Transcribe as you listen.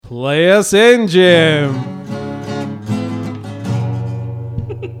Play us in, Jim.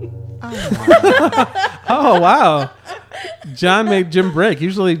 Oh, wow. John made Jim break.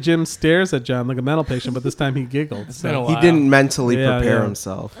 Usually Jim stares at John like a mental patient, but this time he giggled. So. He didn't mentally prepare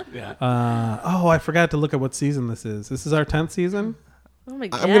himself. Yeah. I forgot to look at what season this is. This is our 10th season? Oh my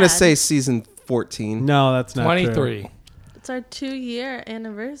God. I'm going to say season 14. No, that's not 23. True. It's our 2-year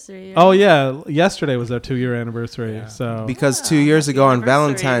anniversary. Right? Oh, yeah. Yesterday was our 2-year anniversary. Yeah. So because 2 years ago on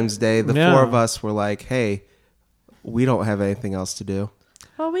Valentine's Day, the four of us were like, hey, we don't have anything else to do.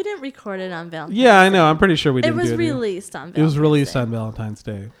 Well, we didn't record it on Valentine's Day. Yeah, I know. I'm pretty sure we didn't do it. It was released on Valentine's Day. It was released on Valentine's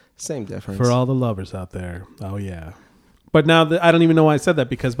Day. Same difference. For all the lovers out there. Oh, yeah. But now, I don't even know why I said that,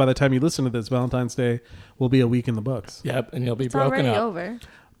 because by the time you listen to this, Valentine's Day will be a week in the books. Yep, and you'll be it's broken already up. Over.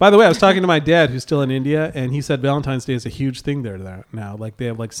 By the way, I was talking to my dad, who's still in India, and he said Valentine's Day is a huge thing there now. Like, they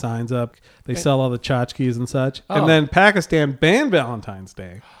have, like, signs up. They sell all the tchotchkes and such. Oh. And then Pakistan banned Valentine's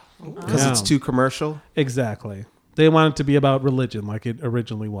Day. Because it's too commercial? Exactly. They want it to be about religion, like it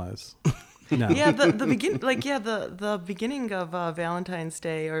originally was. No. Yeah, the beginning of Valentine's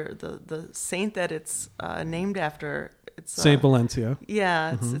Day, or the saint that it's named after, it's Saint Valencia.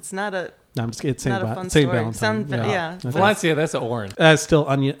 Yeah, it's not a. No, I'm just kidding. It's Saint Valentine. Yeah. Valencia, that's orange. Still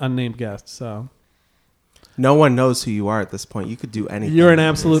unnamed guest. So no one knows who you are at this point. You could do anything. You're an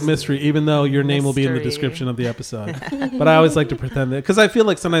absolute mystery, even though your name will be in the description of the episode. But I always like to pretend that, because I feel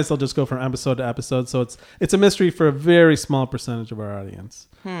like sometimes they'll just go from episode to episode. So it's a mystery for a very small percentage of our audience,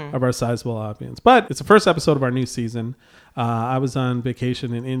 of our sizable audience. But it's the first episode of our new season. I was on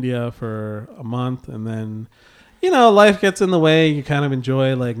vacation in India for a month, and then, life gets in the way. You kind of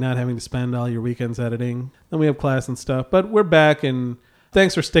enjoy like not having to spend all your weekends editing. Then we have class and stuff, but we're back, and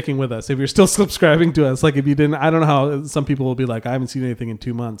thanks for sticking with us. If you're still subscribing to us, like if you didn't, I don't know how some people will be like, I haven't seen anything in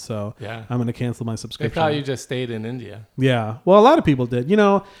 2 months, so I'm going to cancel my subscription. They thought you just stayed in India. Yeah. Well, a lot of people did.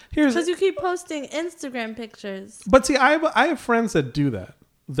 Here's because you keep posting Instagram pictures. But see, I have friends that do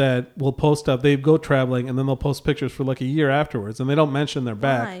that will post up. They go traveling and then they'll post pictures for like a year afterwards, and they don't mention they're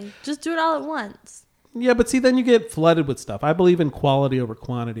back. Why? Just do it all at once. Yeah, but see, then you get flooded with stuff. I believe in quality over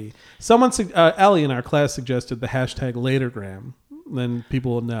quantity. Someone, Ellie in our class, suggested the hashtag Latergram. Then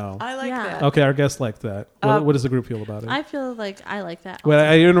people will know. I like that. Okay, our guest liked that. What does the group feel about it? I feel like I like that. Well,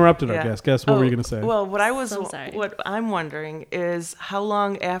 I interrupted our guest. Guess what were you going to say? Well, what I'm wondering is how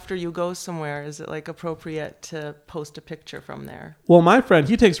long after you go somewhere is it like appropriate to post a picture from there? Well, my friend,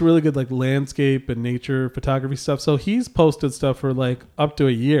 he takes really good like landscape and nature photography stuff. So he's posted stuff for like up to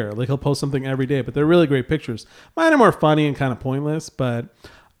a year. Like he'll post something every day, but they're really great pictures. Mine are more funny and kind of pointless, but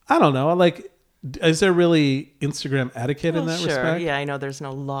I don't know. Like, is there really Instagram etiquette in that respect? Yeah, I know there's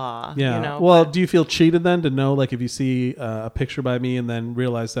no law. Yeah. Well, do you feel cheated then to know, like, if you see a picture by me and then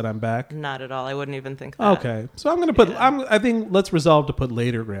realize that I'm back? Not at all. I wouldn't even think that. Okay. So I'm going to put, I think let's resolve to put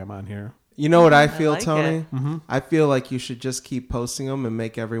Latergram on here. You know what I feel, like Tony? Mm-hmm. I feel like you should just keep posting them and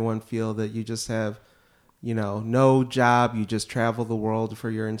make everyone feel that you just have, no job. You just travel the world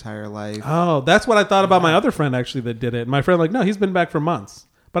for your entire life. Oh, that's what I thought about my other friend actually that did it. My friend no, he's been back for months.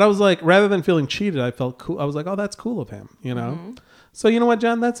 But I was like, rather than feeling cheated, I felt cool. I was like, oh, that's cool of him, Mm-hmm. So you know what,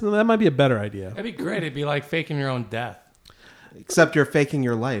 John? That might be a better idea. That'd be great. It'd be like faking your own death. Except you're faking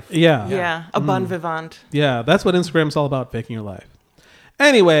your life. Yeah. Yeah. A bon vivant. Yeah, that's what Instagram's all about, faking your life.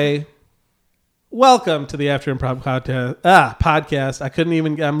 Anyway, welcome to the After Improv podcast.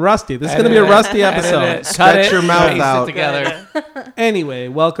 I'm rusty. This is going to be a rusty episode. Stretch your mouth out. Together. Anyway,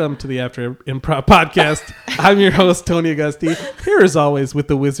 welcome to the After Improv podcast. I'm your host, Tony Augusti. Here as always with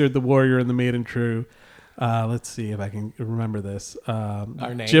the wizard, the warrior, and the maiden true. Let's see if I can remember this.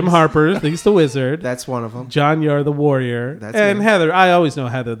 Our names. Jim Harper, he's the wizard. That's one of them. John Yar, the warrior. That's and me. Heather, I always know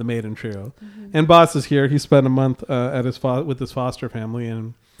Heather, the maiden true. Mm-hmm. And Boss is here. He spent a month with his foster family,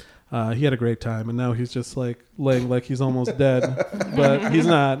 and he had a great time. And now he's just like laying like he's almost dead, but he's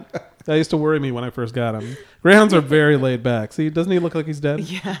not. That used to worry me when I first got him. Greyhounds are very laid back. See, doesn't he look like he's dead?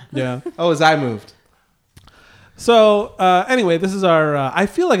 Yeah. Yeah. Oh, his eye moved. So anyway, this is our. I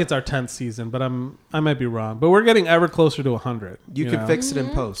feel like it's our 10th season, but I might be wrong. But we're getting ever closer to 100. You can fix it in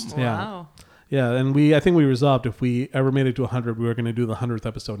post. Yeah. Wow. Yeah, and I think we resolved if we ever made it to 100, we were going to do the 100th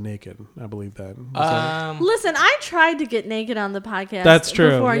episode naked. I believe that. Listen, I tried to get naked on the podcast. That's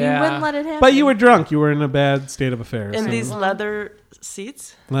true. Before, and Yeah. you wouldn't let it happen. But you were drunk. You were in a bad state of affairs. In so. these leather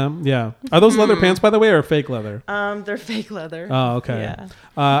seats? Yeah. Are those leather pants, by the way, or fake leather? They're fake leather. Oh, okay. Yeah.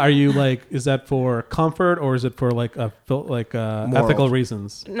 Are you like? Is that for comfort or is it for like ethical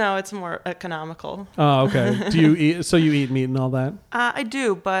reasons? No, it's more economical. Oh, okay. Do you eat? So you eat meat and all that? I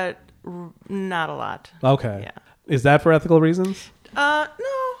do, but not a lot. Okay. Yeah. Is that for ethical reasons? No.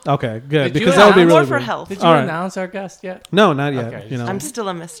 Okay, good. Did you Because that would be I'm really more for weird. health. Did you All right. announce our guest yet? No, not yet. Okay, You know. I'm still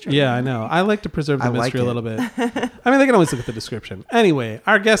a mystery. Yeah, I know. I like to preserve the I like mystery a it. little bit. I mean, they can always look at the description. Anyway,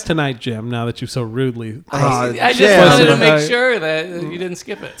 our guest tonight, Jim, now that you so rudely... I just Jim. wanted to Uh, make sure that you didn't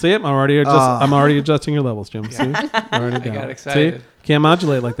skip it. See, I'm already adjusting your levels, Jim. See? Already down. got excited. See? Can't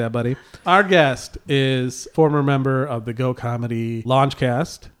modulate like that, buddy. Our guest is former member of the Go Comedy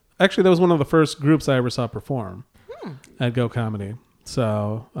Launchcast. Actually, that was one of the first groups I ever saw perform at Go Comedy.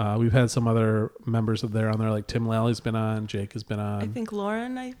 So we've had some other members of there on there, like Tim Lally's been on, Jake has been on. I think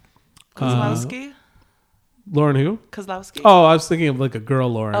Lauren Kozlowski. Lauren who? Kozlowski. Oh, I was thinking of like a girl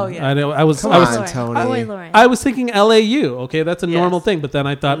Lauren. Oh, yeah. I know. I was Come I was on, Tony. Boy, Lauren. I was thinking LAU. Okay, that's a Yes. normal thing, but then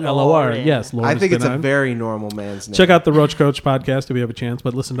I thought LOR. Lauren. Yes, Lauren. I think it's a very normal man's name. Check out the Roach Coach podcast if you have a chance,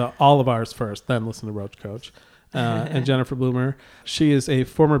 but listen to all of ours first, then listen to Roach Coach. And Jennifer Bloomer. She is a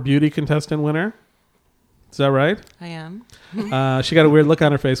former beauty contestant winner. Is that right? I am. She got a weird look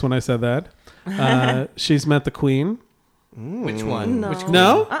on her face when I said that. She's met the Queen. Which one? No. Which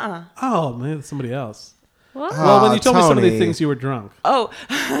No? Uh-uh. Oh, man, it's somebody else. What? Well, when you told me some of these Tony. things, you were drunk. Oh,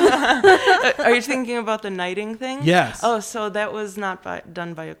 are you thinking about the knighting thing? Yes. Oh, so that was not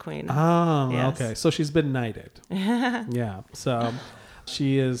done by a queen. Oh, Yes. okay. So she's been knighted. Yeah. So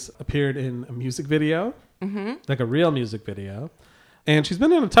she has appeared in a music video, like a real music video. And she's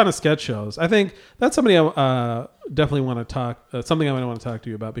been in a ton of sketch shows. I think that's somebody I definitely want to talk, something I want to talk to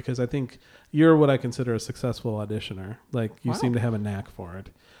you about, because I think you're what I consider a successful auditioner. Like, you seem to have a knack for it.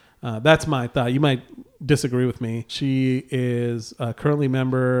 That's my thought. You might disagree with me. She is a currently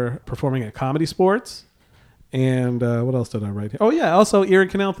member performing at Comedy Sportz. And what else did I write here? Oh, yeah. Also, Erie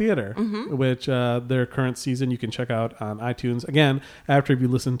Canal Theater, which their current season you can check out on iTunes. Again, after you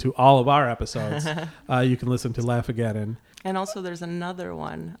listen to all of our episodes, you can listen to Laugh Again. And also there's another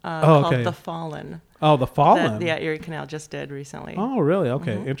one okay. called The Fallen. Oh, The Fallen. That, Erie Canal just did recently. Oh, really?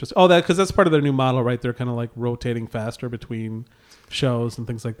 Okay. Interesting. Oh, because that's part of their new model, right? They're kind of like rotating faster between shows and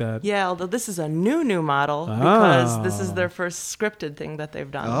things like that. Yeah, although this is a new model because this is their first scripted thing that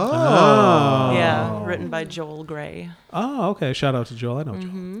they've done. Oh. Yeah, written by Joel Gray. Oh, okay. Shout out to Joel. I know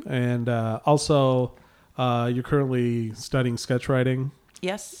Joel. And also, you're currently studying sketch writing.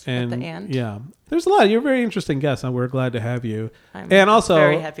 Yes, And at the end. yeah, there's a lot. You're a very interesting guest, and we're glad to have you. I'm and also,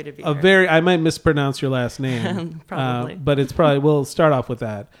 very happy to be here. I might mispronounce your last name, Probably. but it's probably. We'll start off with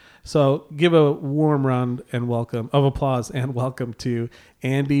that. So, give a warm round of applause and welcome to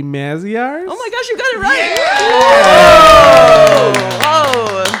Andi Maziarz. Oh my gosh, you got it right!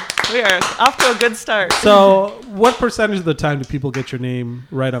 Whoa! We are off to a good start. So, what percentage of the time do people get your name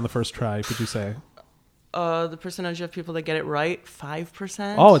right on the first try? Would you say? The percentage of people that get it right,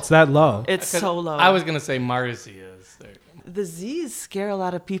 5%. Oh, it's that low. It's so low. I was going to say Marzi is. The Z's scare a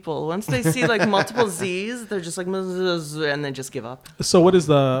lot of people. Once they see like multiple Z's, they're just like, and they just give up. So, what is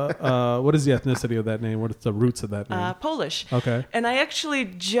the ethnicity of that name? What is the roots of that name? Polish. Okay. And I actually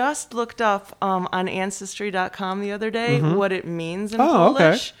just looked up on Ancestry.com the other day what it means in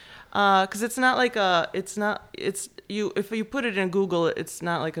Polish. Because it's not like if you put it in Google, it's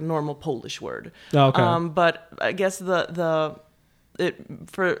not like a normal Polish word. Okay. But I guess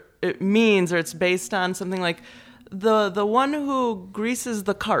it means, or it's based on something like the one who greases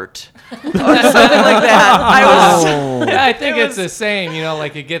the cart or something like that. I think it's the same,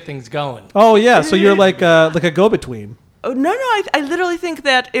 like you get things going. Oh yeah, so you're like a go-between. Oh, no, I literally think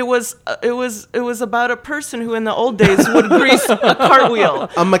that it was about a person who in the old days would grease a cartwheel.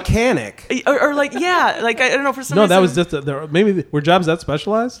 A mechanic. Or like, yeah, like, I don't know, for some reason. No, that was just maybe were jobs that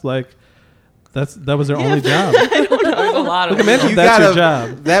specialized? Like that was their only job. There's a lot of Imagine that's your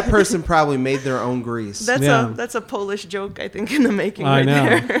job. That person probably made their own grease. That's a Polish joke, I think, in the making. I right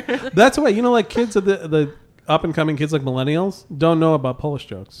know. There. That's why like kids of the up and coming kids like millennials don't know about Polish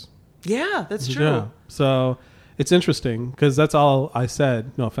jokes. Yeah, that's true. Yeah. So it's interesting because that's all I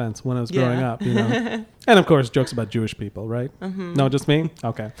said. No offense, when I was growing up, and of course jokes about Jewish people, right? No, just me.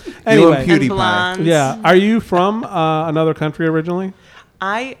 Okay. Anyway, PewDiePie. And blondes. yeah. Are you from another country originally?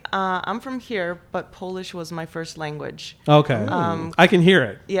 I'm from here, but Polish was my first language. Okay. I can hear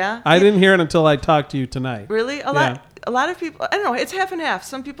it. Yeah. I didn't hear it until I talked to you tonight. Really? A lot of people, I don't know, it's half and half.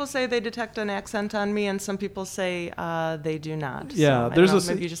 Some people say they detect an accent on me, and some people say they do not. Yeah, so, there's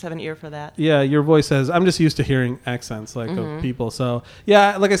maybe you just have an ear for that. Yeah, your voice says, I'm just used to hearing accents like of people. So,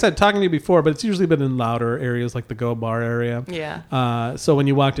 yeah, like I said, talking to you before, but it's usually been in louder areas like the Go Bar area. Yeah. So when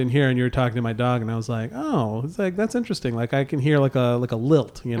you walked in here and you were talking to my dog, and I was like, oh, it's like, that's interesting. Like I can hear like a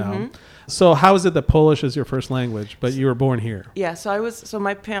lilt, So how is it that Polish is your first language, but you were born here? Yeah, so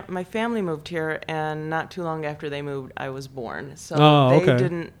my family moved here, and not too long after they moved, I was born. So they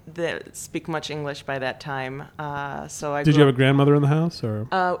didn't speak much English by that time. So I did you have a grandmother in the house or?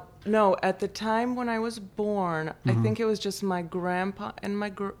 No, at the time when I was born, I think it was just my grandpa and my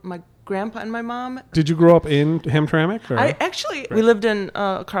grandpa and my mom. Did you grow up in Hamtramck? Or? We lived in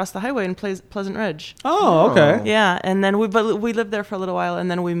across the highway in Pleasant Ridge. Oh, okay. Yeah, and then we lived there for a little while, and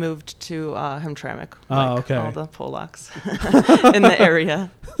then we moved to Hamtramck. Oh, okay. All the Polacks in the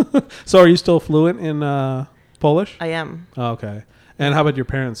area. So, are you still fluent in Polish? I am. Oh, okay. And how about your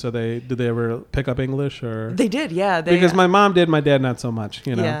parents? Did they ever pick up English or? They did, yeah. Because my mom did, my dad not so much.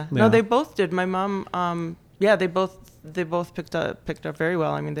 You know. Yeah. No, they both did. My mom, they both picked up very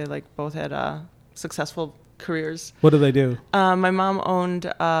well. I mean, they both had successful careers. What do they do? My mom owned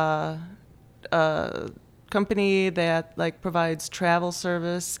a company that provides travel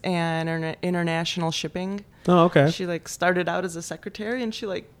service and international shipping. Oh, okay. She started out as a secretary and she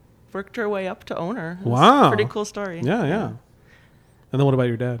worked her way up to owner. Wow. Pretty cool story. Yeah. And then what about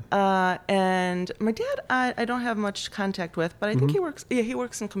your dad? And my dad, I don't have much contact with, but I think he works. Yeah, he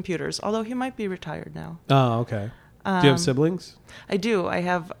works in computers. Although he might be retired now. Oh, okay. Do you have siblings? I do. I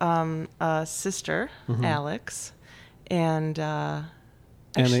have a sister, Alex, and I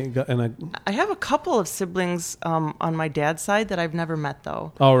have a couple of siblings on my dad's side that I've never met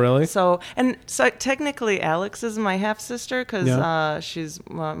though. Oh, really? So technically, Alex is my half sister because she's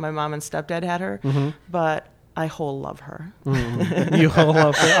my mom and stepdad had her, but I whole love her. You whole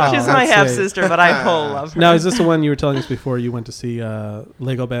love her? Oh, she's my half sister, but I whole love her. Now, is this the one you were telling us before you went to see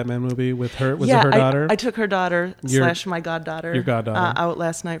Lego Batman movie with her? Was it her daughter? I took her daughter / my goddaughter. Your goddaughter. Out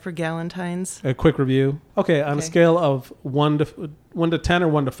last night for Galentine's. A quick review. Okay, on a scale of 1 to 10 or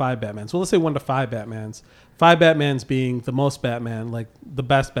 1 to 5 Batmans. Well, let's say 1 to 5 Batmans. 5 Batmans being the most Batman, the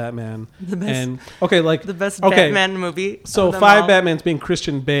best Batman. The best. And the best Batman movie. So 5 Batmans being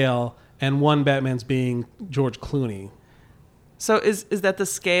Christian Bale. And 1 Batman's being George Clooney. So is that the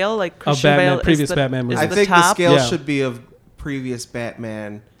scale? Christian of Batman, Bale previous Batman movies. I think the scale should be of previous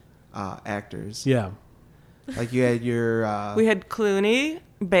Batman actors. Yeah. You had your... we had Clooney,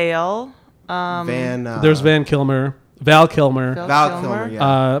 Bale... there's Val Kilmer. Val Kilmer,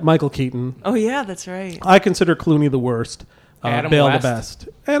 yeah. Michael Keaton. Oh, yeah, that's right. I consider Clooney the worst. Bale West. the best.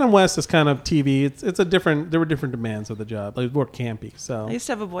 Adam West is kind of TV. It's a different. There were different demands of the job. More campy. So I used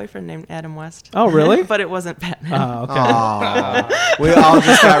to have a boyfriend named Adam West. Oh, really? But it wasn't Batman. Oh, okay. We all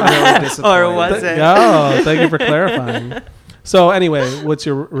just got really disappointed. Or was it? Oh, thank you for clarifying. So anyway, what's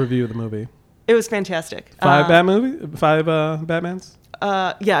your review of the movie? It was fantastic. 5 Batmans?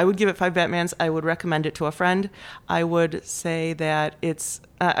 Yeah, I would give it 5 Batmans. I would recommend it to a friend. I would say that it's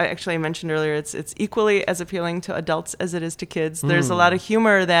actually I mentioned earlier it's equally as appealing to adults as it is to kids. There's a lot of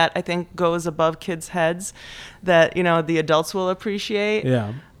humor that I think goes above kids' heads that the adults will appreciate.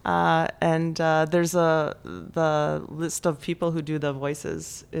 Yeah. And there's the list of people who do the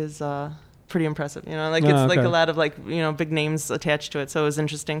voices is pretty impressive. It's a lot of big names attached to it. So it was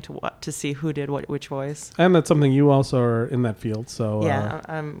interesting to see who did which voice. And that's something you also are in that field. So yeah,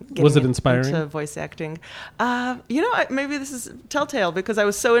 I'm getting was it inspiring? Into voice acting. Maybe this is telltale because I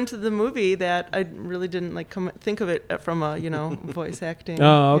was so into the movie that I really didn't think of it from a voice acting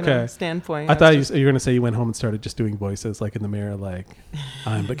standpoint. I thought you were going to say you went home and started just doing voices in the mirror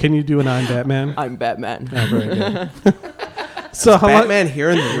but can you do an I'm Batman? I'm Batman. Oh, very good. So how Batman here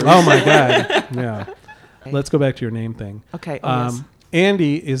in the room. Oh my God! Yeah. Let's go back to your name thing. Okay. Yes.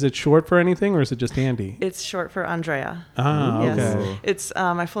 Andy, is it short for anything or is it just Andy? It's short for Andrea. Ah, yes. Okay. It's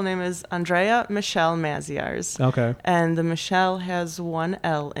my full name is Andrea Michelle Maziarz. Okay. And the Michelle has 1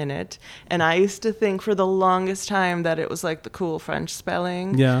 L in it. And I used to think for the longest time that it was the cool French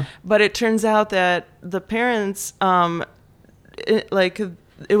spelling. Yeah. But it turns out that the parents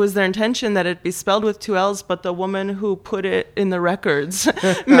it was their intention that it be spelled with 2 L's, but the woman who put it in the records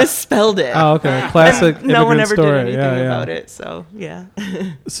misspelled it. Oh, okay. Classic. No one ever story. did anything about it. So, yeah.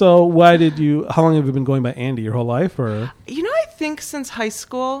 So, how long have you been going by Andy? Your whole life, or? I think since high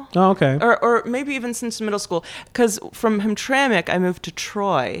school. Oh, okay. Or maybe even since middle school. Because from Hamtramck, I moved to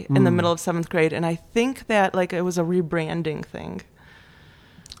Troy in the middle of 7th grade, and I think that it was a rebranding thing.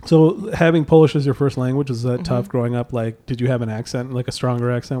 So having Polish as your first language, was that tough growing up? Did you have an accent, a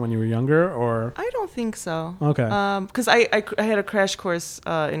stronger accent when you were younger, or? I don't think so. Okay. Because I had a crash course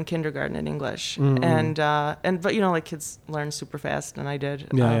in kindergarten in English, but kids learn super fast, and I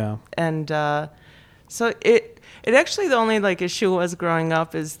did. Yeah. And so it actually the only issue was growing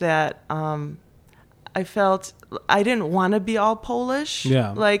up is that I felt I didn't want to be all Polish.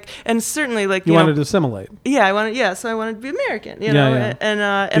 Yeah. And certainly you wanted to assimilate. Yeah, so I wanted to be American. Yeah.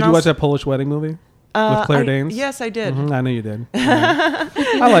 And did you watch that Polish wedding movie with Claire Danes? Yes, I did. I know you did.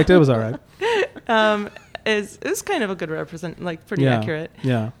 I liked it. It was all right. is kind of a good pretty accurate.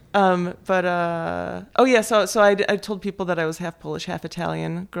 Yeah. So I told people that I was half Polish, half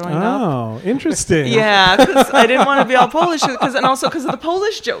Italian growing up. Oh, interesting. Yeah, because I didn't want to be all Polish, and also because of the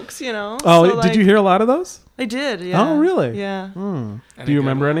Polish jokes, you know. Oh, so, did you hear a lot of those? I did. Yeah. Oh, really? Yeah. Do you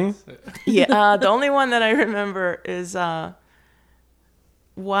remember any? Yeah. The only one that I remember is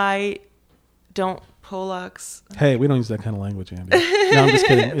why don't Polacks? Hey, we don't use that kind of language, Andy. No, I'm just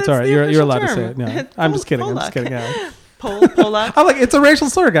kidding. It's all right. You're allowed to say it. No, I'm just kidding. Polak. I'm just kidding. Yeah. Polak. I'm like, it's a racial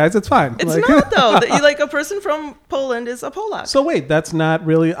slur, guys. It's fine. It's like, not though. That you a person from Poland is a Polak. So wait, that's not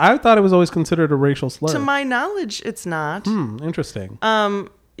really. I thought it was always considered a racial slur. To my knowledge, it's not. Interesting.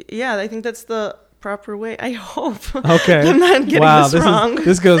 Yeah, I think that's the proper way. I hope. Okay. I'm not getting this wrong.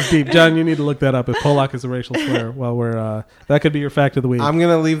 This goes deep, John. You need to look that up. If Polak is a racial slur, while we're that could be your fact of the week. I'm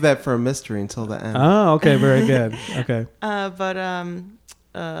gonna leave that for a mystery until the end. Oh, okay, very good. Okay.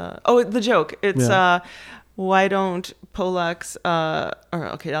 The joke. It's why don't Polacks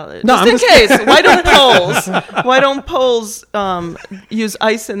why don't Poles use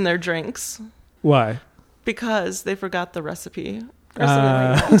ice in their drinks? Why? Because they forgot the recipe to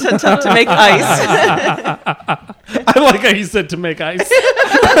make ice. I like how you said to make ice.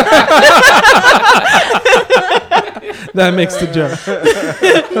 That makes the joke.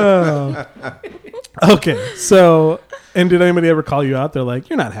 Oh. Okay, so, and did anybody ever call you out? They're like,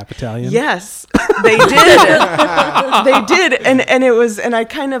 you're not half Italian. Yes, they did. They did, and it was, and I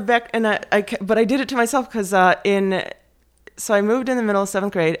kind of but I did it to myself because so I moved in the middle of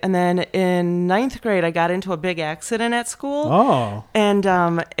 7th grade, and then in 9th grade I got into a big accident at school. Oh, and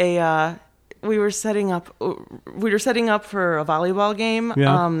we were setting up for a volleyball game.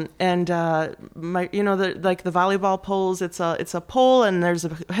 Yeah. And the volleyball poles, it's a pole and there's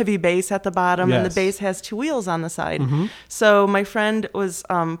a heavy base at the bottom. Yes. And the base has 2 wheels on the side. Mm-hmm. So my friend was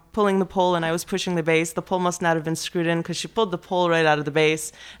pulling the pole and I was pushing the base. The pole must not have been screwed in because she pulled the pole right out of the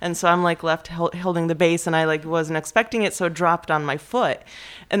base. And so I'm left holding the base, and I wasn't expecting it, so it dropped on my foot.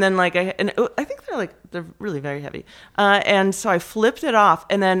 And then I think they're really very heavy. And so I flipped it off,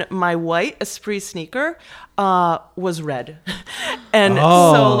 and then my white Esprit sneaker was red. And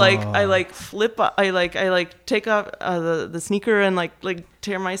so I take off the sneaker and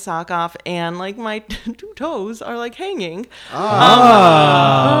tear my sock off, and my 2 toes are hanging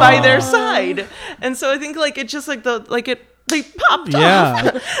by their side. And so I think it just they popped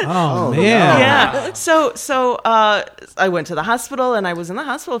off. Oh man. Yeah. So I went to the hospital, and I was in the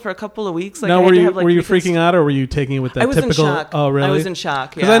hospital for a couple of weeks. Now, were you freaking out, or were you taking it with that I was typical? In shock. Oh, really? I was in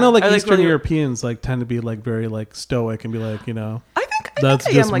shock. Because I know Eastern Europeans tend to be very stoic and be I think that's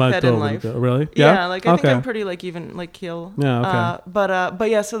I just am my that in life. Really? Yeah. I think I'm pretty even keel. Yeah. Okay. But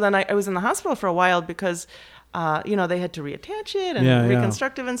yeah. So then I was in the hospital for a while because they had to reattach it and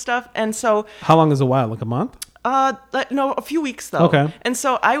reconstructive and stuff. And so how long is a while? Like a month? No, a few weeks though. Okay. And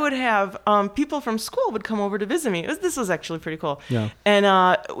so I would have people from school would come over to visit me. This was actually pretty cool. Yeah. And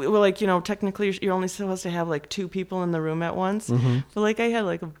we were technically you're only supposed to have 2 people in the room at once. Mm-hmm. But I had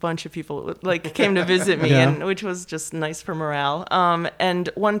a bunch of people came to visit me, and which was just nice for morale. And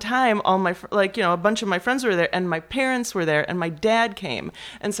one time all my a bunch of my friends were there, and my parents were there, and my dad came.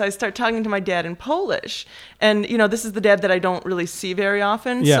 And so I start talking to my dad in Polish. And this is the dad that I don't really see very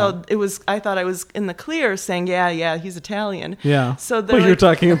often. Yeah. So I thought I was in the clear saying, yeah, he's Italian. Yeah. So you're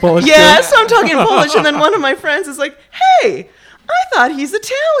talking in Polish. Yeah, too? so I'm talking in Polish, and then one of my friends is like, "Hey, I thought he's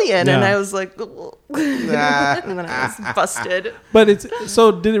Italian," and I was like, and then I was busted. But did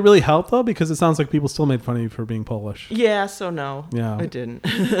it really help though? Because it sounds like people still made fun of you for being Polish. Yeah. So no. Yeah. I didn't.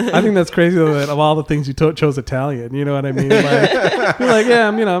 I think that's crazy though, that of all the things you chose Italian. You know what I mean? You're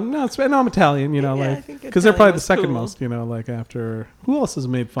I'm Italian. Because they're probably the second cool. most. After who else has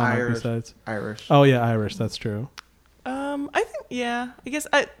made fun of besides Irish? Oh yeah, Irish. That's true. I think, I guess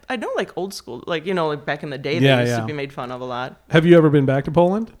I don't old school, back in the day, they used to be made fun of a lot. Have you ever been back to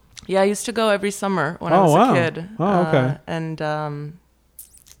Poland? Yeah, I used to go every summer when I was a kid. Oh, okay.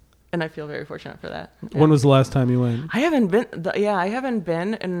 And I feel very fortunate for that. Yeah. When was the last time you went? I haven't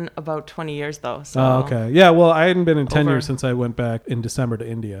been in about 20 years though. So. Oh, okay. Yeah, well, I hadn't been in 10 years since I went back in December to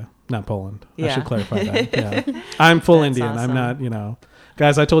India, not Poland. I should clarify that. Yeah. I'm full Indian. Awesome. I'm not,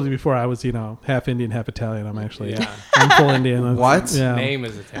 guys, I told you before I was, half Indian, half Italian. I'm actually, I'm full Indian. What? Yeah. Name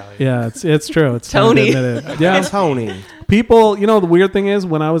is Italian. Yeah, it's true. It's Tony. Yeah, Tony. People, the weird thing is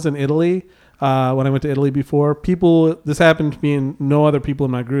when I was in Italy, when I went to Italy before, this happened to me and no other people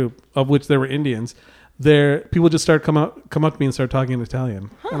in my group, of which there were Indians. People just start come up to me and start talking in Italian,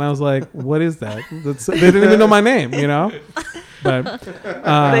 and I was like, "What is that?" They didn't even know my name, But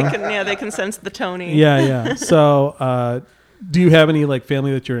they can sense the Tony. Yeah. So Do you have any like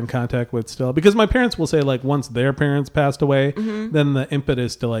family that you're in contact with still? Because my parents will say like once their parents passed away, then the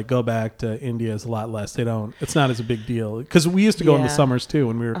impetus to like go back to India is a lot less. It's not as a big deal. Because we used to go in the summers too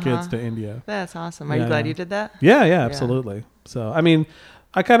when we were kids to India. That's awesome. Are you glad you did that? Yeah, absolutely. So, I mean,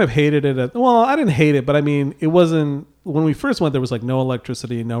 I kind of hated it. I didn't hate it, but I mean, it wasn't, when we first went, there was like no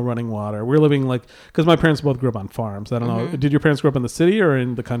electricity, no running water. We were living like, because my parents both grew up on farms. I don't know. Did your parents grow up in the city or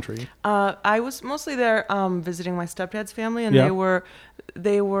in the country? I was mostly there visiting my stepdad's family, and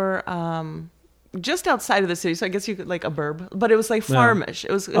they were just outside of the city, so I guess you could like a burb, but it was like farmish.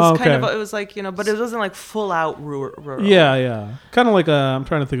 It was kind of, it was like, but it wasn't like full out rural. Yeah. Kind of like I'm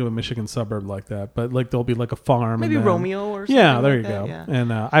trying to think of a Michigan suburb like that, but like there'll be like a farm. Maybe and Romeo or something. Yeah, there like you go. Yeah.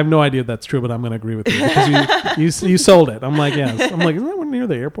 And I have no idea if that's true, but I'm going to agree with you because you sold it. I'm like, yes. I'm like, isn't that one near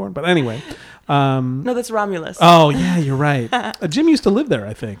the airport? But anyway. No, that's Romulus. Oh, yeah, you're right. Jim used to live there,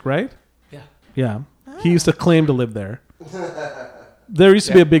 I think, right? Yeah. He used to claim to live there. There used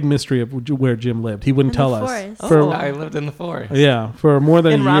to be a big mystery of where Jim lived. He wouldn't tell us. I lived in the forest. Yeah, for more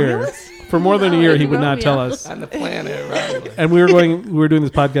than a year. For more than a year, he would not tell us. On the planet, right? And we were doing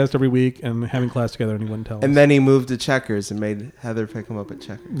this podcast every week and having class together, and he wouldn't tell us. And then he moved to Checkers and made Heather pick him up at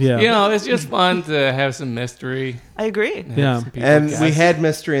Checkers. Yeah, it's just fun to have some mystery. I agree. Yeah, and we had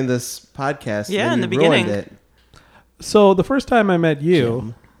mystery in this podcast. Yeah, in the beginning. It. So the first time I met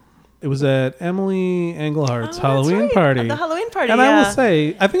you, it was at Emily Englehart's Halloween party. The Halloween party, and I will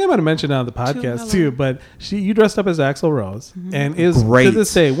say, I think I might have mentioned it on the podcast too, but you dressed up as Axl Rose and is to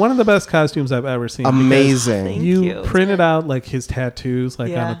this day one of the best costumes I've ever seen. Amazing. Thank You printed out like his tattoos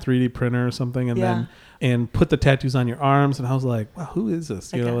like on a 3D printer or something, and then put the tattoos on your arms, and I was like, wow, who is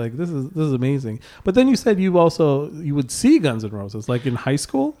this? You know, like this is amazing. But then you said you would see Guns N' Roses like in high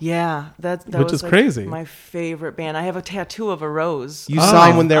school. Yeah, that which was is like crazy. My favorite band. I have a tattoo of a rose. You saw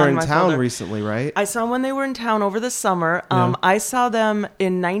them when they were in town recently, right? I saw them when they were in town over the summer. I saw them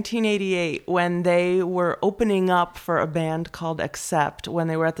in 1988 when they were opening up for a band called Accept when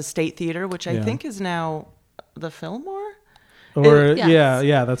they were at the State Theater, which I think is now the Fillmore. Or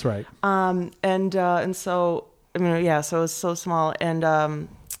yeah, that's right. And so I mean, so it was so small, and I'm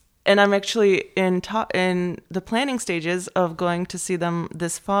actually in the planning stages of going to see them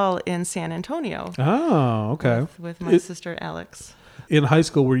this fall in San Antonio. Oh, okay. With my sister Alex. In high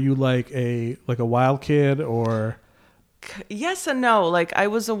school, were you like a wild kid or? Yes and no. Like I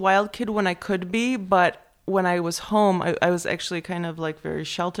was a wild kid when I could be, but when I was home, I was actually kind of like very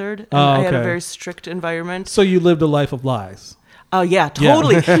sheltered, and I had a very strict environment. So you lived a life of lies. Oh yeah,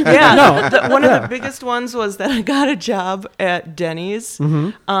 totally. Yeah. One of the biggest ones was that I got a job at Denny's.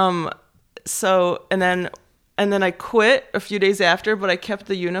 So and then I quit a few days after, but I kept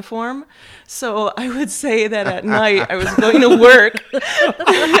the uniform. So I would say that at night I was going to work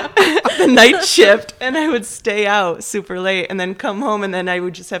the night shift, and I would stay out super late and then come home, and then I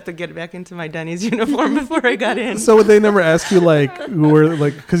would just have to get back into my Denny's uniform before I got in. So would they never ask you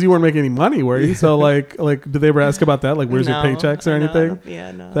because you weren't making any money, were you? So like did they ever ask about that? Like where's your paychecks or anything?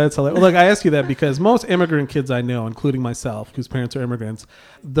 No. That's hilarious. Look, I ask you that because most immigrant kids I know, including myself, whose parents are immigrants,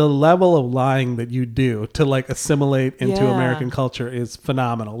 the level of lying that you do to like assimilate into American culture is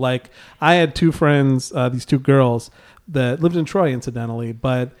phenomenal. Like I had two friends, these two girls that lived in Troy, incidentally,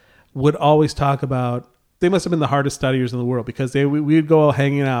 but would always talk about, they must have been the hardest studiers in the world because we'd go out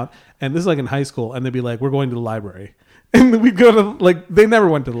hanging out, and this is like in high school, and they'd be like, we're going to the library. And we'd go to, like, they never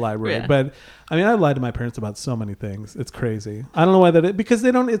went to the library. But I mean, I lied to my parents about so many things. It's crazy. I don't know why because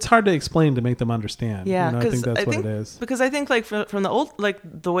it's hard to explain to make them understand. Yeah. I think that's what it is. Because I think like from the old, like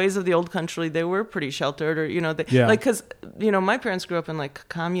the ways of the old country, they were pretty sheltered, or, like, because, my parents grew up in like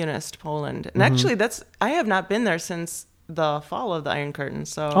communist Poland. And actually I have not been there since the fall of the Iron Curtain.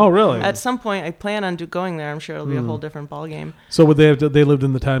 So really? At some point I plan on going there. I'm sure it'll be a whole different ball game. So would they lived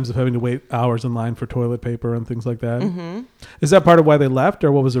in the times of having to wait hours in line for toilet paper and things like that? Is that part of why they left,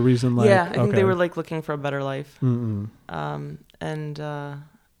 or what was the reason? I think they were like looking for a better life. Mm-mm. And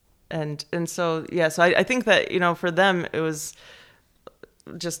so so I think that for them it was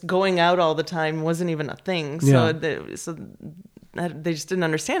just going out all the time wasn't even a thing. So they just didn't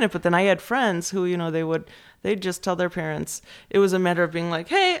understand it. But then I had friends who, they'd just tell their parents. It was a matter of being like,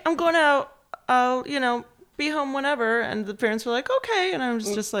 hey, I'm going out. I'll, be home whenever. And the parents were like, okay. And I'm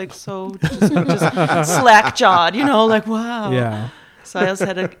just like, just slack-jawed, like, wow. Yeah. So I also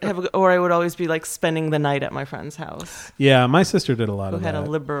had to or I would always be like spending the night at my friend's house. Yeah, my sister did a lot of that. Who had a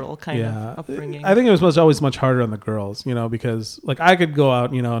liberal kind of upbringing. I think it was always much harder on the girls, because like I could go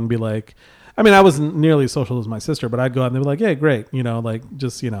out, and be like, I mean, I wasn't nearly as social as my sister, but I'd go out and they'd be like, yeah, great.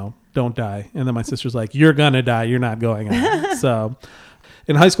 Just, don't die. And then my sister's like, you're going to die. You're not going out. So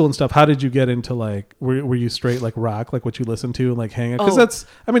in high school and stuff, how did you get into like, were you straight like rock, like what you listened to and like hang out? Because that's,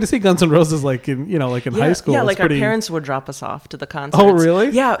 I mean, to see Guns N' Roses like in, you know, like in high school. Yeah, like pretty... our parents would drop us off to the concerts. Oh, really?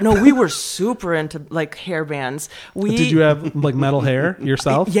 Yeah, no, we were super into like hair bands. Did you have like metal hair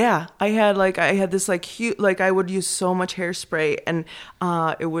yourself? Yeah, I had this like huge, like I would use so much hairspray, and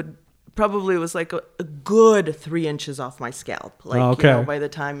it would probably was like a good 3 inches off my scalp. Like, you know, by the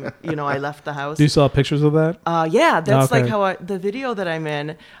time, you know, I left the house. Do you still have pictures of that? Yeah, that's like how the video that I'm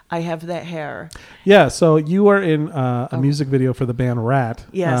in, I have that hair. Yeah, so you are in a music video for the band Rat.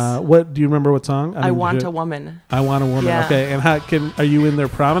 Yes. What do you remember? What song? I Want a Woman. I Want a Woman. Yeah. Okay, and are you in there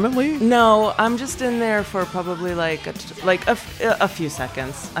prominently? No, I'm just in there for probably like a few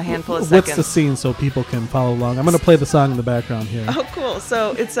seconds, a handful of seconds. What's the scene so people can follow along? I'm going to play the song in the background here. Oh, cool.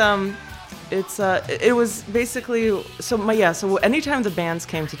 So it was basically so anytime the bands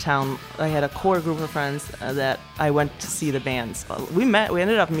came to town, I had a core group of friends that I went to see the bands. We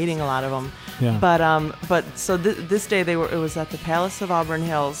ended up meeting a lot of them. Yeah. But so this day it was at the Palace of Auburn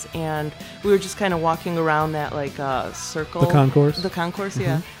Hills, and we were just kind of walking around that like circle. The concourse? The concourse,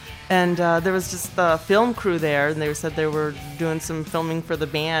 yeah. And there was just the film crew there, and they said they were doing some filming for the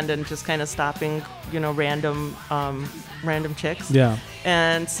band and just kind of stopping, you know, random chicks. Yeah.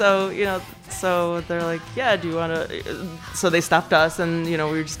 And so, you know, so they're like, yeah, do you want to? So they stopped us, and you know,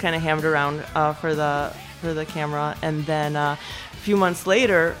 we were just kind of hammed around for the camera, and then a few months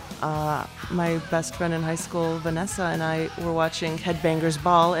later, my best friend in high school, Vanessa, and I were watching Headbangers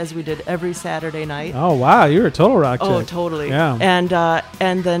Ball as we did every Saturday night. Oh wow, you're a total rock chick. Oh, totally. Yeah.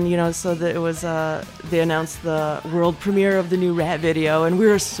 And then, you know, so it was they announced the world premiere of the new Rat video, and we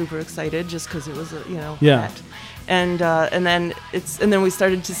were super excited just because it was Rat. And then we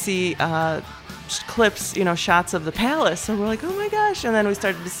started to see clips, you know, shots of the palace. So we're like, oh my gosh. And then we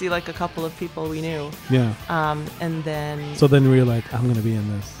started to see like a couple of people we knew. Yeah. And then. So then we were like, I'm going to be in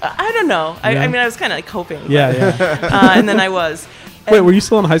this. I don't know. I mean, I was kind of like hoping. Yeah, yeah. And then I was. Wait, were you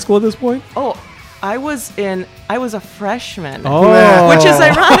still in high school at this point? Oh, I was a freshman, which is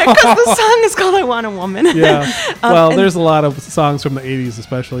ironic because the song is called "I Want a Woman." Yeah, well, there's a lot of songs from the '80s,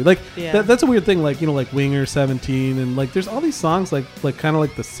 especially like that's a weird thing. Like, you know, like Winger 17, and like there's all these songs like kind of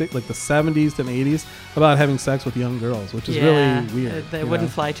like the '70s and '80s about having sex with young girls, which is really weird. They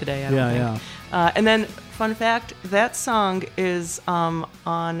wouldn't fly today. I don't think. And then, fun fact: that song is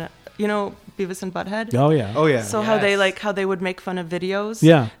on, you know, Beavis and Butthead. Oh yeah. Oh yeah. So how they would make fun of videos.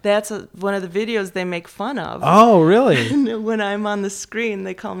 Yeah. That's one of the videos they make fun of. Oh really? And when I'm on the screen,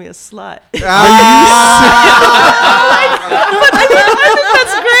 they call me a slut. Are you I think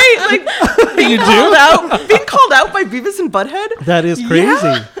that's great. Like being called out by Beavis and Butthead. That is crazy.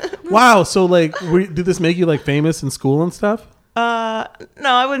 Yeah. Wow. So like, did this make you like famous in school and stuff? No,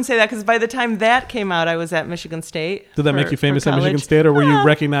 I wouldn't say that, because by the time that came out, I was at Michigan State. Did that make you famous at Michigan State, or were you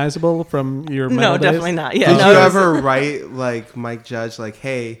recognizable from your No, days? definitely not. Yeah. Did you ever write like Mike Judge, like,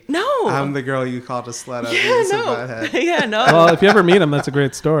 "Hey, no, I'm the girl you called a slut"? Yeah, no. Well, if you ever meet him, that's a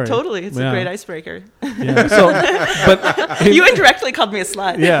great story. Totally, it's a great icebreaker. Yeah. So, but you indirectly called me a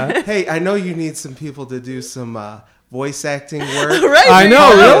slut. Yeah. Hey, I know you need some people to do some voice acting work. Right. I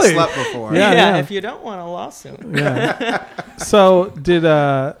know, really. Slept before. Yeah. If you don't want a lawsuit. Yeah. So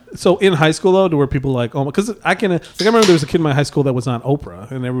so in high school though, were people like, oh, because I remember there was a kid in my high school that was on Oprah,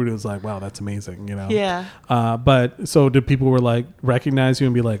 and everybody was like, wow, that's amazing, you know. Yeah. But so did people were like recognize you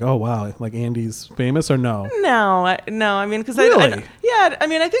and be like, oh wow, like Andy's famous, or no? No. I mean, because really? I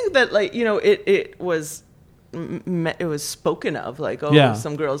mean, I think that, like, you know, it was spoken of, like,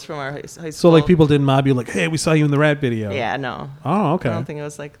 some girls from our high school. So like people didn't mob you like, hey, we saw you in the Rat video. Yeah, no. Oh, okay. I don't think it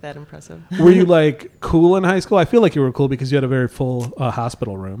was like that impressive. Were you like cool in high school? I feel like you were cool because you had a very full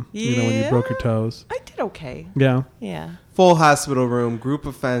hospital room. Yeah. You know, when you broke your toes. I did okay. Yeah. Yeah. Full hospital room, group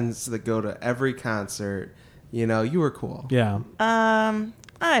of friends that go to every concert. You know, you were cool. Yeah.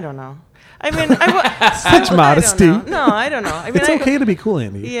 I don't know. I mean, such modesty. No, I don't know. I mean, it's okay to be cool,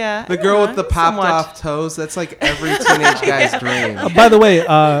 Andy. Yeah. The girl with the popped off toes, that's like every teenage guy's dream. By the way,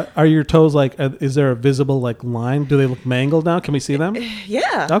 are your toes like, is there a visible like line? Do they look mangled now? Can we see them?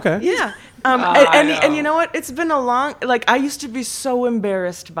 Yeah. Okay. Yeah. And you know what? It's been a long, like, I uswant to be so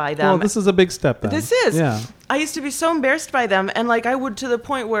embarrassed by them. Well, this is a big step then. This is. Yeah. I used to be so embarrassed by them, and like I would, to the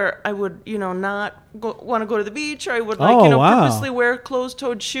point where I would, you know, not want to go to the beach, or I would, like, purposely wear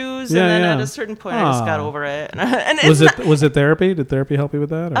closed-toed shoes, and then yeah. at a certain point, I just got over it. And was it therapy? Did therapy help you with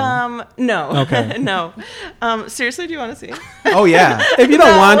that? Or? No. Okay. No. Seriously, do you want to see? Oh yeah. If you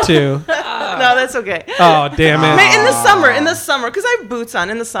don't want to. No, that's okay. Oh, damn it. In the summer, because I have boots on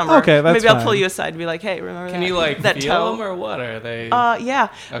in the summer. Okay, that's maybe I'll fine. pull you aside and be like, hey, remember that? Can you like that feel toe? them or what are they? Yeah.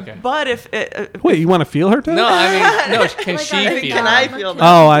 Okay. But if Wait, you want to feel her toe? No, I mean, no. Can Like she on feel? can I feel them?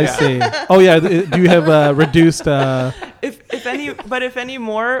 Oh, I see. Oh, yeah. Do you have reduced? If any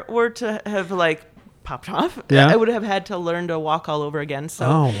more were to have like popped off, Yeah. I would have had to learn to walk all over again. So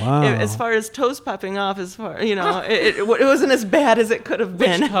Oh, wow. as far as toes popping off, it wasn't as bad as it could have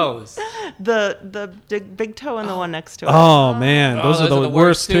been. Which toes? The big toe and the one next to it. Oh man, those are the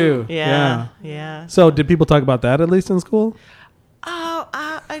worst too. Yeah. So did people talk about that at least in school? Oh,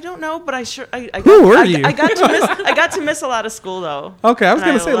 I don't know, but I Who were you? I got to miss a lot of school though. Okay, I was And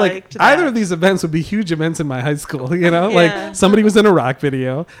gonna say like liked either that. of these events would be huge events in my high school. You know, Yeah. like somebody was in a rock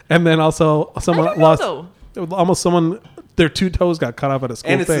video, and then also someone I don't know, lost though. almost someone their two toes got cut off at a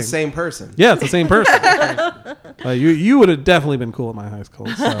school And it's thing. the same person. Yeah, it's the same person. You would have definitely been cool at my high school.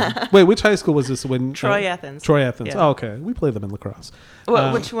 So. Wait, which high school was this? When Troy, Athens. Troy Athens. Yeah. Oh, okay. We played them in lacrosse.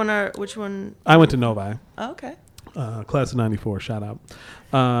 Which one? I went to Novi. Oh, okay. Class of '94. Shout out.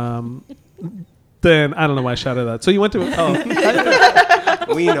 Then I don't know why I shouted that. So you went to?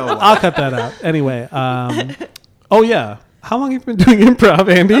 Oh, We know. I'll cut that out. Anyway. Oh yeah. How long have you been doing improv,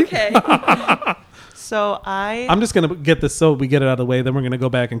 Andy? Okay. So I'm just gonna get this so we get it out of the way. Then we're gonna go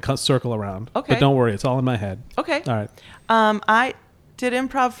back and circle around. Okay. But don't worry, it's all in my head. Okay. All right. I did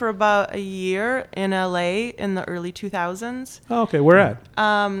improv for about a year in LA in the early 2000s. Oh, okay. Where at?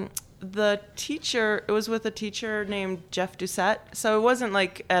 It was with a teacher named Jeff Doucette. So it wasn't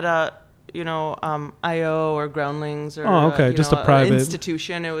like at a, IO or Groundlings or Oh, okay, just a private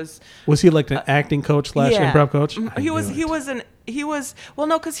institution. It was. Was he like an acting coach / Yeah. improv coach? Well,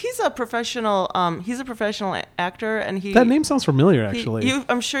 no, because he's a professional. He's a professional actor, and he. That name sounds familiar, actually.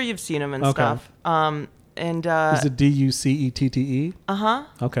 I'm sure you've seen him and Okay. stuff. And Is it DUCETTE?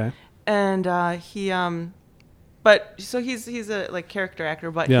 Okay. And he but so he's a like character actor,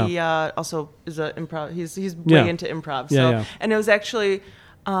 but Yeah. he also is a improv. He's Yeah. way into improv. Yeah, So yeah. and it was actually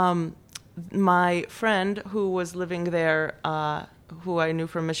my friend who was living there, who I knew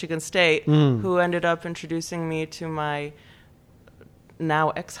from Michigan State, who ended up introducing me to my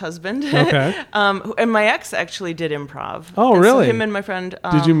now ex-husband. Okay. And my ex actually did improv. Oh, And really? So him and my friend.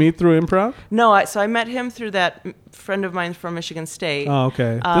 Did you meet through improv? No, so I met him through that friend of mine from Michigan State. Oh,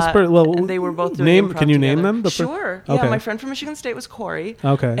 okay. And they were both doing improv Can you name together. them? Sure. Okay. Yeah, my friend from Michigan State was Corey.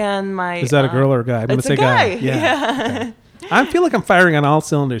 Okay. And my Is that a girl or a guy? I'm it's gonna say a guy. Yeah. Okay. I feel like I'm firing on all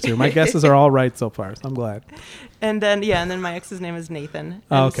cylinders here. My guesses are all right so far, so I'm glad. And then my ex's name is Nathan.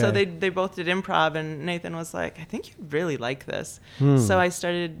 Oh, And okay. so they both did improv, and Nathan was like, I think you really like this. So I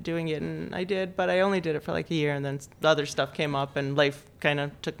started doing it, and I did, but I only did it for like a year, and then the other stuff came up, and life kind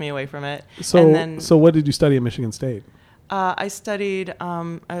of took me away from it. And then, So what did you study at Michigan State? I studied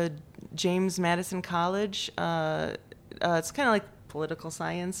James Madison College. It's kind of like political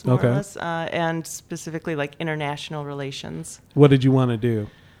science, more Okay. or less, and specifically like international relations. What did you want to do?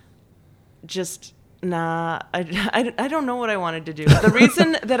 Just I don't know what I wanted to do.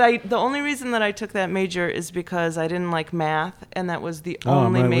 The only reason that I took that major is because I didn't like math, and that was the Oh, I'm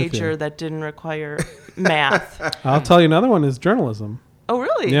only right with major you. that didn't require math. I'll tell you another one is journalism. Oh,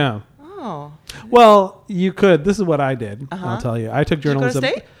 really? Yeah. Oh. Well, you could. This is what I did. I'll tell you. I took Did you go to journalism.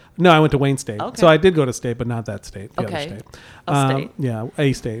 state? No, I went to Wayne State. Okay. So I did go to state, but not that state. The Okay. other state. A state. Yeah,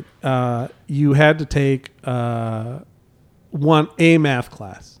 a state. You had to take a math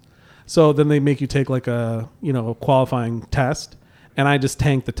class. So then they make you take like a qualifying test, and I just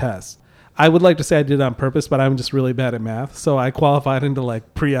tanked the test. I would like to say I did it on purpose, but I'm just really bad at math. So I qualified into like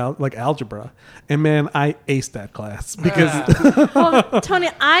algebra, and man, I aced that class because Well, Tony,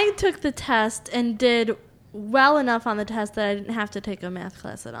 I took the test and did well enough on the test that I didn't have to take a math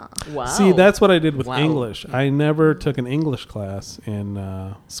class at all. Wow. See, that's what I did with Wow. English. I never took an English class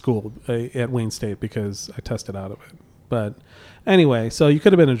in school at Wayne State because I tested out of it. But anyway, so you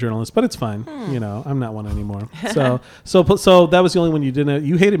could have been a journalist, but it's fine. I'm not one anymore. So that was the only one you didn't.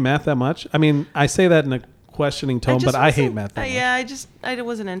 You hated math that much? I mean, I say that in a questioning tone, but I hate math that much. Yeah, I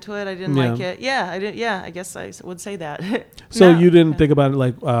wasn't into it. I didn't like it. Yeah, I did. Yeah, I guess I would say that. So No. you didn't think about it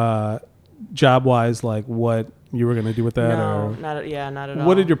like job wise, like what you were going to do with that? No, or not at all.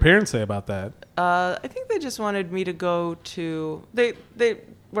 what did your parents say about that? I think they just wanted me to go to. They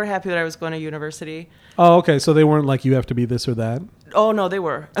were happy that I was going to university. Oh, okay. So they weren't like you have to be this or that. Oh no, they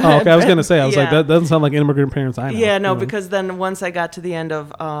were. Oh, okay. I was going to say, I was like, Yeah. that doesn't sound like immigrant parents I know. Yeah, no, you know? because then once I got to the end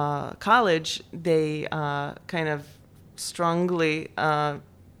of college, they kind of strongly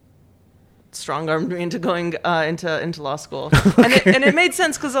strong-armed me into going into law school. And it made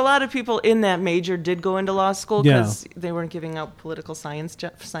sense because a lot of people in that major did go into law school because they weren't giving out political scientist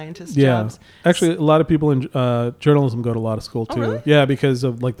jobs. Actually, a lot of people in journalism go to law school too. Oh, really? Yeah, because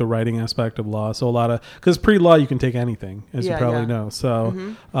of like the writing aspect of law. So because pre-law you can take anything, as you probably know.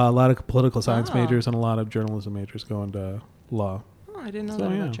 So a lot of political science majors and a lot of journalism majors go into law. Oh, I didn't know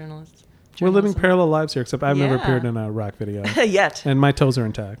that about journalists. We're living parallel lives here, except I've never appeared in a rock video yet, and my toes are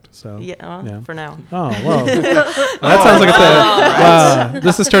intact. So for now. Oh, well, that sounds like a thing. Wow,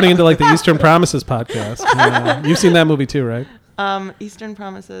 this is turning into like the Eastern Promises podcast. You've seen that movie too, right? Eastern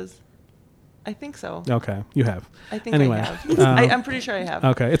Promises. I think so. Okay, you have. I think anyway, I have. I'm pretty sure I have.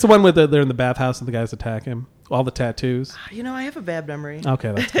 Okay, it's the one where they're in the bathhouse and the guys attack him. All the tattoos. I have a bad memory.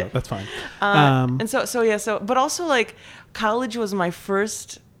 Okay, that's good. That's fine. And but also like college was my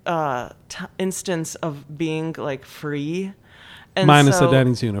first instance of being like free. And minus the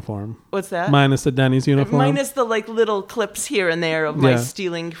Denny's uniform. What's that? Minus the Denny's uniform. Minus the like little clips here and there of my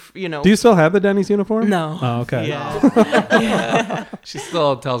stealing, Do you still have the Denny's uniform? No. Oh, okay. Yeah. She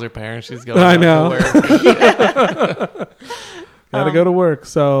still tells her parents she's going to work. Gotta go to work.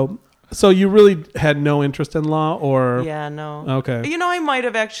 So you really had no interest in law, or? Yeah, no. Okay. I might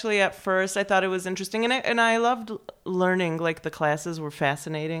have actually at first. I thought it was interesting, and I loved learning. Like the classes were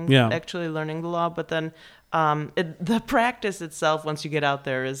fascinating. Yeah. Actually learning the law, but then the practice itself, once you get out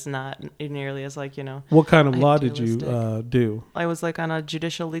there, is not nearly as like What kind of law did you do? I was like on a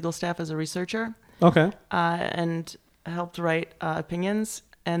judicial legal staff as a researcher. Okay. And helped write opinions,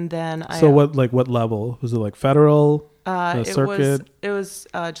 and then what level was it? Like federal? Circuit? It was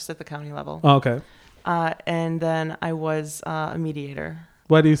just at the county level. Oh, okay. And then I was a mediator.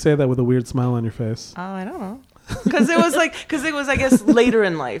 Why do you say that with a weird smile on your face? Oh, I don't know. Because it was I guess later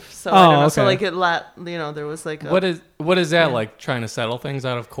in life. So I don't know. Okay. So like there was like what is that like, trying to settle things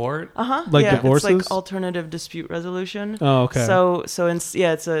out of court? Like divorces? It's like alternative dispute resolution. Oh, okay. So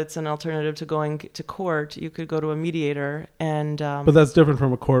it's an alternative to going to court. You could go to a mediator and but that's different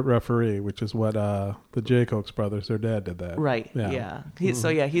from a court referee, which is what the Jaycox brothers, their dad, did that. Right. Yeah.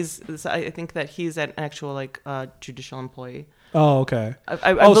 I think that he's an actual like judicial employee. Oh, okay.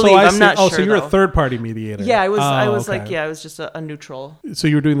 I believe. I'm not sure. Oh, so you're a third-party mediator. Yeah, I was. I was okay. I was just a neutral. So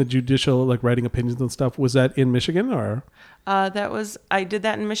you were doing the judicial, like writing opinions and stuff. Was that in Michigan or? I did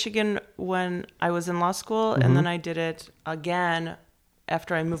that in Michigan when I was in law school, and then I did it again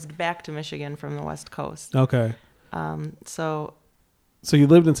after I moved back to Michigan from the West Coast. Okay. So you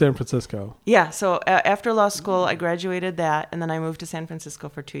lived in San Francisco. Yeah. So after law school, I graduated that, and then I moved to San Francisco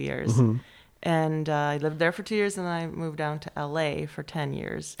for 2 years. Mm-hmm. And I lived there for 2 years, and then I moved down to L.A. for 10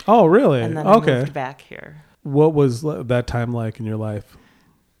 years. Oh, really? And then I moved back here. What was that time like in your life?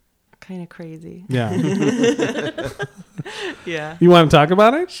 Kind of crazy. Yeah. Yeah. You want to talk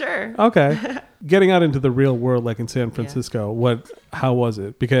about it? Sure. Okay. Getting out into the real world, like in San Francisco, how was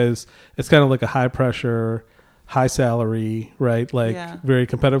it? Because it's kind of like a high pressure, high salary, right? Like very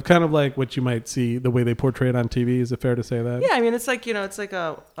competitive, kind of like what you might see the way they portray it on TV. Is it fair to say that? Yeah. I mean, it's like, it's like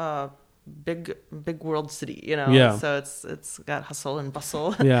a big world city, Yeah. So it's got hustle and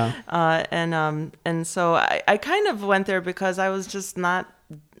bustle. Yeah. And so I kind of went there because I was just not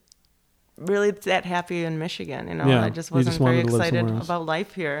really that happy in Michigan. I just wasn't very excited about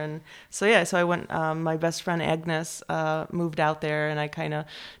life here. And so I went. My best friend Agnes moved out there, and I kind of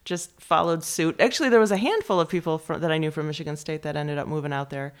just followed suit. Actually, there was a handful of people that I knew from Michigan State that ended up moving out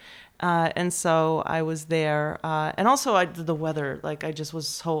there. And so I was there, and also the weather. Like I just was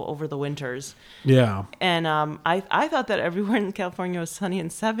so over the winters. Yeah. And I thought that everywhere in California was sunny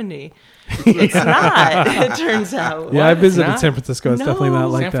and 70. It's not. It turns out. Yeah, I visited San Francisco. It's definitely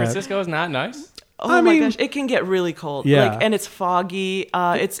not like that. San Francisco is not nice. Oh my gosh, it can get really cold. Yeah. And it's foggy.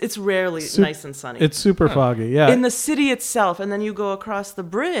 It's rarely nice and sunny. It's super foggy. Yeah. In the city itself, and then you go across the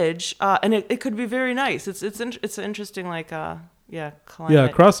bridge, and it could be very nice. It's an interesting climate. Yeah,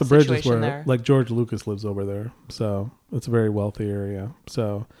 across the bridge is where there. like George Lucas lives over there. So it's a very wealthy area.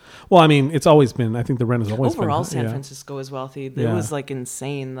 So, well, I mean, it's always been. I think the rent has always been. Overall, San Francisco is wealthy. It was like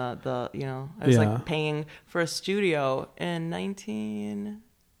insane. I was like paying for a studio in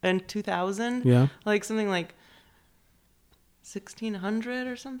 2000. Yeah, like something like 1,600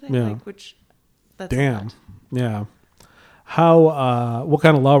 or something. Yeah. Like, which that's damn. not. Yeah. How? What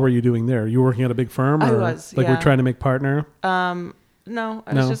kind of law were you doing there? You were working at a big firm? Or I was. Like we're trying to make partner. No,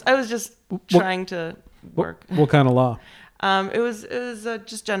 I was just trying to work. What kind of law? It was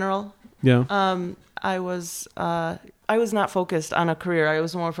just general. Yeah. I was not focused on a career. I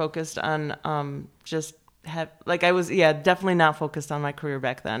was more focused on I was definitely not focused on my career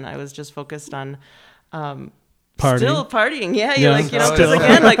back then. I was just focused on Partying. Still partying, yeah. Yeah. Like, because Still.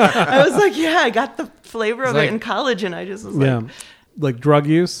 again, like I was like, I got the flavor of It's it like- in college, and I just was like, Like drug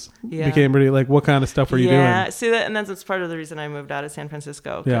use became pretty. Like, what kind of stuff were you doing? Yeah, see that, and that's part of the reason I moved out of San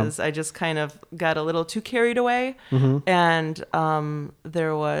Francisco, because I just kind of got a little too carried away, and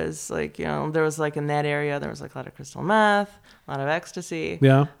there was like in that area there was like a lot of crystal meth, a lot of ecstasy,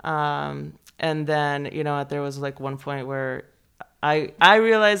 and then there was like one point where I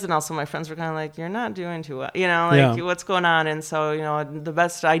realized, and also my friends were kind of like, you're not doing too well, what's going on? And so, the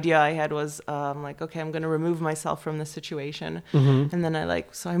best idea I had was, like, okay, I'm going to remove myself from the situation. And then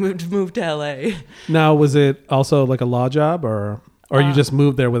I moved to LA. Now, was it also like a law job or you just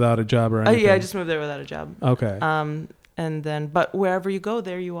moved there without a job or anything? Yeah, I just moved there without a job. Okay. And then, but wherever you go,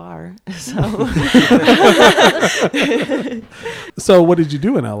 there you are. So, so what did you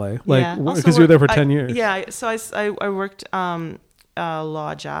do in LA? Like, because you were there for 10 years. Yeah. So I worked, a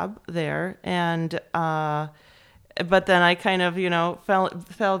law job there, and but then I kind of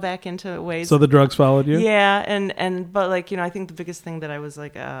fell back into ways. So the drugs followed you. Yeah, but like I think the biggest thing that I was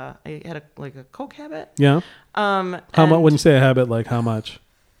like I had a coke habit. Yeah. How much? When you say a habit, like how much?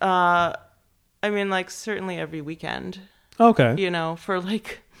 I mean, like certainly every weekend. Okay. For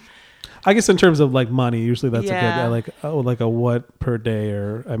like. I guess in terms of like money, usually that's a good like a what per day,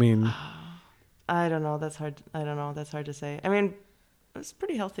 or I mean. I don't know. That's hard. I don't know. That's hard to say. I mean. It was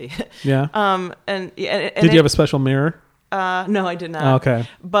pretty healthy. Yeah. And did you have a special mirror? No, I did not. Okay.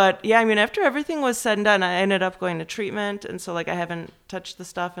 But yeah, I mean, after everything was said and done, I ended up going to treatment, and so like I haven't touched the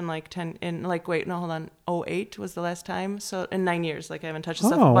stuff in like 08 was the last time. So in 9 years, like I haven't touched the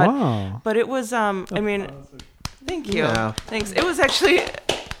stuff. Oh, But, wow. but it was, I mean, thank you. Yeah. Thanks. It was actually,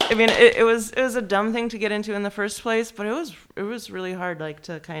 I mean, it was a dumb thing to get into in the first place, but it was really hard, like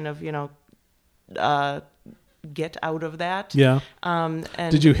to kind of, get out of that. Yeah. And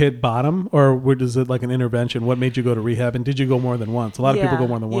did you hit bottom, or was it like an intervention? What made you go to rehab, and did you go more than once? A lot of people go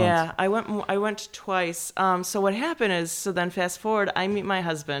more than once. Yeah, I went twice. So what happened is, then fast forward, I meet my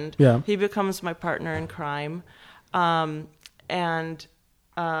husband. Yeah. He becomes my partner in crime, and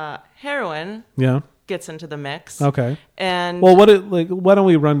heroin. Yeah. Gets into the mix. Okay. And well, why don't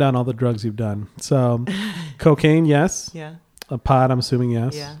we run down all the drugs you've done? So, cocaine, yes. Yeah. A pot, I'm assuming,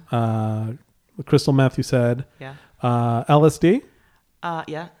 yes. Yeah. Crystal meth, you said. Yeah. LSD.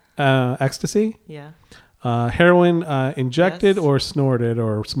 Yeah. Ecstasy. Yeah. Heroin, injected Yes. or snorted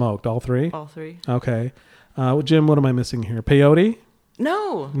or smoked. All three. All three. Okay. Jim, what am I missing here? Peyote.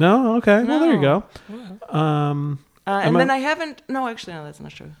 No. No. Okay. Well, there you No. go. And then I haven't. No, actually, no, that's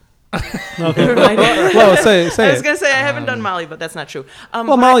not true. Okay. Well, say I was it. gonna say I haven't done Molly, but that's not true. Well,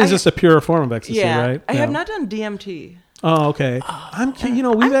 but Molly's just a pure form of ecstasy, yeah. right? I Yeah. have not done DMT. Oh, okay. We've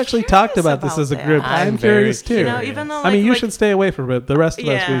I'm actually talked curious about this about as a that. group. I'm I'm very curious too. curious. Even though, I mean, you like- should stay away from it. The rest of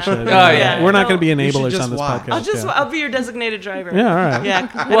us, we Yeah. should. Oh, yeah. We're not No. going to be You should enablers just on this watch. podcast. I'll be your designated driver. Yeah, all right.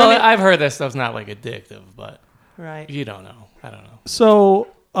 Yeah. Well, I've heard that stuff's not like addictive, but Right. you don't know. I don't know. So,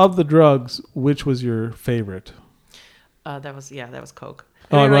 of the drugs, which was your favorite? That was Coke.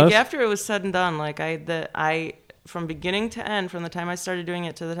 Oh, I mean, it like was? after it was said and done, like I from beginning to end, from the time I started doing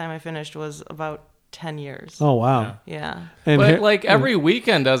it to the time I finished, was about 10 years. Oh, wow. Yeah. And But like every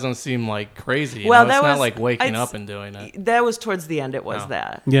weekend doesn't seem like crazy. Well, It's that not was- like waking I'd up s- and doing it. That was towards the end. It was Oh.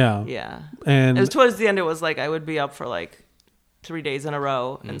 that. yeah. Yeah. And It was towards the end. It was like I would be up for like 3 days in a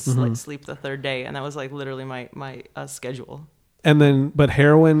row and like sleep the third day, and that was like literally my schedule. then, but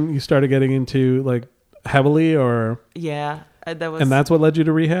heroin, you started getting into like heavily, or Yeah. That was. and that's what led you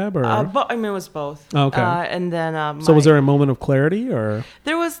to rehab, or But I mean, it was both. Okay. And then. so was there a moment of clarity, or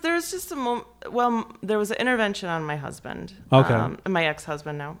There was just a moment. Well, there was an intervention on my husband. Okay. My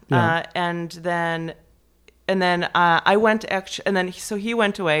ex-husband now. Yeah. And then I went and then so he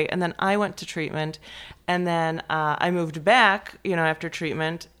went away, and then I went to treatment, and then I moved back, after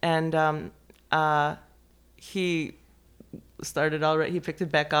treatment, and he started already. He picked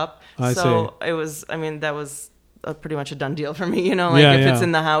it back up. I so it was. I mean, that was. Pretty much a done deal for me, if it's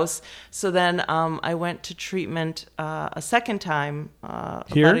in the house. So then I went to treatment a second time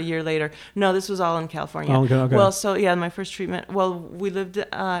Here? about a year later. No, this was all in California. Oh, okay. Well, so yeah, my first treatment. Well, we lived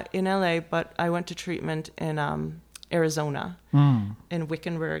in LA, but I went to treatment in Arizona, in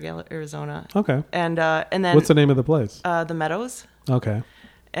Wickenburg, Arizona. okay. And then What's the name of the place? the Meadows. Okay.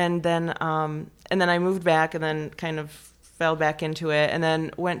 And then I moved back, and then kind of fell back into it, and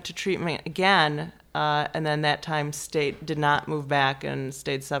then went to treatment again. And then that time did not move back and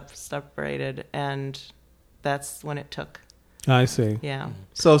stayed separated, and that's when it took. I see. Yeah.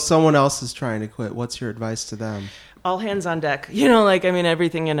 So if someone else is trying to quit, what's your advice to them? All hands on deck,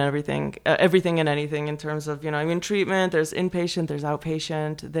 everything and anything in terms of, treatment, there's inpatient, there's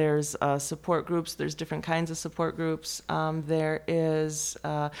outpatient, there's support groups, there's different kinds of support groups. There is,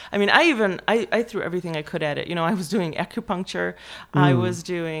 I threw everything I could at it. I was doing acupuncture. I was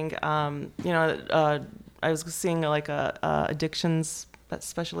doing, I was seeing like a addictions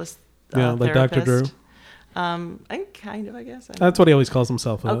specialist like Dr. Drew. I guess. That's what he always calls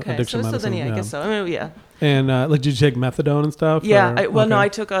himself, addiction medicine. So then, I guess so. Yeah. And did you take methadone and stuff? Yeah. No, I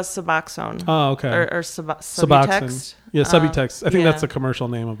took a Suboxone. Oh, okay. Or Subutex. Yeah, Subutex. I think that's the commercial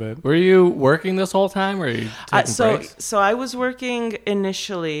name of it. Were you working this whole time, or were you taking breaks? So I was working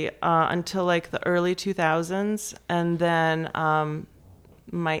initially until like the early 2000s, and then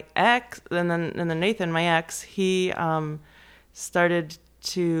my ex, and then Nathan, my ex, he started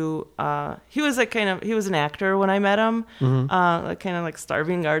to he was an actor when I met him, like kind of like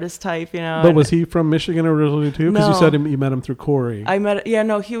starving artist type, But was he from Michigan originally too? Because you said you met him through Corey. He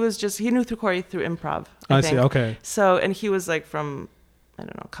knew through Corey through improv. I think. See. Okay. So, and he was like from, I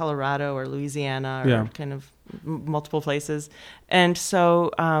don't know, Colorado or Louisiana or kind of multiple places, and so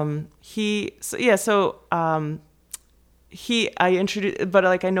I introduced, but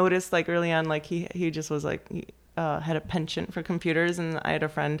like I noticed like early on, like he just was like. Had a penchant for computers, and I had a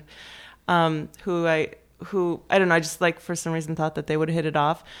friend who I don't know, I just like for some reason thought that they would hit it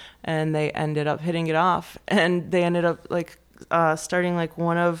off, and they ended up hitting it off, and they ended up like starting like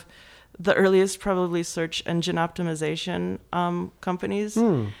one of the earliest probably search engine optimization companies.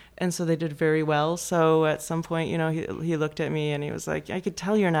 And so they did very well. So at some point, he looked at me and he was like, I could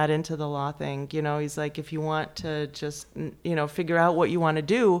tell you're not into the law thing. He's like, if you want to just, figure out what you want to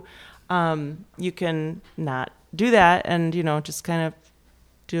do, you can not do that and, just kind of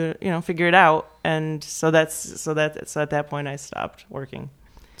do, figure it out. And so at that point I stopped working.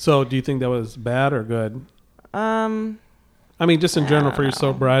 So do you think that was bad or good? Just in general for your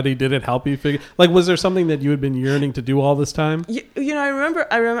sobriety, did it help you figure, like, was there something that you had been yearning to do all this time? I remember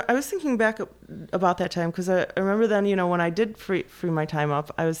I was thinking back about that time, because I remember then, when I did free my time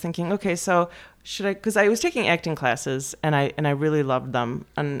up, I was thinking, okay, so should I, because I was taking acting classes and I really loved them,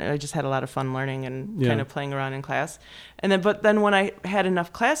 and I just had a lot of fun learning and kind of playing around in class. But then when I had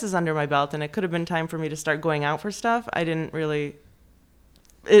enough classes under my belt and it could have been time for me to start going out for stuff, I didn't really,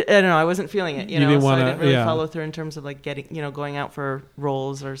 I don't know, I wasn't feeling it, so I didn't really follow through in terms of like getting, going out for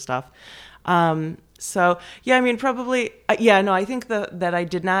roles or stuff. So yeah, probably, I think that I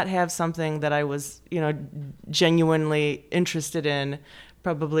did not have something that I was, genuinely interested in,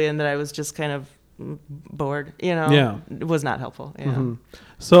 probably, and that I was just kind of bored, it was not helpful. Mm-hmm.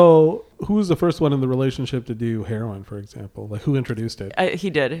 So who was the first one in the relationship to do heroin, for example? Like, who introduced it? He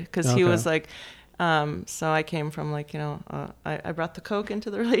did, because he was like, so I came from like, I brought the coke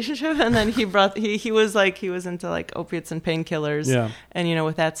into the relationship, and then he was into like opiates and painkillers, and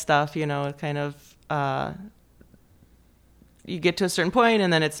with that stuff, kind of, you get to a certain point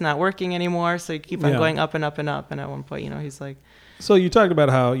and then it's not working anymore, so you keep on going up and up and up, and at one point, he's like. So you talked about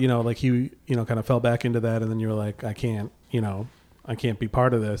how, like he, kind of fell back into that, and then you were like, I can't be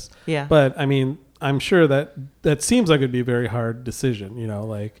part of this. Yeah. But I'm sure that seems like it'd be a very hard decision,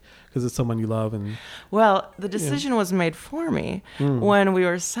 like, because it's someone you love. And well, the decision was made for me when we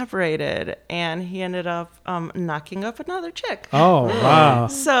were separated, and he ended up knocking up another chick. Oh, wow.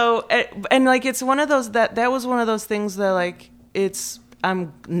 So, and like, it's one of those that was one of those things that like,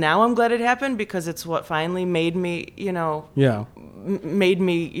 I'm glad it happened, because it's what finally made me,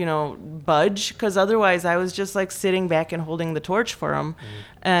 budge, because otherwise I was just like sitting back and holding the torch for him.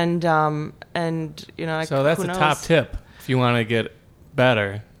 And so that's a top tip if you want to get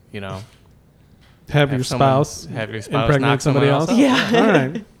better, have your spouse impregnate somebody else. Yeah. All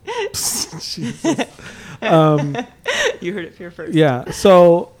right. You heard it here first. Yeah.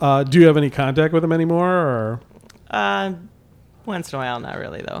 So do you have any contact with him anymore, or? Once in a while, not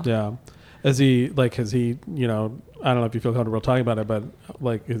really though. Yeah. Has he, I don't know if you feel comfortable talking about it, but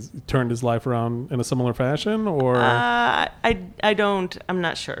like, has he turned his life around in a similar fashion, or? I don't, I'm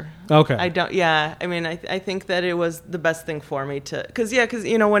not sure. Okay. I don't, yeah. I think that it was the best thing for me to, because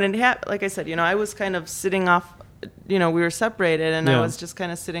when it happened, like I said, I was kind of sitting off, we were separated, and I was just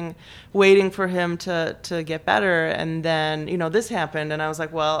kind of sitting, waiting for him to get better. And then, this happened, and I was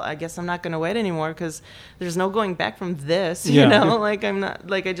like, well, I guess I'm not going to wait anymore, because there's no going back from this, like, I'm not,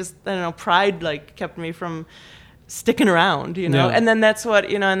 like, I don't know, pride, like, kept me from sticking around, and then that's what,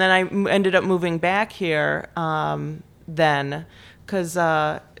 and then I ended up moving back here, then, because,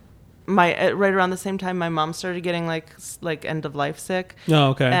 right around the same time, my mom started getting like end of life sick. Oh,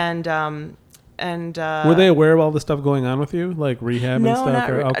 okay. Were they aware of all the stuff going on with you, like rehab and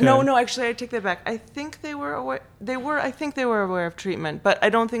stuff? No, actually, I take that back. I think they were aware. I think they were aware of treatment, but I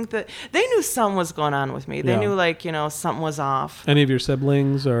don't think that they knew something was going on with me. They knew, like, something was off. Any of your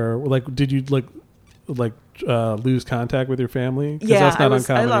siblings, or like, did you lose contact with your family? Yeah, that's not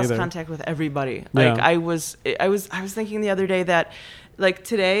uncommon I lost either. contact with everybody. Like, I was thinking the other day that, like,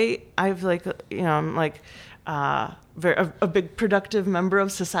 today I've I'm like a big productive member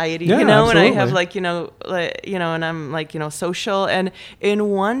of society, absolutely. and I have and I'm like, social, and in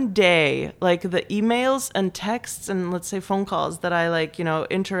one day, like, the emails and texts and, let's say, phone calls that I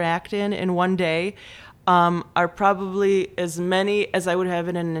interact in one day are probably as many as I would have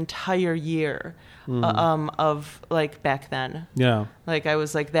in an entire year of, like, back then. Yeah. Like, I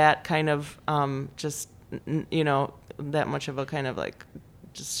was like that kind of just, that much of a kind of, like,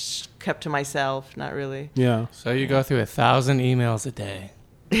 just kept to myself, not really. Yeah. So you go through 1,000 emails a day.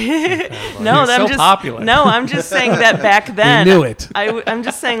 No, I'm just popular. No, I'm just saying that back then. We knew it. I'm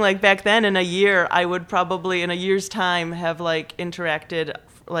just saying, like, back then in a year, I would probably in a year's time have, like, interacted,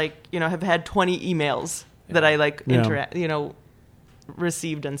 like, have had 20 emails that I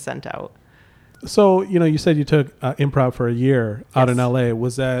received and sent out. So, you said you took improv for a year out in LA.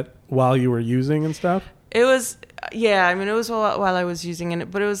 Was that while you were using and stuff? It was, it was while I was using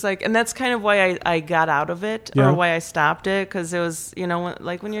it, but it was like, and that's kind of why I got out of it, or why I stopped it, because it was,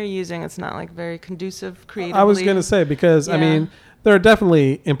 when you're using, it's not, like, very conducive creatively. I was going to say, because, there are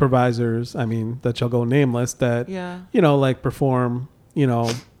definitely improvisers, that shall go nameless, that, like, perform,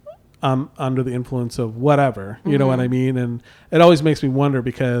 under the influence of whatever, you know what I mean? And it always makes me wonder,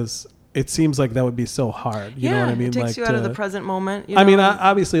 because it seems like that would be so hard. You know what I mean? It takes you out of the present moment.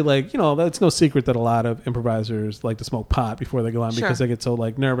 Obviously, like, it's no secret that a lot of improvisers like to smoke pot before they go on because they get so,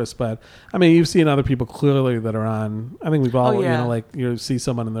 like, nervous. But, you've seen other people clearly that are on, I think we've all, you see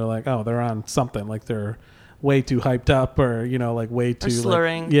someone and they're like, oh, they're on something. Like, they're way too hyped up, or, like, way too... Or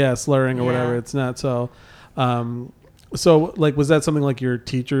slurring. Like, slurring or whatever. It's not so... So, like, was that something like your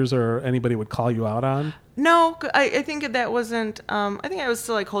teachers or anybody would call you out on? No, I think that wasn't, I think I was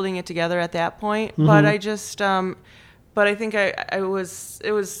still, like, holding it together at that point, but I just, but I think it was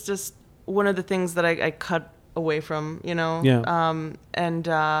just one of the things that I cut away from, and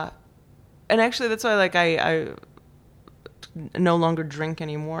actually that's why, like, I no longer drink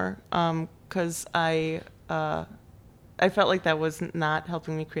anymore, because I felt like that was not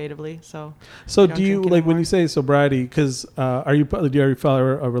helping me creatively. So do you, like, when you say sobriety, because do you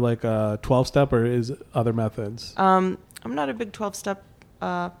follow over like a 12-step, or is other methods? I'm not a big 12-step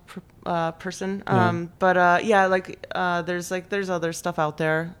person, but there's other stuff out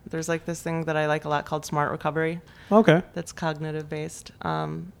there. There's, like, this thing that I like a lot called Smart Recovery. Okay. That's cognitive based.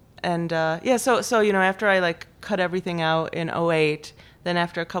 So after I, like, cut everything out in 2008, then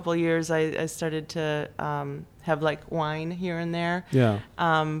after a couple of years, I started to have, like, wine here and there. Yeah.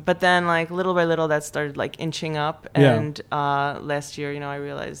 But then, like, little by little, that started, like, inching up. And last year, I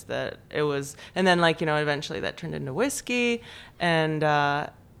realized that it was, and then, like, eventually that turned into whiskey, and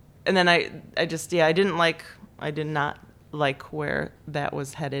then I did not like where that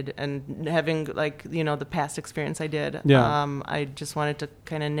was headed, and having, like, the past experience I did. Yeah. I just wanted to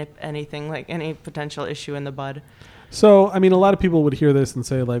kind of nip anything, like, any potential issue in the bud. So, a lot of people would hear this and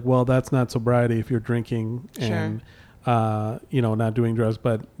say, like, well, that's not sobriety if you're drinking and, not doing drugs.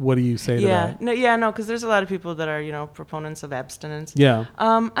 But what do you say to that? No, because there's a lot of people that are, proponents of abstinence. Yeah.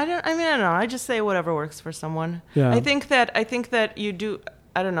 I don't know. I just say whatever works for someone. Yeah. I think that you do.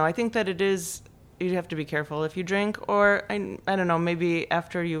 I don't know. I think that it is. You have to be careful if you drink, or I don't know, maybe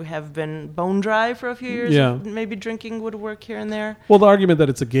after you have been bone dry for a few years, maybe drinking would work here and there. Well, the argument that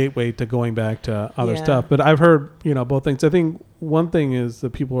it's a gateway to going back to other stuff, but I've heard, both things. I think one thing is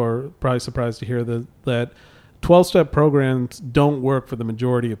that people are probably surprised to hear that 12-step programs don't work for the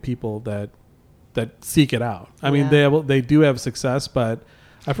majority of people that seek it out. I mean, they do have success, but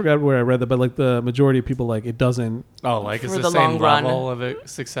I forgot where I read that, but, like, the majority of people, like, it doesn't... Oh, like, it's the same level of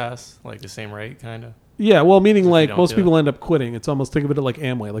success? Like, the same rate, kind of? Yeah, well, meaning, like, most people end up quitting. It's almost, think of it like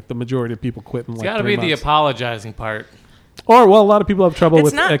Amway. Like, the majority of people quit in, like, 3 months. It's got to be the apologizing part. Or, well, a lot of people have trouble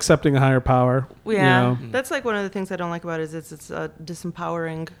with accepting a higher power. Yeah, that's, like, one of the things I don't like about it is it's a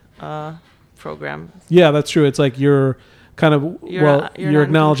disempowering program. Yeah, that's true. It's like you're... kind of you're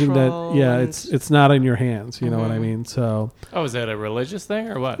acknowowledging that it's not in your hands, you know what I mean? So is that a religious thing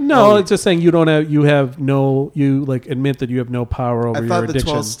or what? No, it's just saying you admit that you have no power over your addiction. I thought the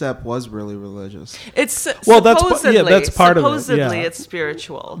 12-step was really religious. It's that's part of it. Supposedly it's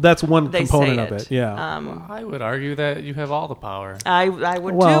spiritual. That's one component of it. Yeah. I would argue that you have all the power. I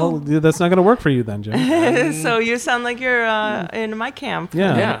would too. Well, that's not going to work for you then, Jim. So you sound like you're in my camp.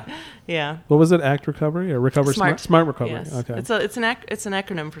 Yeah. Yeah. What was it? ACT recovery or recover smart recovery? Yes. Okay. It's an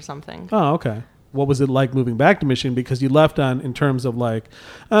acronym for something. Oh, okay. What was it like moving back to Michigan? Because you left in terms of like,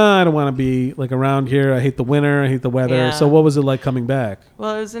 I don't want to be like around here. I hate the winter. I hate the weather. Yeah. So what was it like coming back?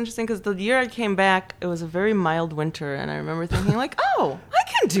 Well, it was interesting because the year I came back, it was a very mild winter. And I remember thinking like, oh, I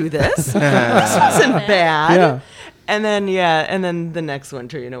can do this. This wasn't bad. Yeah. And then the next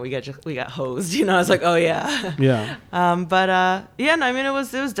winter, we got hosed. I was like, oh yeah. Yeah.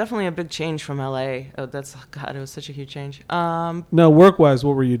 It was definitely a big change from LA. Oh, it was such a huge change. No, work-wise,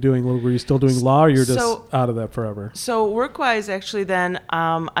 what were you doing? Were you still doing law, or you're just out of that forever? So work-wise, actually, then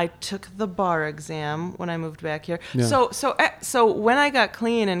I took the bar exam when I moved back here. Yeah. So when I got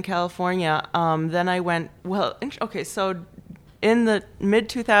clean in California, then I went. Well, okay. So in the mid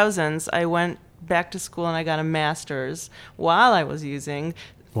 2000s, I went back to school and I got a master's while I was using,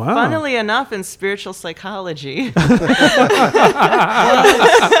 funnily enough, in spiritual psychology.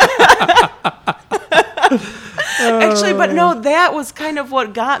 Actually, but no, that was kind of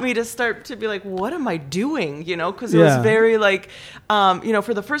what got me to start to be like, what am I doing? Because it was very like,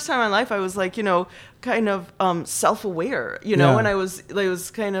 for the first time in my life, I was like, kind of self-aware, and I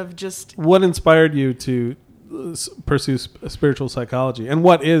was kind of just. What inspired you to pursue spiritual psychology, and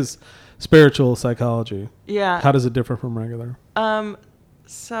what is spiritual psychology? Yeah. How does it differ from regular?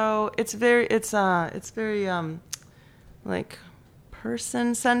 So it's very like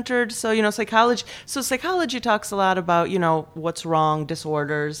person-centered. So, psychology. So psychology talks a lot about, what's wrong,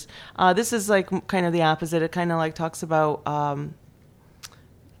 disorders. This is like kind of the opposite. It kind of like talks about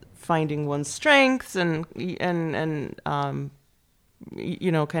finding one's strengths and kind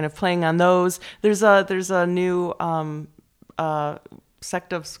of playing on those. There's a new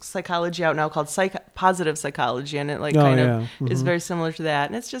sect of psychology out now called positive psychology, and it is very similar to that,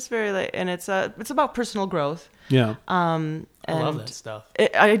 and it's just very and it's about personal growth. Yeah. I love that stuff.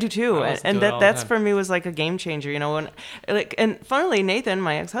 I do too, and that's for me was like a game changer. And funnily, Nathan,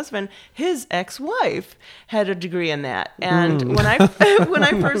 my ex-husband, his ex-wife had a degree in that, and when I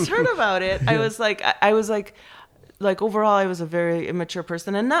first heard about it, I was like overall, I was a very immature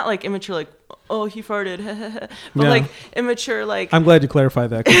person, and not like immature like, oh, he farted, but like immature like. I'm glad you clarified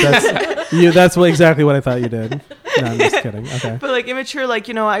that, because that's exactly what I thought you did. No, I'm just kidding. Okay. But like immature, like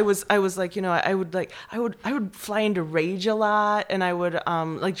I was like I would fly into rage a lot, and I would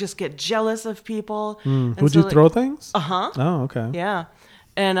like just get jealous of people. Would you throw things? Oh, okay. Yeah,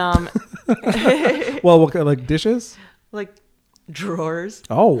 and well, what kind, like dishes? Like. Drawers.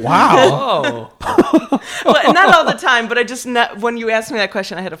 Oh, wow. Well, not all the time, but when you asked me that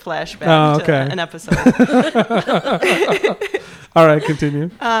question, I had a flashback to an episode. All right, continue.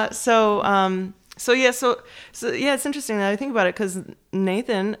 So it's interesting that I think about it, because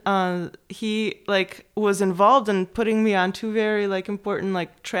Nathan, he like was involved in putting me on two very like important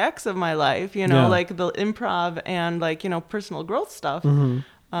like tracks of my life, like the improv and like, personal growth stuff.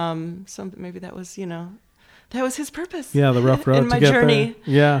 Mm-hmm. So maybe that was, that was his purpose. Yeah, the rough road in my to get journey.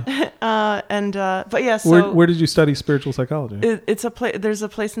 There. Yeah, but yeah. So where did you study spiritual psychology? There's a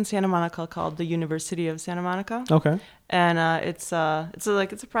place in Santa Monica called the University of Santa Monica. Okay. And it's a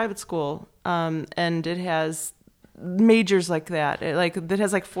private school, and it has majors like that. It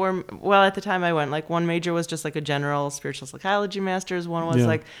has like four. Well, at the time I went, like one major was just like a general spiritual psychology master's. One was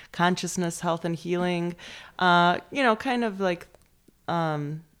like consciousness, health, and healing. Kind of like.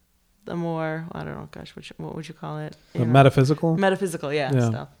 The more, I don't know, gosh, what would you call it? Metaphysical? Metaphysical, yeah.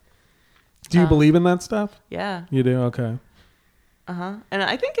 Stuff. Do you believe in that stuff? Yeah. You do? Okay. Uh-huh. And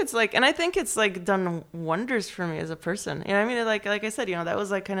I think it's like done wonders for me as a person. I mean, like I said, that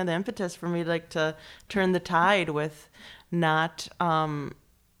was like kind of the impetus for me like to turn the tide with not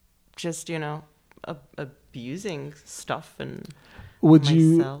just, abusing stuff and Would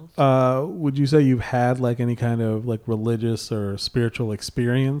myself. you say you've had like any kind of like religious or spiritual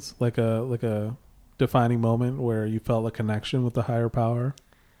experience, like a defining moment where you felt a connection with the higher power?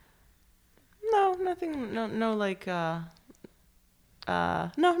 No, nothing. No, like no,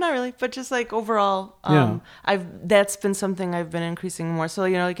 not really. But just like overall, that's been something I've been increasing more. So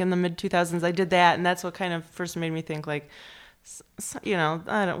like in the mid 2000s, I did that, and that's what kind of first made me think like.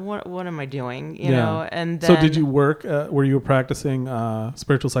 I don't. What am I doing? You know. And then, so, did you work? Were you practicing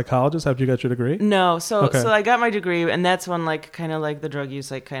spiritual psychologist after you got your degree? No. So I got my degree, and that's when like kind of like the drug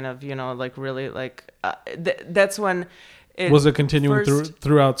use, like kind of like really like that's when. Was it continuing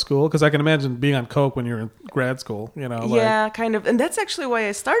throughout school? Because I can imagine being on coke when you're in grad school. Yeah, kind of, and that's actually why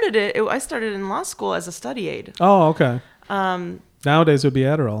I started it. I started in law school as a study aid. Oh, okay. Nowadays it would be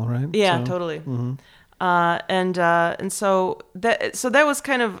Adderall, right? Yeah, totally. Mm-hmm. And so that was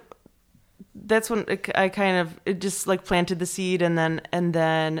kind of when it just like planted the seed, and then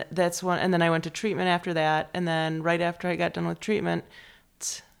I went to treatment after that, and then right after I got done with treatment,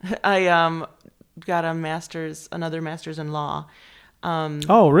 I got another master's in law.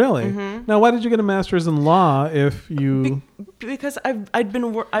 Oh, really? Mm-hmm. Now, why did you get a master's in law if you? Because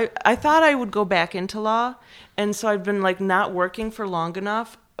I thought I would go back into law, and so I've been like not working for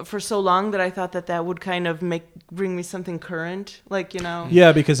so long that I thought that would kind of bring me something current, like, you know.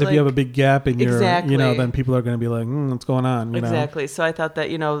 Yeah, because if you have a big gap in your, exactly. you know, then people are going to be like, what's going on? You exactly. know? So I thought that,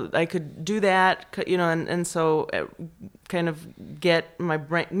 you know, I could do that, you know, and so kind of get my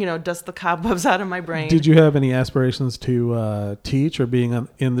brain, you know, dust the cobwebs out of my brain. Did you have any aspirations to teach or being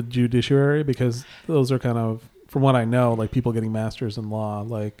in the judiciary? Because those are kind of, from what I know, like people getting masters in law,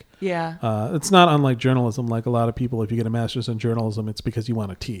 like, yeah, it's not unlike journalism. Like a lot of people, if you get a master's in journalism, it's because you want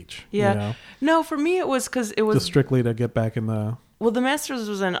to teach. Yeah. You know? No, for me, it was because it was just strictly to get back in the. Well, the master's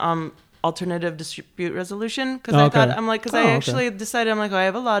was in alternative dispute resolution, because I thought, I'm like, because I actually decided, I'm like, I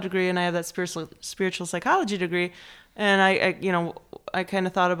have a law degree and I have that spiritual psychology degree, and I you know, I kind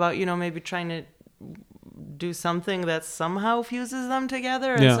of thought about, you know, maybe trying to do something that somehow fuses them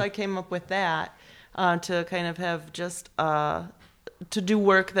together, and so I came up with that. To kind of have just to do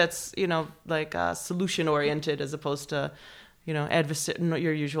work that's, you know, like solution oriented as opposed to, you know,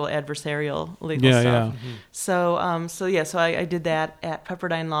 your usual adversarial legal stuff. Yeah. Mm-hmm. So I did that at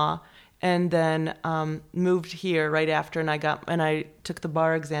Pepperdine Law, and then moved here right after, and I took the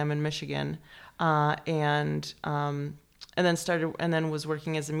bar exam in Michigan, and then was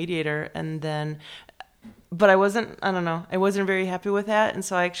working as a mediator, and then. But I wasn't very happy with that, and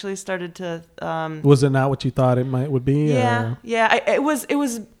so I actually started to. Was it not what you thought would be? Yeah, it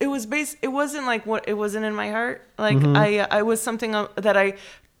wasn't like what it wasn't in my heart. Like I was something that I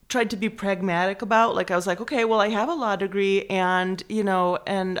tried to be pragmatic about. Like I was like, okay, well, I have a law degree, and you know,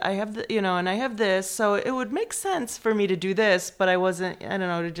 and I have and I have this, so it would make sense for me to do this. But I wasn't. I don't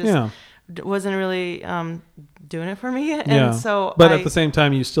know. It wasn't really doing it for me, and so. But at the same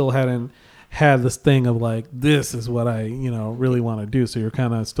time, you still hadn't had this thing of like, this is what I, you know, really want to do. So you're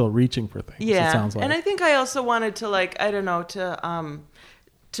kind of still reaching for things. Yeah. It sounds like. And I think I also wanted to, like, I don't know,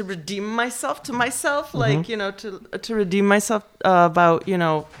 to redeem myself to myself, like, you know, to redeem myself about, you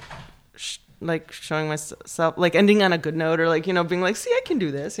know, like showing myself, like ending on a good note, or like, you know, being like, see, I can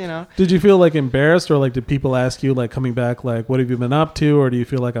do this, you know. Did you feel like embarrassed, or like did people ask you, like coming back, like, what have you been up to? Or do you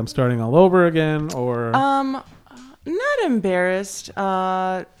feel like I'm starting all over again? Or not embarrassed.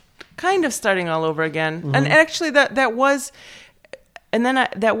 Kind of starting all over again. And actually that was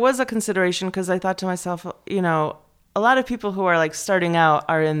a consideration, because I thought to myself, you know, a lot of people who are like starting out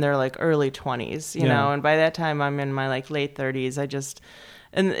are in their like early 20s, you know, and by that time I'm in my like late 30s.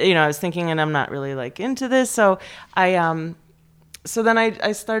 And you know, I was thinking, and I'm not really like into this. So I then I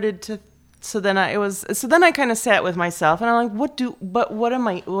kind of sat with myself, and I'm like, what would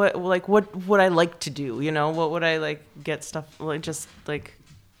I like to do? You know, what would I like get stuff, like just like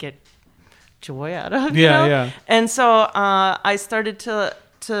get joy out of, you know? Yeah. And so I started to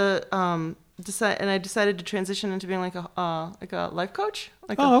decide, and I decided to transition into being like a life coach,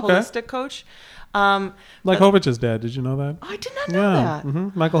 like a holistic coach. Like Hovich's dad, did you know that? Oh, I did not know that. Mm-hmm.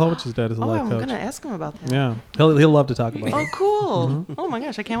 Michael Hovich's dad is a life coach. I'm gonna ask him about that. Yeah, he'll love to talk about it. Oh, cool! Oh my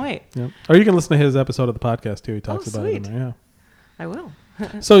gosh, I can't wait. Yeah. Or you can listen to his episode of the podcast too. He talks about it in there. Yeah, I will.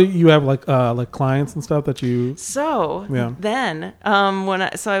 So you have like clients and stuff that you. So then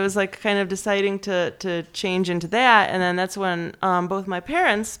I was like kind of deciding to change into that, and then that's when both my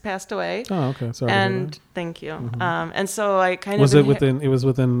parents passed away. Oh, okay. Sorry. And thank you. And so I kind of it was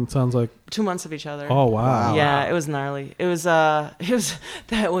within sounds like 2 months of each other. Oh wow. Yeah, it was gnarly.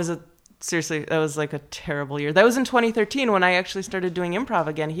 Seriously, that was like a terrible year. That was in 2013 when I actually started doing improv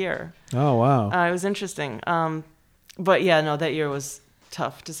again here. Oh wow. It was interesting. But yeah, no, that year was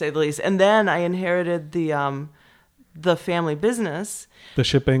tough to say the least. And then I inherited the family business, the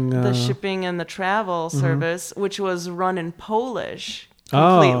shipping and the travel service, which was run in Polish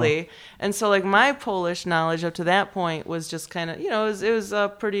completely. And so like my Polish knowledge up to that point was just kind of, you know, it was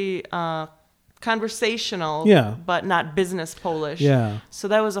a pretty conversational, but not business Polish. Yeah. So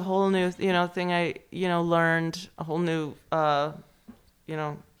that was a whole new, you know, thing I, you know, learned, a whole new, you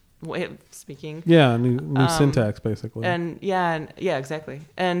know, way of speaking. Yeah, new syntax basically. And exactly.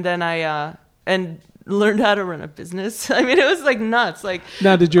 And then I learned how to run a business. I mean, it was like nuts. Like,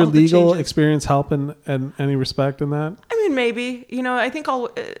 now, did your legal experience help in any respect in that? I mean, maybe. You know, I think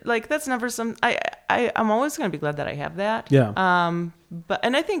that's never some. I'm always going to be glad that I have that. Yeah.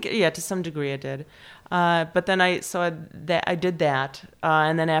 And I think to some degree I did. But then I did that,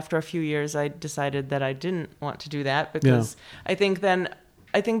 and then after a few years I decided that I didn't want to do that, because I think then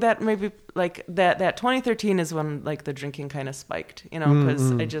I think that maybe like that 2013 is when like the drinking kind of spiked,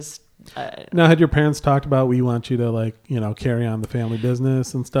 because I just. Now, had your parents talked about we want you to like carry on the family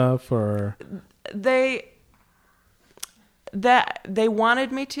business and stuff, or they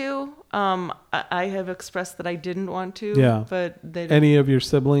wanted me to. I have expressed that I didn't want to. Yeah, but they didn't. Any of your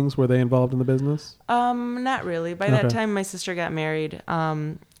siblings, were they involved in the business? Not really. By that time, my sister got married.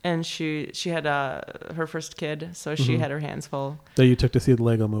 And she had her first kid, so she had her hands full. That you took to see the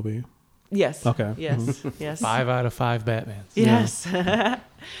Lego movie. Yes. Okay. Yes. Yes. 5 out of 5 Batmans. Yes. Yeah.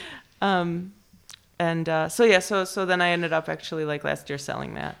 So then I ended up actually like last year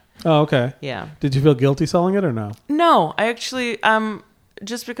selling that. Oh, okay. Yeah. Did you feel guilty selling it or no? No, I actually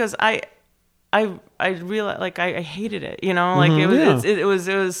just because I realized like I hated it, like it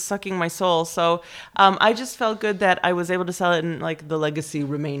was sucking my soul. So I just felt good that I was able to sell it and like the legacy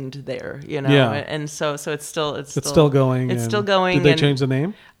remained there, Yeah. And so it's still going. It's still going. Did they change the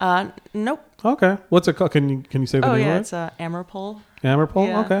name? Nope. Okay. What's it called? Can you say the name? Oh yeah, right? it's Ammerpol. Ammerpol.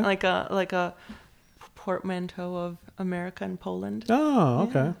 Yeah, okay. Like a portmanteau of America and Poland. Oh,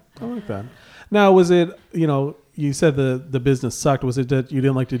 okay. I like that. Now, was it, you said the business sucked. Was it that you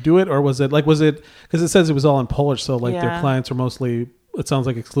didn't like to do it, or was it because it says it was all in Polish, so like their clients were mostly, it sounds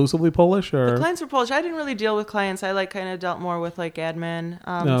like exclusively Polish, or? The clients were Polish. I didn't really deal with clients. I like kind of dealt more with like admin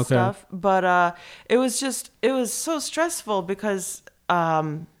Okay. stuff. But it was so stressful because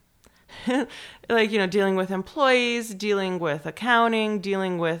like, dealing with employees, dealing with accounting,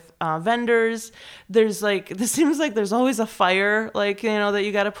 dealing with vendors. This seems like there's always a fire, like, that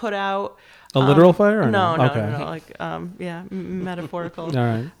you got to put out. A literal fire? Or no, okay. no, like, metaphorical. All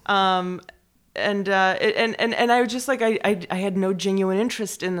right. And I was just like, I had no genuine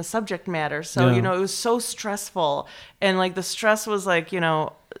interest in the subject matter. So, it was so stressful. And like the stress was like,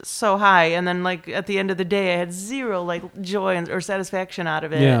 so high. And then like at the end of the day, I had zero like joy or satisfaction out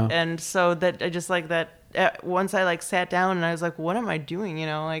of it. Yeah. And so that I just like that once I like sat down and I was like, what am I doing?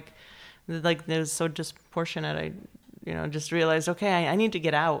 Like it was so disproportionate. I, just realized, okay, I need to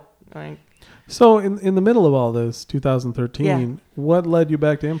get out. Like, so in the middle of all this, 2013, what led you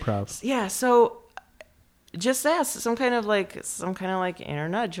back to improv? Yeah. So just asked some kind of like inner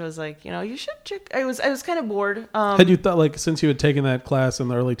nudge was like, you should check. I was kind of bored. Had you thought, like, since you had taken that class in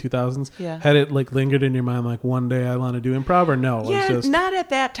the early 2000s, had it like lingered in your mind like one day I want to do improv, or no? Yeah, it was just... not at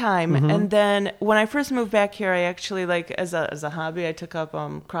that time. And then when I first moved back here, I actually like as a hobby I took up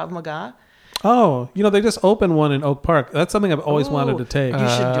Krav Maga. Oh, they just opened one in Oak Park. That's something I've always wanted to take. You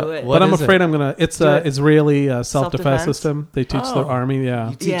should do it. But I'm afraid I'm going to... It's an Israeli self-defense Self-defense? system. They teach the army,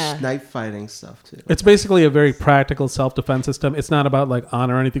 You teach knife fighting stuff, too. It's basically a very practical self-defense system. It's not about like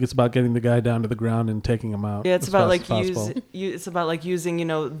honor or anything. It's about getting the guy down to the ground and taking him out. Yeah, it's about like it's about like using,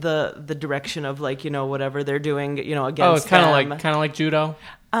 the direction of like, whatever they're doing, against Oh, it's kind of like judo?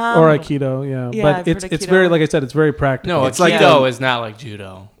 Or Aikido, yeah. But it's very, like I said, it's very practical. No, it's Aikido is not like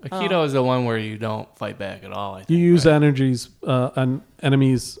judo. Aikido is the one where you don't fight back at all. I think, you use an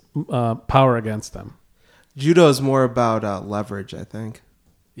enemy's power against them. Judo is more about leverage, I think.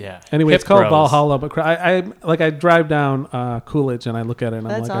 Yeah. Anyway, it's called bros. Valhalla, but I drive down Coolidge and I look at it and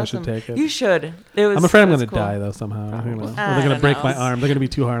I'm That's like, awesome. I should take it. You should. I'm afraid I'm going to cool. die though somehow. Or they're going I to don't break know. my arm. They're going to be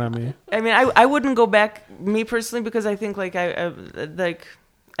too hard on me. I mean, I wouldn't go back, me personally, because I think like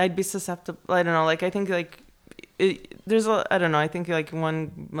I'd be susceptible. I don't know. Like I think like I don't know. I think like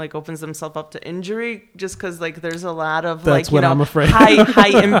one like opens themselves up to injury just because like there's a lot of That's like what I'm afraid.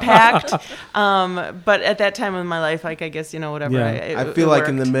 high impact. But at that time in my life, like I guess whatever. Yeah. I feel like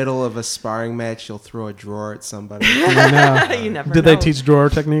in the middle of a sparring match, you'll throw a drawer at somebody. I know. You never Did know. they teach drawer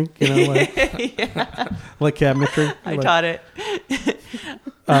technique? Like like cabinetry. I taught it.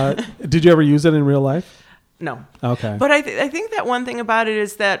 Did you ever use it in real life? No. Okay. But I think that one thing about it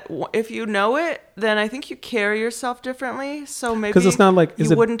is that if you know it, then I think you carry yourself differently. So maybe because it's not like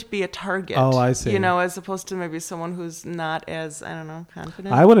you wouldn't be a target. Oh, I see. As opposed to maybe someone who's not as, I don't know,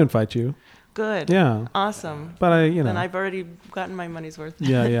 confident. I wouldn't fight you. Good. Yeah. Awesome. But Then I've already gotten my money's worth.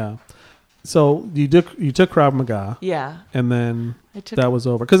 Yeah. So you took Krav Maga. Yeah. And then that was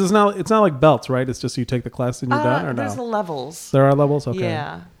over. Because it's not like belts, right? It's just you take the class and you're done, or no? There's levels. There are levels? Okay.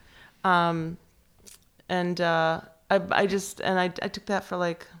 Yeah. And I took that for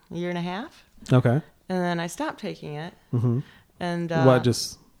like a year and a half. Okay. And then I stopped taking it. Mm-hmm. And what?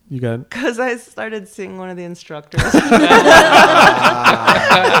 Just you got? Because I started seeing one of the instructors.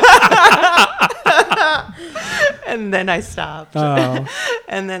 And then I stopped. Oh.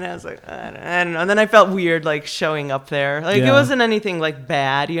 And then I was like, I don't know. And then I felt weird, like showing up there. Like it wasn't anything like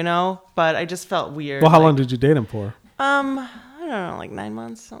bad, but I just felt weird. Well, how long did you date him for? I don't don't know, like 9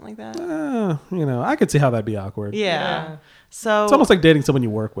 months, something like that. I could see how that'd be awkward. Yeah. So it's almost like dating someone you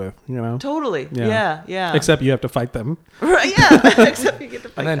work with, Totally. Yeah. Except you have to fight them. Right, yeah. Except you get to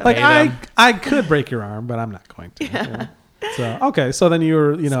fight them. Like I could break your arm, but I'm not going to. Yeah. So, okay. So then you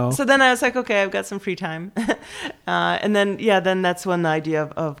were, So then I was like, okay, I've got some free time. And then that's when the idea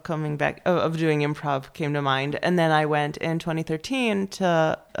of coming back, of doing improv came to mind. And then I went in 2013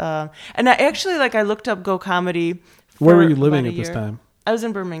 to, and I actually, I looked up Go Comedy. Where were you living at this time? I was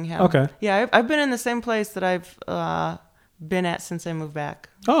in Birmingham. Okay. Yeah, I've been in the same place that I've been at since I moved back.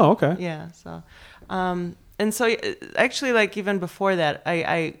 Oh, okay. Yeah. So, and so actually, even before that,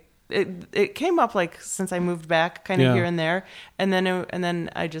 it came up since I moved back, kind of here and there, and then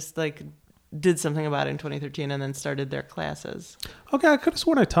I just did something about it in 2013, and then started their classes. Okay, I could have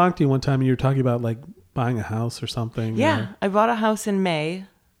sworn I talked to you one time, and you were talking about buying a house or something. Yeah, I bought a house in May,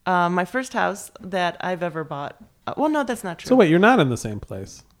 my first house that I've ever bought. Well, no, that's not true. So wait, you're not in the same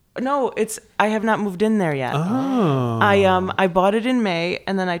place. No, I have not moved in there yet. Oh. I bought it in May,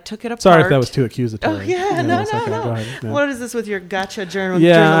 and then I took it apart. Sorry if that was too accusatory. Oh yeah, no. Go ahead. Yeah. What is this with your gotcha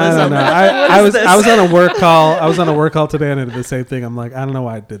journalism? I don't know. I was on a work call. I was on a work call today, and I did the same thing. I'm like, I don't know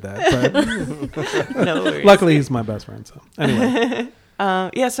why I did that, but no worries. Luckily he's my best friend. So anyway,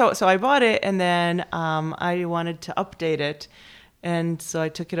 So I bought it, and then I wanted to update it, and so I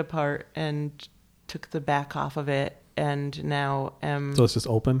took it apart and took the back off of it. And now so it's just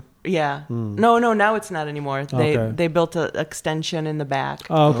open? Yeah. No, now it's not anymore. They built an extension in the back.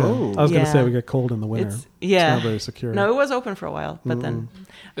 Oh, okay. I was going to say we get cold in the winter. It's not very secure. No, it was open for a while, but then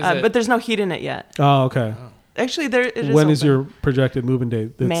but there's no heat in it yet. Oh, okay. Actually, it is when open. is your projected moving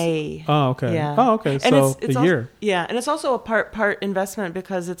date? May. Oh, okay. Yeah. Oh, okay. And so it's a year. Yeah, and it's also a part investment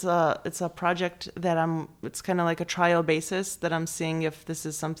because it's a project that it's kind of like a trial basis that I'm seeing if this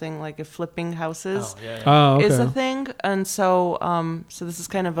is something if flipping houses is a thing, and so this is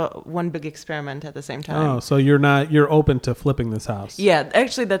kind of one big experiment at the same time. Oh, so you're open to flipping this house? Yeah,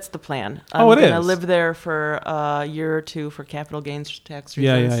 actually that's the plan. I'm gonna live there for a year or two for capital gains tax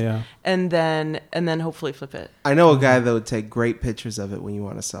reasons. Yeah. And then hopefully flip it. I know a guy that would take great pictures of it when you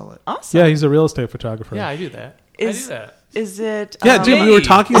want to sell it. Awesome. Yeah, he's a real estate photographer. Yeah, I do that. Is it? Yeah, Jim, we were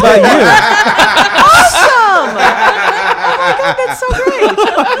talking about you. Awesome! Oh my God, that's so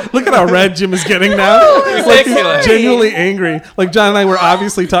great. Look at how red Jim is getting now. Ridiculous. Genuinely angry. John and I were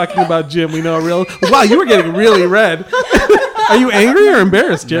obviously talking about Jim. We know a real... Wow, you were getting really red. Are you angry or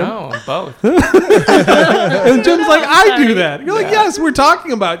embarrassed, Jim? No, both. And Jim's like, I do that. You're like, yes, we're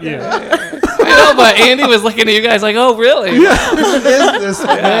talking about you. I know, but Andy was looking at you guys like, oh, really? Yeah. Who is this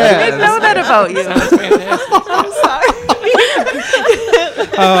man? I didn't know that about you. Sounds fantastic. I'm sorry.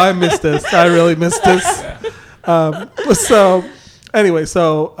 Oh, I missed this. I really missed this.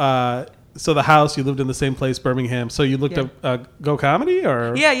 So the house, you lived in the same place, Birmingham. So you looked up Go Comedy,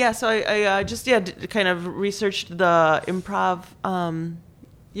 or So I just kind of researched the improv,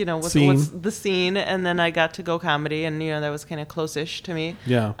 what's the scene, and then I got to Go Comedy, and that was kind of close-ish to me.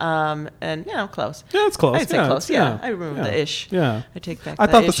 Yeah. And close. Yeah, it's close. I'd say close. Yeah. I remember the ish. Yeah. I take back. I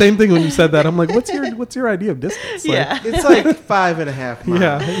thought the same thing when you said that. I'm like, what's your idea of distance? It's like 5.5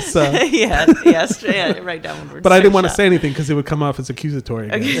 miles. Yeah. Right downward. But I didn't want to say anything because it would come off as accusatory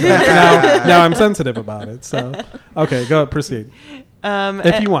again. Okay. Now I'm sensitive about it. So okay, go ahead, proceed.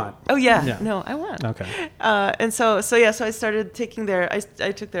 If you want. Oh yeah. No, I want. Okay. And so I started taking I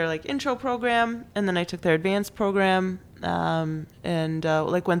took their intro program, and then I took their advanced program, and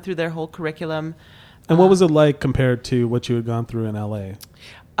went through their whole curriculum. And what was it like compared to what you had gone through in LA?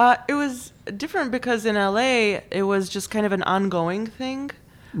 It was different because in LA it was just kind of an ongoing thing.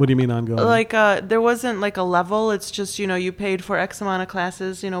 What do you mean ongoing? There wasn't a level. It's just you paid for X amount of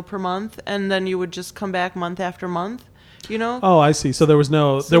classes per month, and then you would just come back month after month. Oh, I see. So there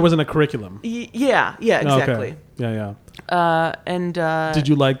wasn't a curriculum. Yeah, exactly. Okay. Yeah. And did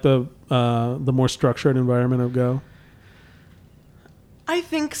you like the more structured environment of Go? I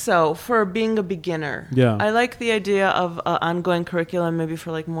think so, for being a beginner. Yeah. I like the idea of ongoing curriculum, maybe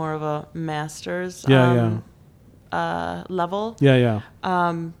for more of a master's level. Yeah.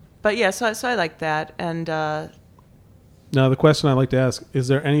 But yeah, so I like that. And now the question I like to ask: is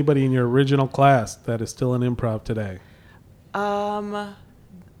there anybody in your original class that is still in improv today? Quite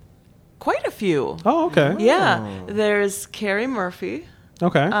a few. Oh, okay. Yeah. There's Carrie Murphy.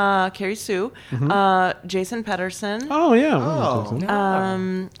 Okay. Carrie Sue. Jason Pedersen. Oh, yeah.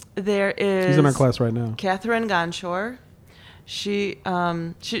 Oh. There is... She's in our class right now. Catherine Gonshore. She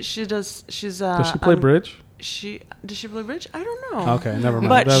does... She's... Does she play bridge? Does she play bridge? I don't know. Okay, never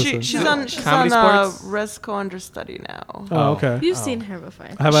mind. But she's on Resco Understudy now. Oh, okay. You've seen her before.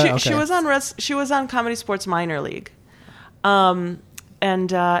 She was on Comedy Sports Minor League. And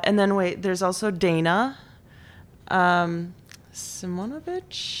then wait, there's also Dana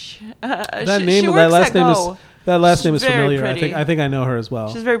Simonovich. That last name is familiar. Pretty. I think I know her as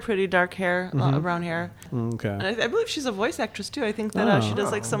well. She's very pretty, dark hair, brown hair. Okay. And I believe she's a voice actress too. I think that she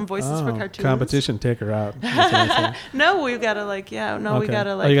does like some voices for cartoons. Competition, take her out. No, we gotta we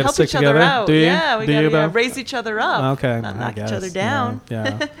gotta help each together? other out. Do you? Yeah, we gotta raise each other up. Okay. Not knock each other down.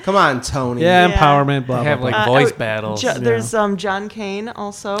 Yeah. Come on, Tony. Yeah, empowerment. Blah, they have blah, like blah. voice battles. There's John Kane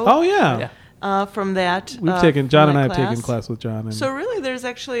also. Oh yeah. From that. We've taken John and I have taken class with John. And so really, there's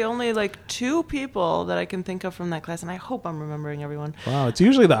actually only like 2 people that I can think of from that class, and I hope I'm remembering everyone. Wow, it's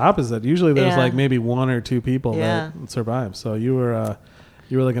usually the opposite. Usually there's like maybe 1 or 2 people that survive. So you were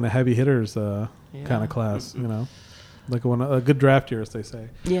like in a heavy hitters kind of class, you know, like a good draft year, as they say.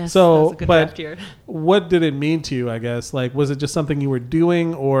 Yes. So, that's a good draft year. What did it mean to you? I guess like was it just something you were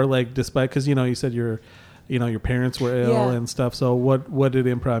doing, or like despite because you said your parents were ill and stuff. So what did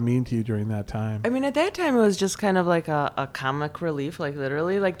improv mean to you during that time? I mean, at that time, it was just kind of like a comic relief, like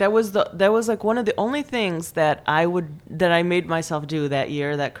literally. Like that was like one of the only things that I made myself do that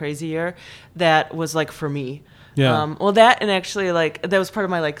year, that crazy year, that was like for me. Yeah. Well, that and actually like that was part of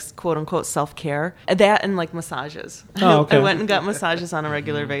my like quote unquote self-care. That and like massages. Oh, okay. I went and got massages on a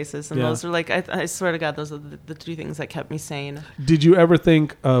regular basis, and those were like I swear to God, those are the 2 things that kept me sane. Did you ever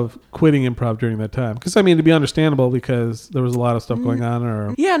think of quitting improv during that time? Because I mean, to be understandable, because there was a lot of stuff going on.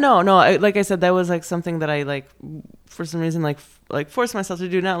 Or no. Like I said, that was like something that I like for some reason like forced myself to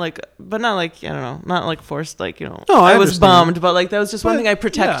do. Not like forced. Like No, I was bummed, but like that was just one thing I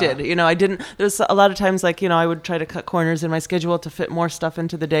protected. Yeah. I didn't. There's a lot of times like I would try to cut corners in my schedule to fit more stuff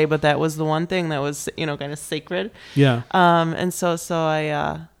into the day, but that was the one thing that was kind of sacred. Yeah. And so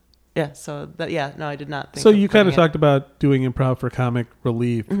I I did not think. So you kind of talked about doing improv for comic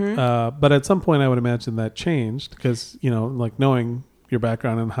relief, but at some point I would imagine that changed because like knowing your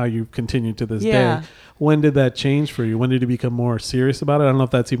background and how you continue to this day. When did that change for you? When did you become more serious about it? I don't know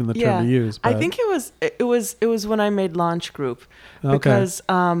if that's even the term to use. But. I think it was when I made Launch Group because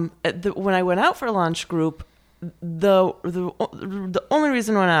when I went out for Launch Group, the only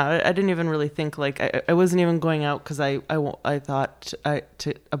reason I went out, I didn't even really think like I wasn't even going out because I thought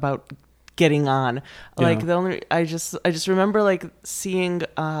about getting on. Like I just remember like seeing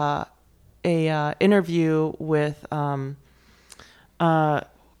a interview with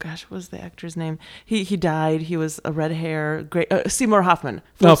what was the actor's name? He died. He was a red hair, great Seymour Hoffman.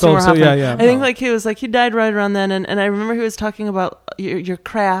 Seymour Hoffman. I think like he died right around then, and I remember he was talking about your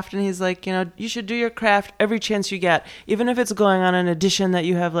craft, and he's like, you should do your craft every chance you get, even if it's going on an audition that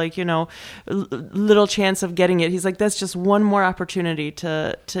you have like little chance of getting it. He's like, that's just one more opportunity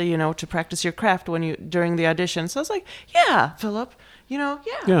to practice your craft during the audition. So I was like, yeah, Philip.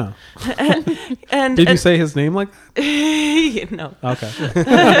 Yeah. and did you say his name like that? No. Okay.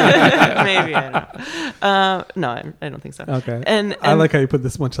 Maybe I don't. No, I don't think so. Okay. And I like how you put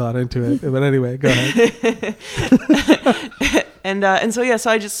this much thought into it. But anyway, go ahead. So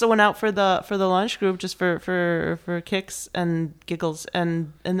I just went out for the Launch Group just for kicks and giggles,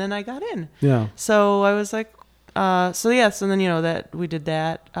 and then I got in. Yeah. So I was like. So then that we did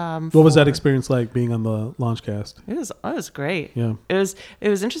that. What was that experience like being on the Launchcast? It was great. Yeah, it was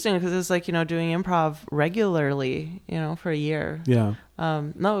interesting because it was like doing improv regularly, for a year. Yeah.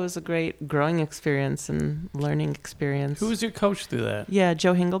 No, it was a great growing experience and learning experience. Who was your coach through that? Yeah,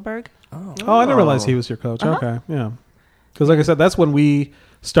 Joe Hingelberg. Oh, I didn't realize he was your coach. Okay, yeah. Because like I said, that's when we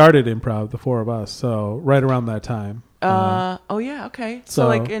started improv, the 4 of us. So right around that time. Okay. So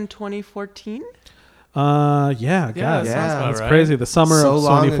like in 2014. Yeah, that's right. Crazy. The summer of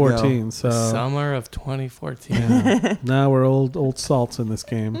 2014. So summer of 2014. Yeah. Now we're old salts in this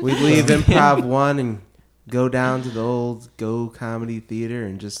game. We leave Improv 1 and go down to the old Go Comedy Theater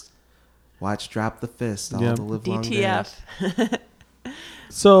and just watch Drop the Fist all the live long days. DTF.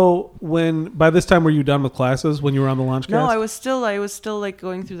 So by this time were you done with classes when you were on the Launchcast? No, I was still like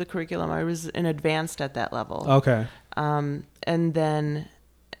going through the curriculum. I was in advanced at that level. Okay. And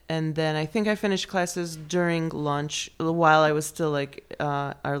then I think I finished classes during lunch while I was still like,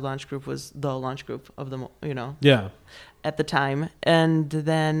 our launch group was the launch group of the, Yeah. At the time. And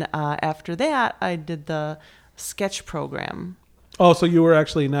then after that, I did the sketch program. Oh, so you were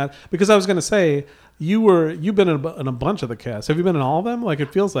actually not, because I was going to say, you've been in a bunch of the casts. Have you been in all of them? Like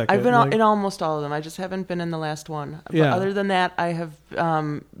it feels like I've been in almost all of them. I just haven't been in the last one. But other than that, I have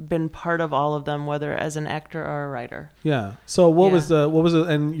been part of all of them, whether as an actor or a writer. Yeah. So what was it?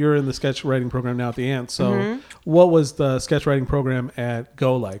 And you're in the sketch writing program now at the Ant. So what was the sketch writing program at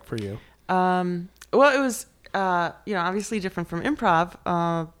Go like for you? Well, it was. obviously different from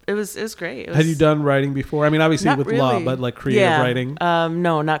improv. It was great. Had you done writing before? I mean, obviously with law, but like creative writing?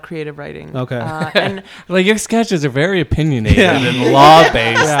 No, not creative writing. Okay. And like your sketches are very opinionated and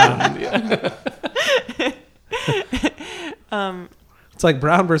law-based. It's like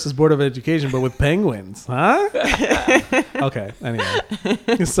Brown versus Board of Education, but with penguins, huh? Okay. Anyway,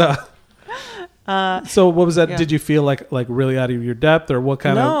 so what was that? Yeah. Did you feel like really out of your depth, or what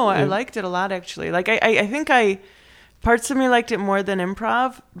kind of? No, I liked it a lot actually. Like I think parts of me liked it more than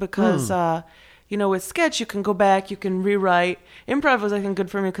improv because with sketch you can go back, you can rewrite. Improv was I think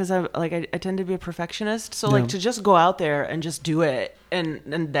good for me because I tend to be a perfectionist, so like to just go out there and just do it, and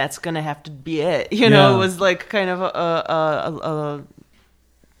that's gonna have to be it. It was like kind of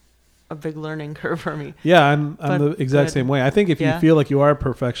a big learning curve for me. Yeah, I'm the exact same way. I think if you feel like you are a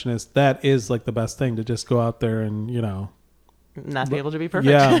perfectionist, that is like the best thing, to just go out there and not be able to be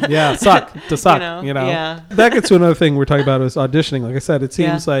perfect. Suck. Yeah. That gets to another thing we're talking about is auditioning. Like I said, it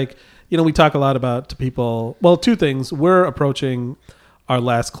seems like we talk a lot about to people. Well, two things. We're approaching our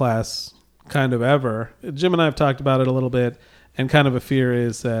last class kind of ever. Jim and I have talked about it a little bit, and kind of a fear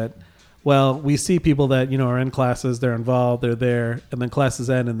is that, well, we see people that are in classes, they're involved, they're there, and then classes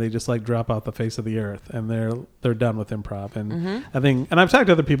end and they just like drop off the face of the earth, and they're done with improv. And I think, and I've talked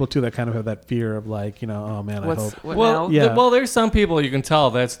to other people too that kind of have that fear of like, oh man, I hope. Well, there's some people you can tell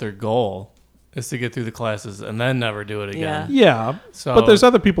that's their goal, is to get through the classes and then never do it again. Yeah. So, but there's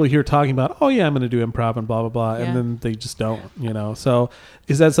other people here talking about, oh yeah, I'm going to do improv and blah, blah, blah. And then they just don't, So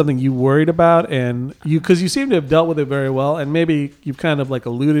is that something you worried about? And because you seem to have dealt with it very well, and maybe you've kind of like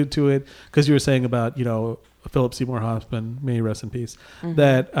alluded to it because you were saying about, Philip Seymour Hoffman, may he rest in peace,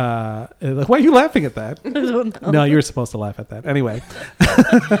 that, why are you laughing at that? No, you're supposed to laugh at that. Anyway,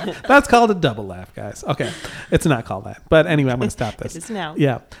 that's called a double laugh, guys. Okay. It's not called that. But anyway, I'm going to stop this. It is now.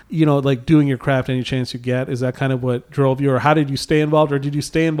 Yeah. Like doing your craft any chance you get, is that kind of what drove you, or how did you stay involved, or did you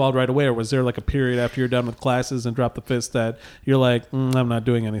stay involved right away, or was there like a period after you're done with classes and Drop the Fist that you're like, I'm not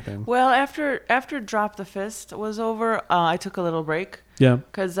doing anything? Well, after Drop the Fist was over, I took a little break. Yeah.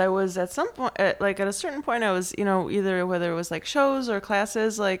 Because I was at some point, at a certain point, I was, either whether it was like shows or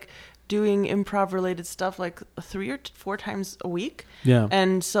classes, like doing improv related stuff like 3 or 4 times a week. Yeah.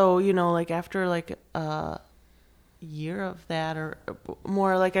 And so, after like year of that or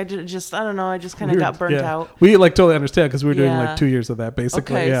more, like I just I don't know, I just kind of got burnt out. We totally understand because we were doing like 2 years of that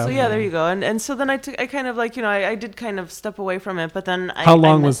basically. Okay, so there you go. And so then I kind of like I did kind of step away from it, but then how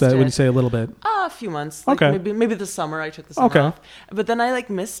long was that? When you say a little bit? A few months. Like maybe the summer. I took the summer off. But then I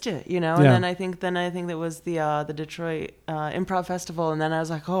missed it, and then I think that was the Detroit Improv Festival, and then I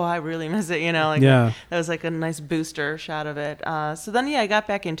was like, oh, I really miss it, that was like a nice booster shot of it. So then I got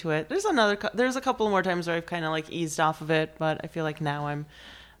back into it. There's a couple more times where I've kind of like eased off of it, but I feel like now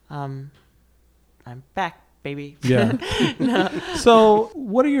I'm back, baby. Yeah. No. So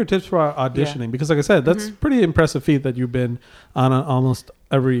what are your tips for auditioning? Because like I said, that's pretty impressive feat that you've been on almost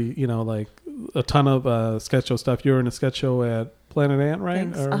every, like a ton of sketch show stuff. You were in a sketch show at Planet Ant, right?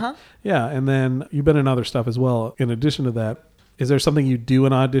 Thanks. Yeah. And then you've been in other stuff as well. In addition to that, is there something you do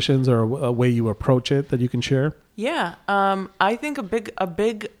in auditions or a way you approach it that you can share? Yeah. I think a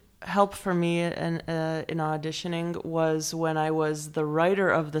big help for me in auditioning was when I was the writer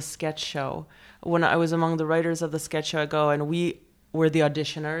of the sketch show. When I was among the writers of the sketch show, and we were the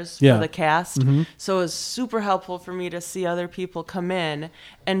auditioners for the cast. Mm-hmm. So it was super helpful for me to see other people come in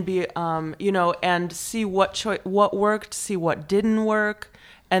and be, and see what worked, see what didn't work,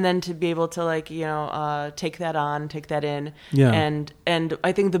 and then to be able to take that in. Yeah. And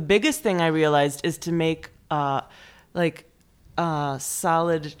I think the biggest thing I realized is to make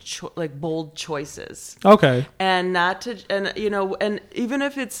solid bold choices. Okay. And not to and even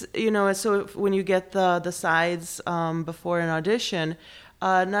if it's so when you get the sides before an audition,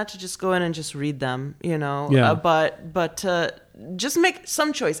 not to just go in and just read them, but to just make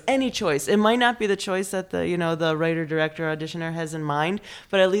some choice, any choice. It might not be the choice that the writer, director, auditioner has in mind,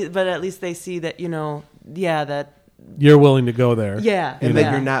 but at least they see that that you're willing to go there. Yeah. And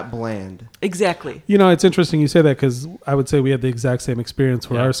that you're not bland. Exactly. It's interesting you say that because I would say we had the exact same experience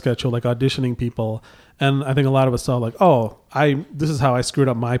for our sketch show, like auditioning people. And I think a lot of us saw like, this is how I screwed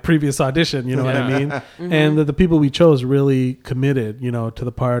up my previous audition. You know what I mean? Mm-hmm. And the people we chose really committed, to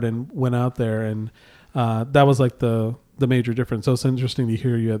the part and went out there. And that was like the major difference. So it's interesting to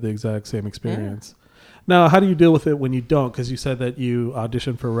hear you had the exact same experience. Yeah. Now, how do you deal with it when you don't? Because you said that you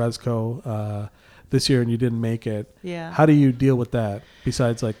auditioned for Resco. this year and you didn't make it. Yeah. How do you deal with that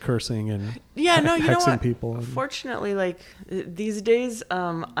besides like cursing and hexing people? Fortunately, like these days,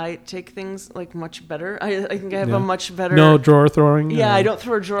 I take things like much better. I think I have a much better. No drawer throwing. Yeah, I don't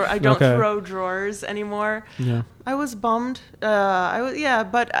throw throw drawers anymore. Yeah. I was bummed. But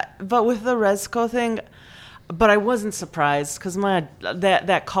with the Resco thing, but I wasn't surprised because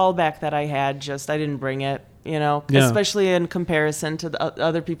that callback that I had, I didn't bring it. Especially in comparison to the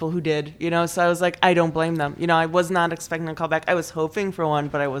other people who did, so I was like, I don't blame them. I was not expecting a callback. I was hoping for one,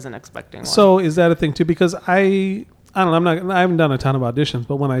 but I wasn't expecting one. So is that a thing too? Because I don't know, I haven't done a ton of auditions,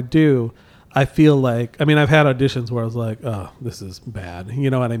 but when I do, I feel like, I've had auditions where I was like, oh, this is bad.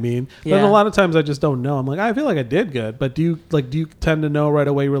 You know what I mean? Yeah. But a lot of times I just don't know. I'm like, I feel like I did good, but do you tend to know right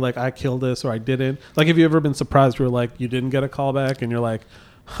away you're like, I killed this or I didn't? Like, have you ever been surprised where like you didn't get a callback and you're like,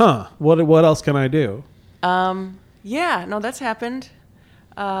 what else can I do? That's happened.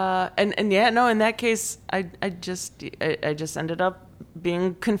 In that case, I just ended up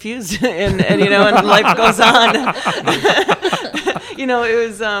being confused and life goes on. It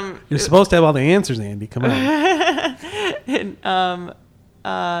was, you're supposed to have all the answers, Andy. Come on. It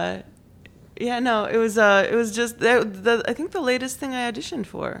was just I think the latest thing I auditioned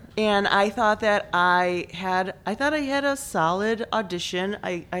for, and I thought that I had a solid audition.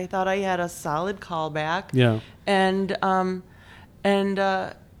 I thought I had a solid callback. Yeah. And I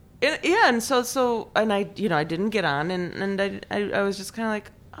didn't get on, and I was just kind of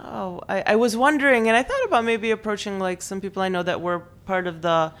like, oh, I was wondering, and I thought about maybe approaching like some people I know that were part of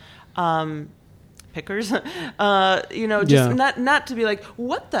the pickers, not to be like,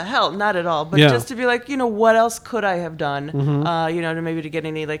 what the hell, not at all, but just to be like, what else could I have done, to get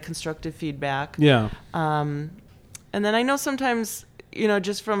any like constructive feedback. Yeah. And then I know sometimes,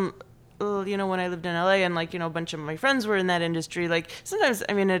 just from, when I lived in LA and a bunch of my friends were in that industry, like sometimes,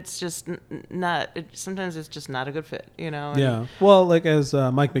 it's just sometimes it's just not a good fit, Yeah. Well, like as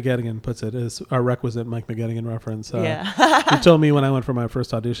Mike McGettigan puts it, is our requisite Mike McGettigan reference. He told me when I went for my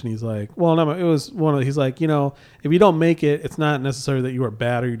first audition, he's like, he's like, if you don't make it, it's not necessarily that you were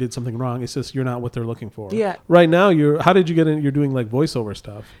bad or you did something wrong. It's just you're not what they're looking for. Yeah. Right now, how did you get in? You're doing like voiceover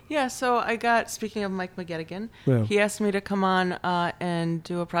stuff. Yeah. So speaking of Mike McGettigan, he asked me to come on and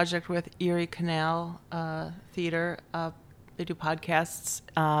do a project with Erie Canal Theater. They do podcasts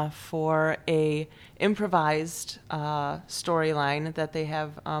for a improvised storyline that they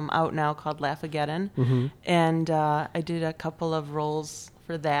have out now called Laugh-A-Geddon. Mm-hmm. And I did a couple of roles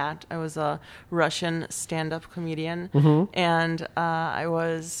for that. I was a Russian stand-up comedian, and I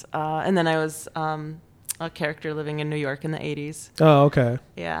was a character living in New York in the 80s. Oh, okay.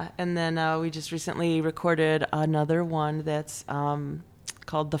 Yeah, and then we just recently recorded another one that's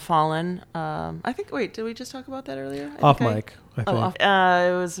called The Fallen. Did we just talk about that earlier? Off mic, I think.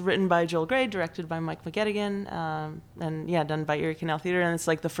 It was written by Joel Gray, directed by Mike McGettigan, and done by Erie Canal Theater, and it's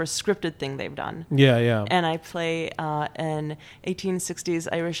like the first scripted thing they've done. Yeah, yeah. And I play an 1860s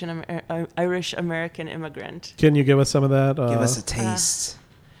Irish American immigrant. Can you give us some of that? Give us a taste.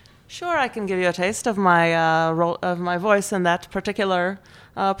 Sure, I can give you a taste of my voice in that particular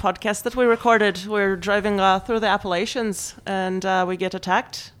podcast that we recorded. We're driving through the Appalachians, and we get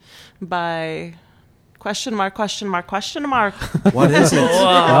attacked by question mark. What is it?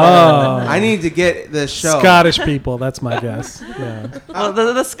 Oh. I need to get the show. Scottish people, that's my guess. Yeah. Well,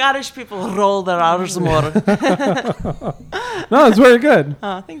 the Scottish people roll their R's more. No, it's very good.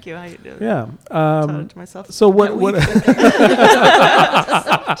 Oh, thank you. I do. Yeah. Taught it to myself. So what?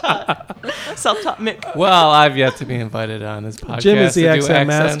 Self-taught Mick. Well, I've yet to be invited on this podcast. Jim is the to do accent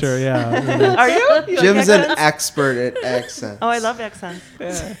accents. master. Yeah. Are you? Jim's an expert at accents. Oh, I love accents.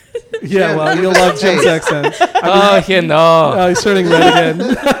 Yeah. Well, you'll love Jim's accents. Oh, he's turning red again.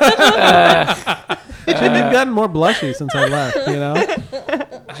 Jim, you've gotten more blushy since I left.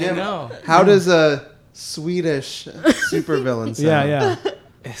 Jim, how does a Swedish supervillain sound? Yeah.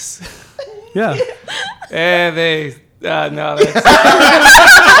 Yeah. No, that's...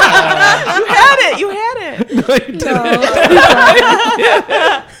 You had it. No, you didn't.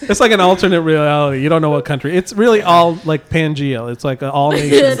 It's like an alternate reality. You don't know what country. It's really all like Pangea. It's like all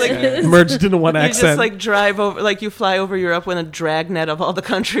nations merged into one accent. You just like drive over, like you fly over Europe with a dragnet of all the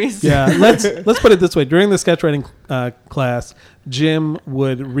countries. Yeah, let's put it this way. During the sketch writing class, Jim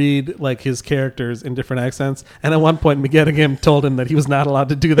would read like his characters in different accents, and at one point McGettigan told him that he was not allowed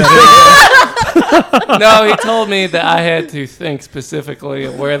to do that. No, he told me that I had to think specifically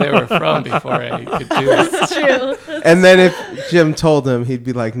of where they were from before I could do it. That's true. And then if Jim told him, he'd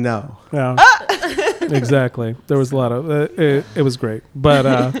be like, no. Yeah, exactly. There was a lot of it was great, but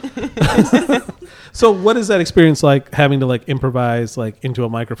So what is that experience like, having to like improvise like into a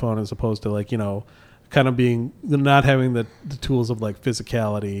microphone as opposed to like, you know, kind of being not having the tools of like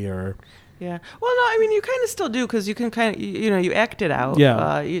physicality or... Yeah. Well, no, I mean, you kind of still do because you can kind of, you know, you act it out.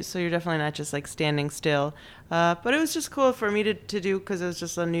 Yeah. So you're definitely not just like standing still. But it was just cool for me to do because it was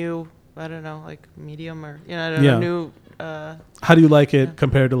just a new, I don't know, like medium or, you know, I don't know, new. How do you like it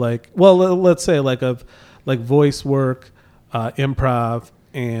compared to like, well, let's say like voice work, improv,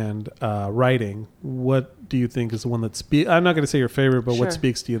 and writing? What do you think is the one that I'm not going to say your favorite, but what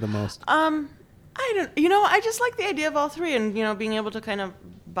speaks to you the most? I don't, you know, I just like the idea of all three and, you know, being able to kind of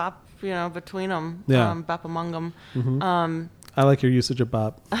bop, you know, between them, bop among them. Mm-hmm. I like your usage of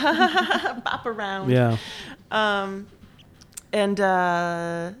bop. Bop around. Yeah. So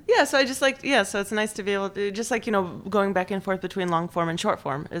I just like, so it's nice to be able to, just like, you know, going back and forth between long form and short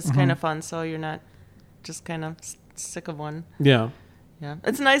form is kind of fun. So you're not just kind of sick of one. Yeah. Yeah.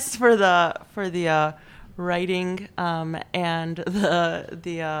 It's nice for the writing and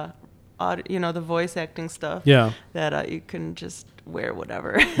the you know, the voice acting stuff. Yeah. That you can just wear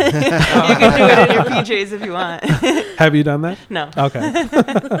whatever. You can do it in your PJs if you want. Have you done that? No. Okay.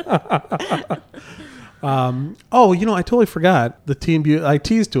 You know, I totally forgot the teen beauty. I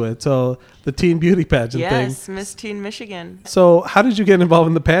teased to it. So the teen beauty pageant thing. Yes, Miss Teen Michigan. So how did you get involved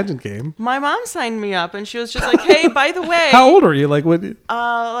in the pageant game? My mom signed me up, and she was just like, "Hey, by the way." How old are you? Like what? Like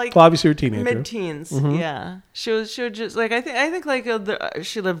well, obviously you're a teenager. Mid-teens. Yeah. She would just like I think like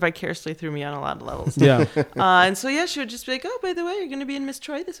she lived vicariously through me on a lot of levels. Yeah. And so she would just be like, "Oh, by the way, you're going to be in Miss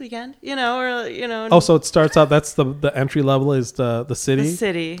Troy this weekend," you know, or you know. Oh, so it starts out. That's the entry level is the city. The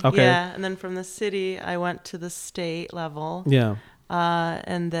city. Okay. Yeah, and then from the city, I went to the state level. Yeah.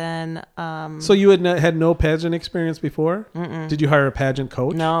 And then. So you had no pageant experience before? Mm-mm. Did you hire a pageant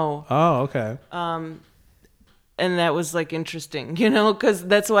coach? No. Oh, okay. And that was like interesting, you know, because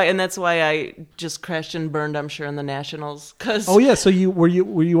that's why I just crashed and burned, I'm sure, in the nationals. Cause oh yeah, so were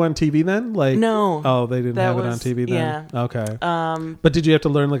you on TV then? Like no. Oh, they didn't have it on TV then. Yeah. Okay. But did you have to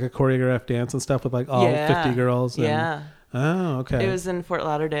learn like a choreographed dance and stuff with like all 50 girls? And, yeah. Oh, okay. It was in Fort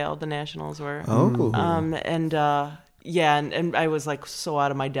Lauderdale. The nationals were. Oh. And I was like so out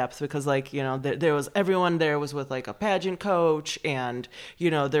of my depth because like, you know, there was everyone there was with like a pageant coach and,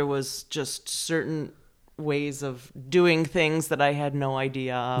 you know, there was just certain ways of doing things that I had no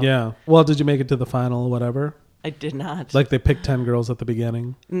idea of. Yeah. Well, did you make it to the final or whatever? I did not. Like they picked 10 girls at the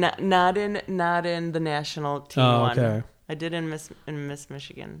beginning? Not in the national team one. Okay. I did in Miss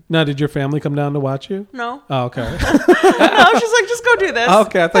Michigan. Now, did your family come down to watch you? No. Oh, okay. No, I was just like, just go do this.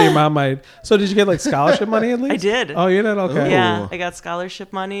 Okay, I thought your mom might. So did you get like scholarship money at least? I did. Oh, you did? Okay. Yeah, I got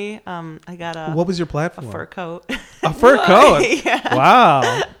scholarship money. I got what was your platform? A fur coat. A fur coat? Yeah.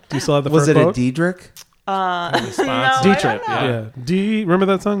 Wow. Do you still have the was fur coat? Was it a Diedrich? No, Dietrich, yeah. Remember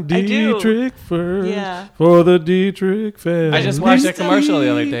that song? Dietrich first, for the Dietrich family. I just watched a commercial the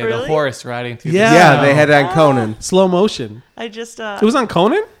other day. Really? The horse riding through. Yeah, they had it on Conan. Slow motion. It was on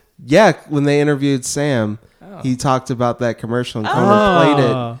Conan. Yeah, when they interviewed Sam, he talked about that commercial and Conan played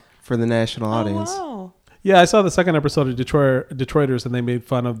it for the national audience. Wow. Yeah, I saw the second episode of Detroiters, and they made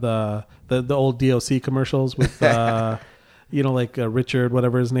fun of the old DOC commercials with you know, like Richard,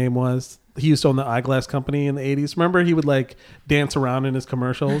 whatever his name was. He used to own the eyeglass company in the 80s. Remember, he would like dance around in his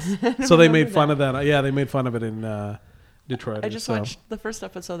commercials. So they made fun of that. Yeah, they made fun of it in Detroit. I just watched the first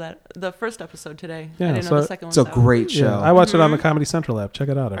episode today. Yeah, I didn't know the second one. It's a great show. Yeah, I watched it on the Comedy Central app. Check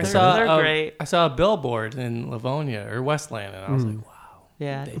it out. They're great. I saw a billboard in Livonia or Westland, and I was like, wow,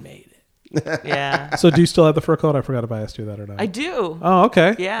 they made it. Yeah. So do you still have the fur coat? I forgot if I asked you that or not. I do. Oh,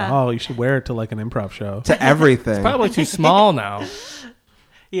 okay. Yeah. Oh, you should wear it to like an improv show. To everything. It's probably too small now.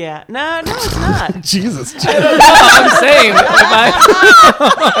 Yeah. No, it's not. Jesus. I'm saying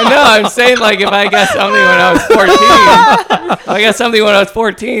like if I got something when I was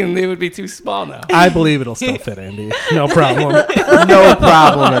 14, they would be too small now. I believe it'll still fit, Andy. No problem. No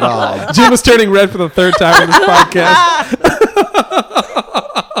problem at all. Jim is turning red for the third time in this podcast.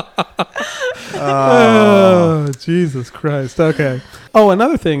 Oh, Jesus Christ. Okay. Oh,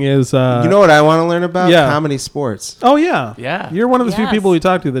 another thing is... you know what I want to learn about? Yeah. Comedy sports. Oh, yeah. Yeah. You're one of the few people we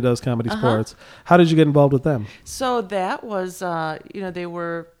talk to that does comedy sports. How did you get involved with them? So that was, they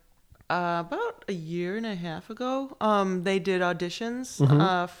were about a year and a half ago. They did auditions.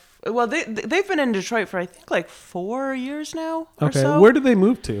 They've been in Detroit for, I think, like 4 years now or so. Where did they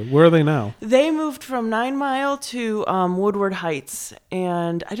move to? Where are they now? They moved from 9 Mile to Woodward Heights.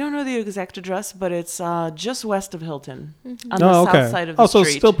 And I don't know the exact address, but it's just west of Hilton on the south side of the street. So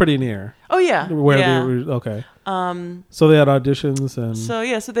it's still pretty near. Oh, yeah. Where they were, okay. So they had auditions and So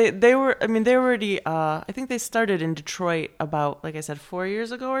they were, I mean, they were already, I think they started in Detroit about, like I said, 4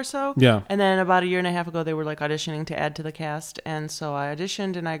 years ago or so. Yeah. And then about a year and a half ago, they were like auditioning to add to the cast. And so I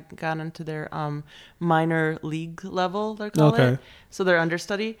auditioned and I got into their minor league level, they call it. So their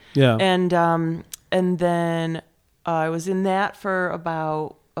understudy. Yeah. And then I was in that for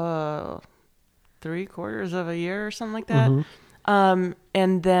about 3/4 of a year or something like that. And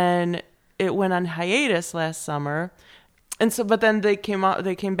then it went on hiatus last summer. And so, but then they came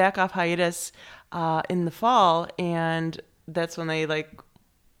back off hiatus in the fall, and that's when they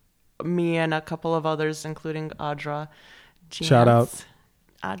me and a couple of others, including Audra Jantz. Shout out.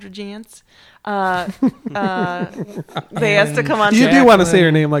 Audra Jantz. They asked to come on. You do want to say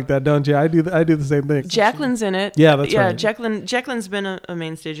her name like that, don't you? I do the same thing. Jacqueline's in it. Yeah, that's right. Jacqueline's been a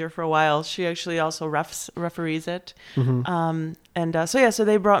main stager for a while. She actually also referees it. So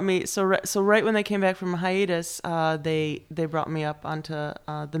they brought me. So right when they came back from hiatus, they brought me up onto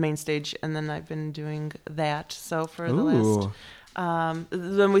the main stage, and then I've been doing that. So for the last.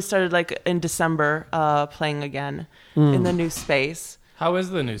 Then we started in December playing again in the new space. How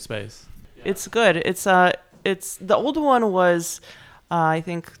is the new space? It's good. It's the old one was I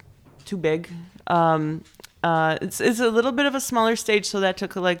think too big. It's a little bit of a smaller stage, so that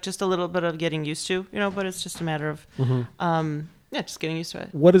took just a little bit of getting used to, but it's just a matter of just getting used to it.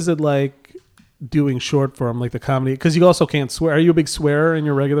 What is it like doing short form, like the comedy? Because you also can't swear. Are you a big swearer in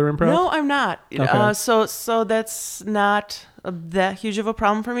your regular improv? No, I'm not. Okay. So that's not that huge of a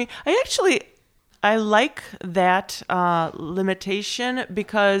problem for me. I like that limitation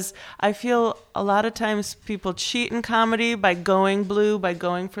because I feel a lot of times people cheat in comedy by going blue, by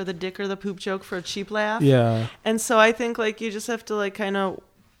going for the dick or the poop joke for a cheap laugh. Yeah. And so I think you just have to kind of,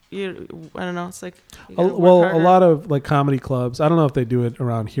 I don't know. It's a lot of comedy clubs. I don't know if they do it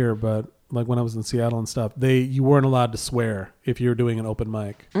around here, but when I was in Seattle and stuff, you weren't allowed to swear if you were doing an open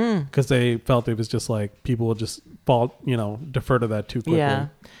mic because they felt it was just people would just defer to that too quickly. Yeah.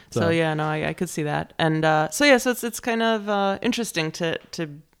 So I could see that. And so it's kind of interesting to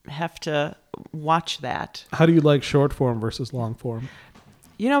have to watch that. How do you like short form versus long form?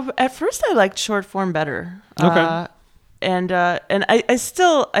 At first I liked short form better. Okay. And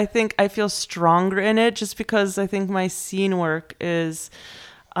I think I feel stronger in it just because I think my scene work is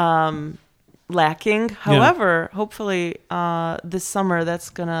lacking. However, hopefully this summer that's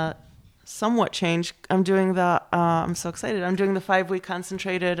gonna somewhat change. I'm doing I'm so excited. I'm doing the 5-week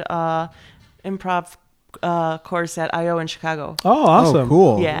concentrated improv course at I.O. in Chicago. Oh, awesome. Oh,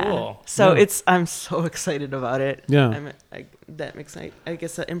 cool. Yeah. Cool. So I'm so excited about it. Yeah. That makes me, I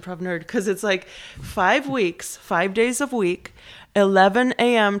guess, an improv nerd because it's 5 weeks, 5 days a week, 11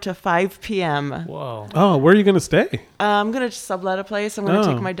 a.m. to 5 p.m. Whoa. Oh, where are you going to stay? I'm going to sublet a place. I'm going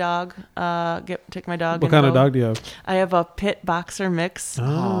to take my dog. Take my dog. What kind of dog do you have? I have a pit boxer mix.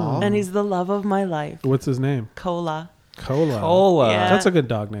 Oh. And he's the love of my life. What's his name? Cola. Cola. Yeah. That's a good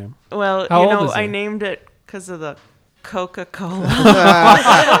dog name. Well, How old is he? I named it because of the Coca-Cola.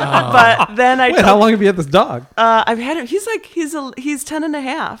 But then Wait, how long have you had this dog? I've had him. He's 10 and a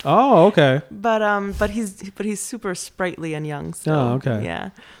half. Oh, okay. But he's super sprightly and young. So, oh, okay. Yeah.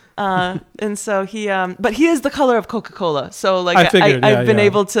 And so but he is the color of Coca-Cola. So I've been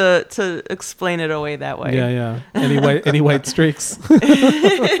able to explain it away that way. Yeah. Any white streaks?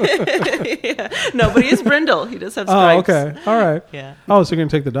 Yeah. No, but he is brindle. He does have stripes. Oh, okay. All right. Yeah. Oh, so you're going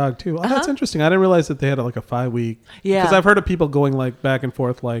to take the dog too. Oh, that's interesting. I didn't realize that they had a 5-week. Yeah. Because I've heard of people going back and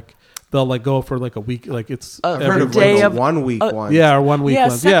forth they'll go for a week, it's I've every heard of day of 1 week ones. Yeah, or 1 week yeah,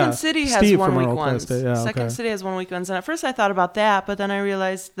 ones. Second City has Steve 1 from week our ones. Quest, yeah, Second City has 1 week ones, and at first I thought about that, but then I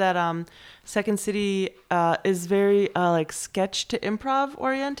realized that Second City is very sketch to improv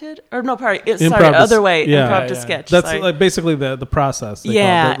oriented, or no, other way, improv to sketch. That's basically the process.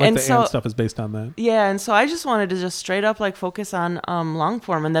 Yeah, and the stuff is based on that. Yeah, and so I just wanted to just straight up focus on long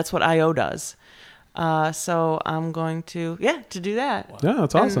form, and that's what I.O. does. So I'm going to do that. Wow. Yeah,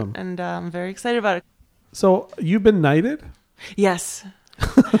 that's awesome, and I'm very excited about it. So you've been knighted? Yes.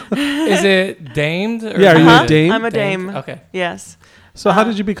 Is it damed? Or Yeah, are you a dame? I'm a dame. Okay. Yes. So how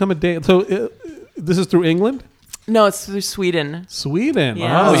did you become a dame? So this is through England? No, it's through Sweden. Sweden.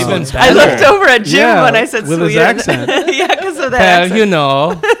 Yeah. Oh, even better. I looked over at Jim when I said with Sweden. his accent. Yeah, because of that accent. You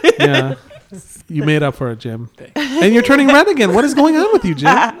know. Yeah. You made up for it, Jim. And you're turning red again. What is going on with you, Jim?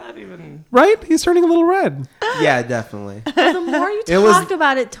 Not even. Right? He's turning a little red. Yeah, definitely. The more you talk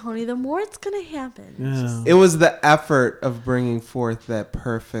about it, Tony, the more it's going to happen. Yeah. It was the effort of bringing forth that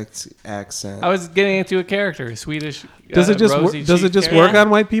perfect accent. I was getting into a character, Swedish. Does it just work on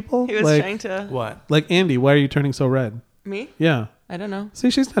white people? He was trying to. What? Like Andy, why are you turning so red? Me? Yeah. I don't know.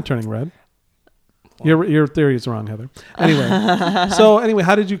 See, she's not turning red. Your theory is wrong, Heather. Anyway,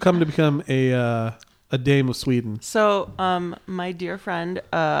 how did you come to become a dame of Sweden? So, my dear friend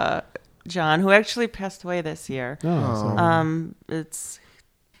John, who actually passed away this year. It's,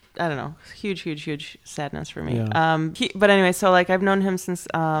 I don't know, huge sadness for me. Yeah. But anyway, so like I've known him since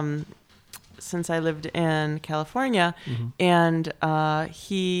I lived in California, and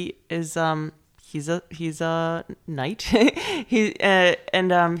he is he's a knight. He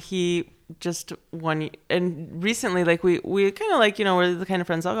just and recently, like we kind of like, we're the kind of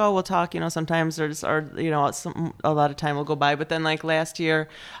friends like, oh, we'll talk, sometimes, or a lot of time will go by. But then like last year,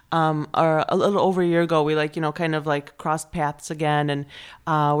 or a little over a year ago, we like, kind of like crossed paths again, and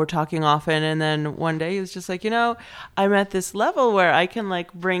we're talking often. And then one day he was just like, I'm at this level where I can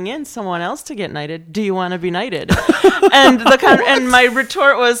like bring in someone else to get knighted. Do you want to be knighted? And and my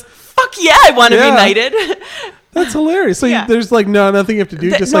retort was, fuck yeah, I want to be knighted. That's hilarious. So there's like nothing you have to do.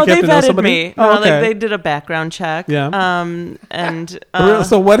 You have to know somebody. Me. Oh, okay. Like they did a background check. Yeah.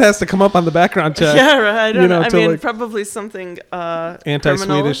 So what has to come up on the background check? Yeah, right. I don't know. I mean, probably something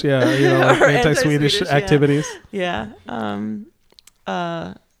anti-Swedish. Criminal. Yeah, like anti-Swedish activities. Yeah. And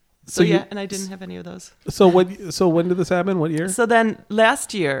I didn't have any of those. So when did this happen? What year? So then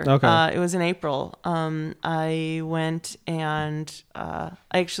last year, okay. It was in April. I went and I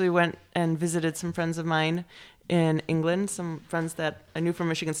actually went and visited some friends of mine in England, some friends that I knew from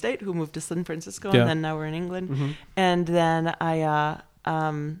Michigan State who moved to San Francisco, and then now we're in England. Mm-hmm.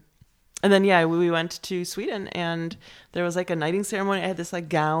 And then we went to Sweden, and there was like a knighting ceremony. I had this like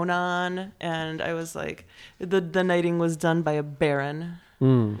gown on, and I was like, the knighting was done by a baron.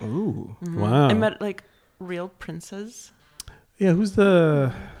 Mm. Ooh, wow! I met like real princes. Yeah, who's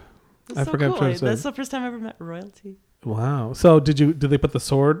the? I forgot. Cool. That's the first time I ever met royalty. Wow! So did they put the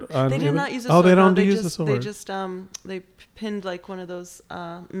sword on? They did not use the sword. Oh, they don't use the sword. They just they pinned like one of those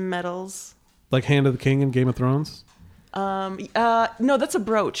medals. Like Hand of the King in Game of Thrones. No, that's a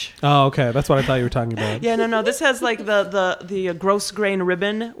brooch. Oh, okay. That's what I thought you were talking about. Yeah, no. This has like the gross grain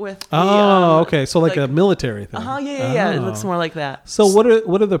ribbon with. Okay. So like a military thing. Yeah. It looks more like that. So what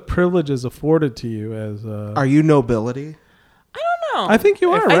are the privileges afforded to you as? Are you nobility? I don't know. I think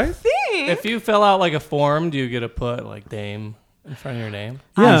you are, right? I think. If you fill out like a form, do you get to put like dame in front of your name?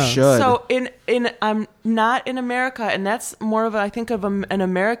 Yeah, you should. So I'm not in America, and that's more of an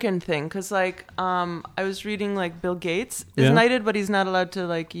American thing, because like I was reading like Bill Gates is knighted, but he's not allowed to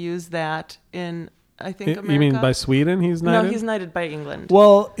like use that in America. You mean by Sweden? He's knighted? No, he's knighted by England.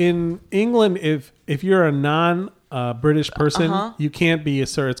 Well, in England, if you're a non-British person, you can't be a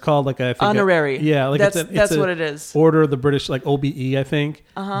sir. It's called like honorary. That's what it is. Order of the British, like OBE, I think.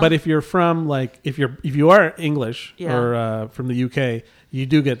 But if you're from like if you are English or from the UK, you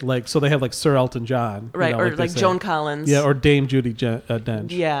do get like, so they have like Sir Elton John, right? Or like Joan Collins, or Dame Judi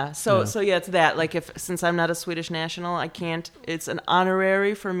Dench. Yeah. So it's that. Like since I'm not a Swedish national, I can't. It's an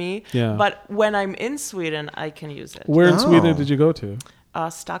honorary for me. Yeah. But when I'm in Sweden, I can use it. Where in Sweden did you go to?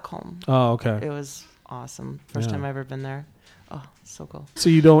 Stockholm. Oh, okay. It was awesome. First time I've ever been there. Oh, so cool. So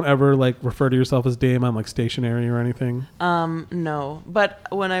you don't ever like refer to yourself as dame on like stationery or anything? No. But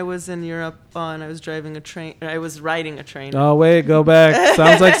when I was in Europe and I was riding a train. Oh wait, go back.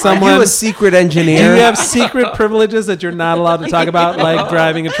 Sounds like someone. Are you a secret engineer? Do you have secret privileges that you're not allowed to talk about, like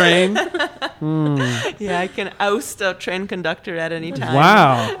driving a train? Yeah, I can oust a train conductor at any time.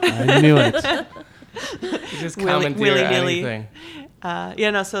 Wow, I knew it. You just commandeer anything.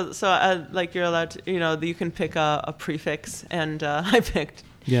 So like you're allowed to, you can pick a prefix, and I picked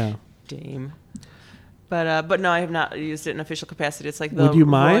dame. But no, I have not used it in official capacity. It's like the Would you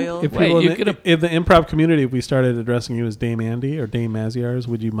mind royal... if people in the improv community, if we started addressing you as Dame Andi or Dame Maziarz,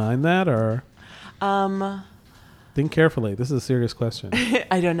 would you mind that, or? Think carefully. This is a serious question.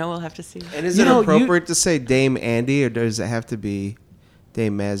 I don't know. We'll have to see. And is it appropriate to say Dame Andi, or does it have to be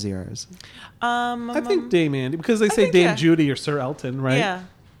Dame Maziarz? I think Dame Andi, because they say Dame Judy or Sir Elton, right? Yeah.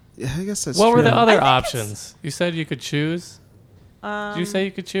 I guess that's What true. were the other options? You said you could choose? Did you say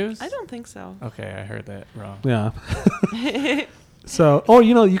you could choose? I don't think so. Okay, I heard that wrong. Yeah. So,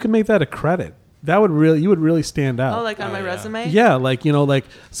 you can make that a credit. That would you would really stand out. Oh, like on my resume? Yeah, like, like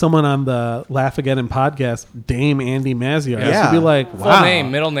someone on the Laugh Again in podcast, Dame Andi Maziarz. Yeah. You'd be like, wow. Full name,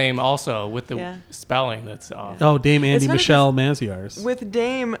 middle name also, with the spelling that's off. Oh, Dame Andi Michelle Maziarz. With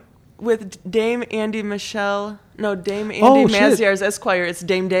Dame Andi Michelle, no, Dame Andi Maziarz Esquire, it's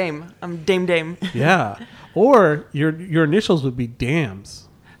Dame. I'm Dame. Yeah. Or your initials would be Dams.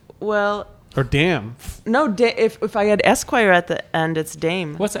 Well... Or Dam. No, if I had Esquire at the end, it's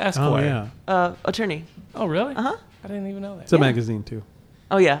Dame. What's Esquire? Oh, yeah. Attorney. Oh, really? Uh-huh. I didn't even know that. It's a magazine, too.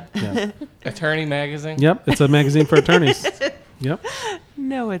 Oh, yeah. Yeah. Attorney magazine? Yep. It's a magazine for attorneys. Yep.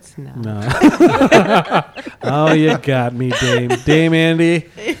 No, it's not. No. Oh, you got me, Dame. Dame Andi.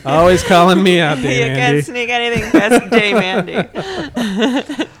 Always calling me out, Dame Andi. You can't sneak anything past Dame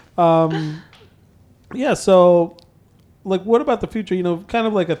Andi. Yeah, so, like, what about the future? You know, kind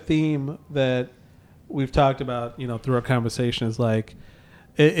of like a theme that we've talked about, you know, through our conversation is like,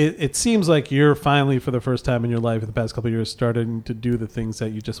 it seems like you're finally, for the first time in your life in the past couple of years, starting to do the things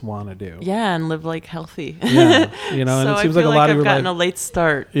that you just want to do. Yeah, and live like healthy. Yeah, you know, so and it seems I like feel a lot of I've your gotten life. a late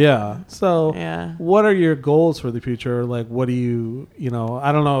start. Yeah. So, Yeah. what are your goals for the future? Like, what do you know,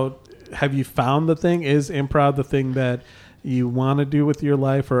 I don't know. Have you found the thing? Is improv the thing that you want to do with your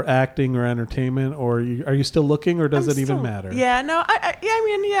life, or acting or entertainment, or are you still looking, or does it even matter? Yeah, no,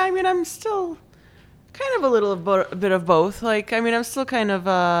 I mean, I'm still kind of a bit of both. Like, I mean, I'm still kind of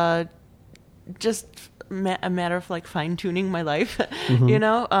just a matter of like fine tuning my life, you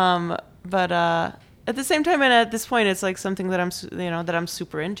know. But at the same time, and at this point, it's like something that I'm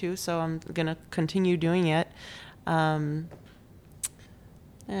super into. So I'm gonna continue doing it.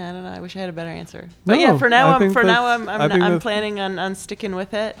 Yeah, I don't know. I wish I had a better answer. But yeah, for now, I'm planning on sticking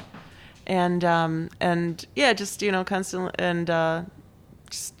with it, and yeah, just constantly and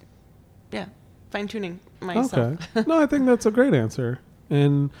just fine tuning myself. Okay. No, I think that's a great answer,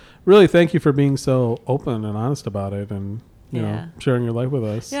 and really thank you for being so open and honest about it, and you know, sharing your life with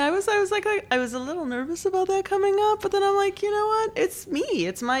us. Yeah, I was a little nervous about that coming up, but then I'm like, you know what? It's me.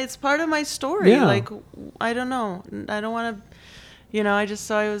 It's part of my story. Yeah. Like, I don't know. I don't want to. I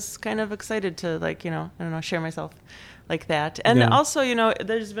was kind of excited to share myself like that. And also,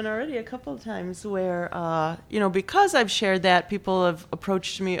 there's been already a couple of times where, because I've shared that, people have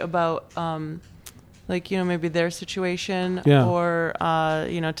approached me about, maybe their situation or,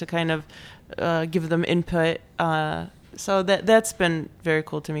 to kind of give them input. So that's been very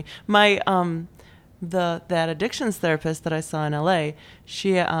cool to me. My, that addictions therapist that I saw in LA,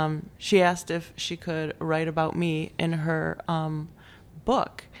 she asked if she could write about me in her,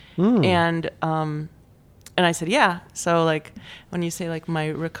 book. And I said, yeah. So like when you say like my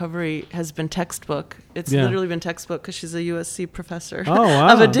recovery has been textbook, it's literally been textbook because she's a USC professor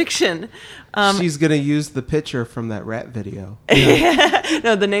of addiction. She's going to use the picture from that rat video.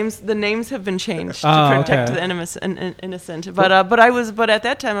 No, the names have been changed to protect the innocent. But at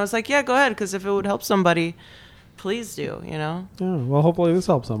that time I was like, yeah, go ahead. Because if it would help somebody, please do, Yeah, well, hopefully this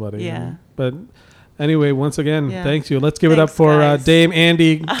helps somebody. Yeah. But anyway, once again, thanks you. Let's give it up for Dame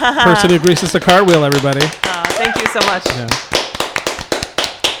Andi, person who greases the cartwheel, everybody. Thank you so much. Yeah.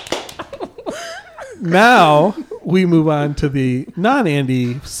 Now we move on to the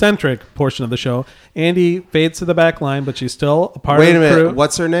non-Andi-centric portion of the show. Andi fades to the back line, but she's still a part of the crew. Wait a minute.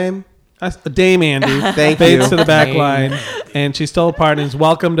 What's her name? Dame Andi. Thank fades you. to the back line, and she's still a part and is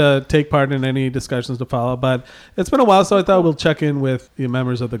welcome to take part in any discussions to follow. But it's been a while, so I thought we'll check in with the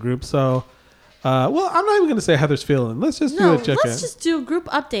members of the group. So... well, I'm not even going to say Heather's feeling. Let's just do a check-in. Let's just do group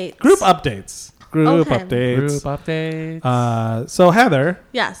updates. Group updates. So Heather.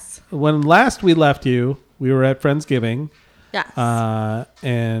 Yes. When last we left you, we were at Friendsgiving. Yes.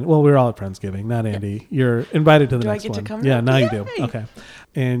 And we were all at Friendsgiving, not Andi. You're invited to the next one. Do I get to come? Yeah, now you do. Okay.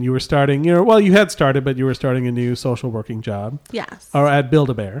 And you were starting. You had started, but you were starting a new social working job. Yes. Or at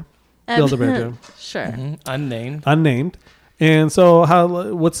Build-A-Bear. Build-A-Bear. Sure. Mm-hmm. Unnamed. And so,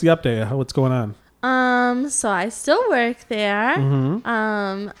 what's the update? What's going on? So I still work there.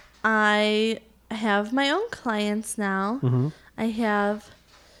 Mm-hmm. I have my own clients now. Mm-hmm. I have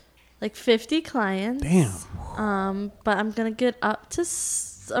like 50 clients. Damn. But I'm gonna get up to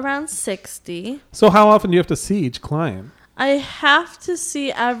around 60. So how often do you have to see each client? I have to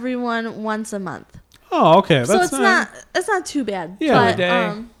see everyone once a month. Oh, okay. So it's not too bad. Yeah, but, a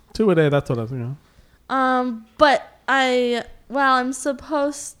day. 2 a day. That's what I was. But I'm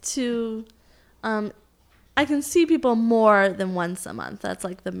supposed to, I can see people more than once a month. That's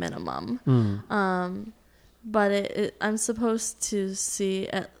like the minimum. But I'm supposed to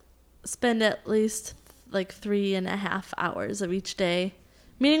spend at least like 3.5 hours of each day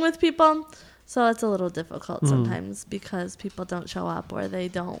meeting with people. So it's a little difficult sometimes because people don't show up or they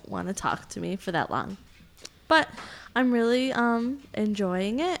don't want to talk to me for that long. But I'm really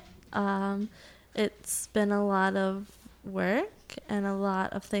enjoying it. It's been a lot of work and a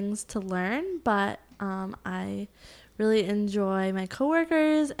lot of things to learn, but I really enjoy my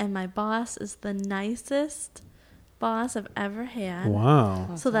coworkers, and my boss is the nicest boss I've ever had.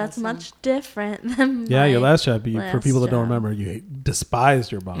 Wow. So that's awesome. Much different than your last job. For people that don't job. remember, you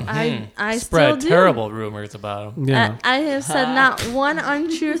despised your boss. I spread still do. terrible rumors about him. Yeah. I have said not one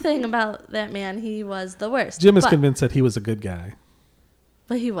untrue thing about that man. He was the worst. Jim is convinced that he was a good guy.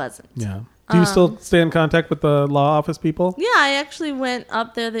 But he wasn't. Yeah. Do you still stay in contact with the law office people? Yeah, I actually went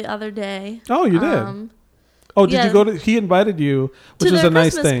up there the other day. Oh, you did? Did you go to? He invited you, which was a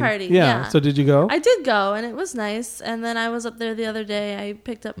nice thing. Party. Yeah. So did you go? I did go, and it was nice. And then I was up there the other day. I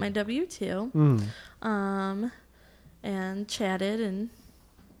picked up my W-2, and chatted, and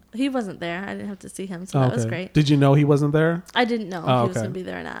he wasn't there. I didn't have to see him, so that was great. Did you know he wasn't there? I didn't know he was going to be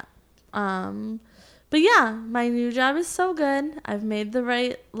there or not. But yeah, my new job is so good. I've made the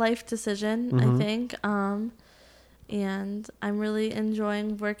right life decision, I think. And I'm really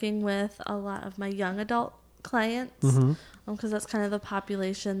enjoying working with a lot of my young adult clients, because that's kind of the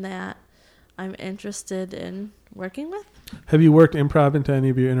population that I'm interested in working with. Have you worked improv into any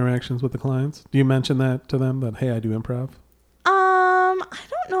of your interactions with the clients? Do you mention that to them, that, hey, I do improv? I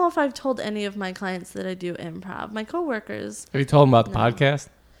don't know if I've told any of my clients that I do improv. My coworkers. Have you told them about the podcast?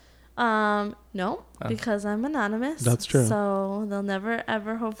 No, because I'm anonymous. That's true. So they'll never,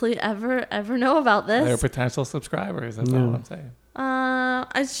 ever, hopefully, ever know about this. They're potential subscribers. That's all I'm saying.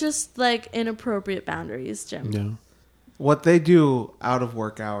 It's just like inappropriate boundaries, Jim. Yeah. What they do out of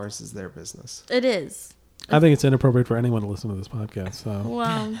work hours is their business. It is. I think it's inappropriate for anyone to listen to this podcast. So.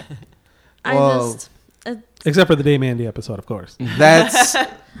 Well, except for the Dame Andy episode, of course. That's.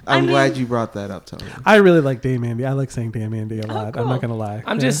 I'm glad you brought that up, Tony. I really like Dame Andy. I like saying Dame Andy a lot. Cool. I'm not gonna lie.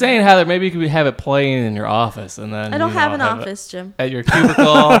 I'm just saying, Heather. Maybe you could have it playing in your office, and then I don't have an office, Jim. At your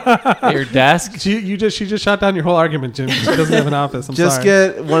cubicle, at your desk. She just shot down your whole argument, Jim. She doesn't have an office. I'm just sorry.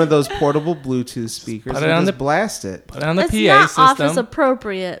 get one of those portable Bluetooth speakers and just blast it. Put it on the it's PA not system. office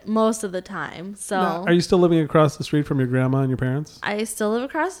appropriate most of the time. So, Are you still living across the street from your grandma and your parents? I still live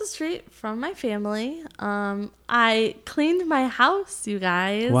across the street from my family. I cleaned my house, you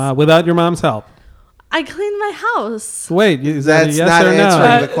guys. Wow, without your mom's help. I cleaned my house. Wait, is that a That's yes not or no?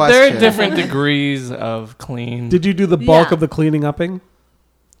 answering the question. There are different degrees of clean. Did you do the bulk Yeah. of the cleaning upping?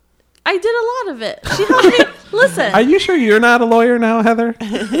 I did a lot of it. She helped me. Listen. Are you sure you're not a lawyer now, Heather?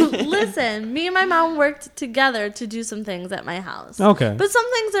 Listen, me and my mom worked together to do some things at my house. Okay. But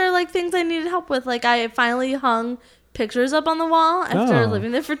some things are like things I needed help with. Like I finally hung pictures up on the wall after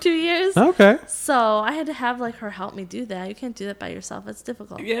living there for 2 years. Okay. So I had to have like her help me do that. You can't do that by yourself. It's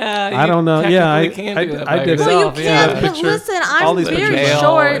difficult. Yeah, I don't know. Yeah, I can do that I by did it. yourself. Well, you can't. Yeah. But listen, I'm these very pictures.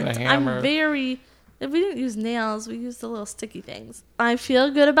 short. And a I'm hammer. very. If we didn't use nails, we used the little sticky things. I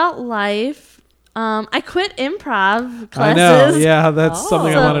feel good about life. I quit improv classes. I know. Yeah, that's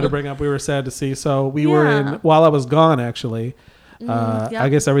something I So- wanted to bring up. We were sad to see. So we were in while I was gone. Actually, Yep. I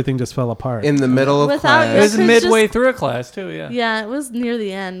guess everything just fell apart. In the middle of Without It your- class. was It's midway just- through a class too. Yeah. Yeah, it was near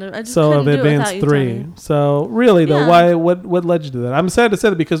the end. I just So couldn't of do it Advanced without you, 3. Tony. So really, though, Yeah. what led you to that? I'm sad to say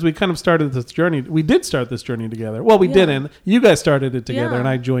that because we kind of started this journey. We did start this journey together. Well, we Yeah. didn't. You guys started it together, Yeah. and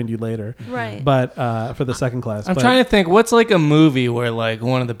I joined you later. Right. But for the second class, I'm trying to think. What's like a movie where like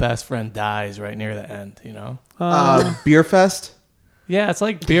one of the best friend dies right near the end? You know? Beer Fest? Yeah, it's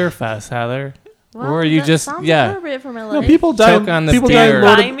like Beer Fest, Heather. Well, or you that just sounds yeah. appropriate for my life. No, people die. Choke on this People die. beer. In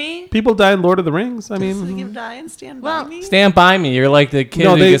Lord By of, me? people die in Lord of the Rings. I So you mean, die and stand Well, by me? Stand by me. You're like the kid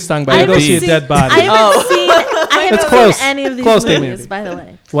No, who they- gets stung I by a haven't bee. seen- dead body. I haven't It's seen close. any of these Close, Dame movies, Andy. by the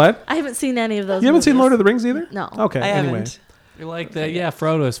way. what? I haven't seen any of those You haven't seen movies. Lord of the Rings either? No. Okay. I anyway. haven't. You're like the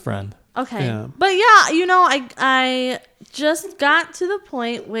Frodo's friend. Okay. Yeah. But yeah, you know, I just got to the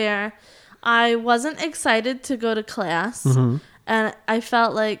point where I wasn't excited to go to class. Mm-hmm. And I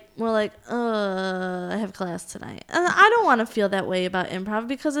felt like I have class tonight. And I don't want to feel that way about improv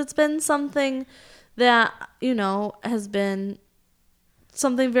because it's been something that, you know, has been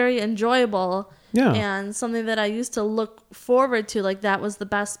something very enjoyable. Yeah. And something that I used to look forward to. Like that was the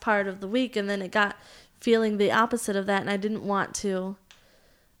best part of the week. And then it got feeling the opposite of that. And I didn't want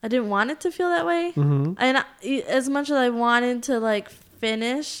it to feel that way. Mm-hmm. And as much as I wanted to like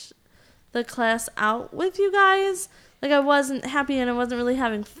finish the class out with you guys, like I wasn't happy and I wasn't really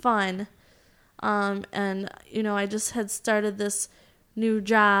having fun. And you know, I just had started this new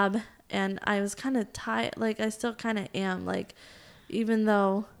job and I was kind of tired. Like I still kind of am. Like even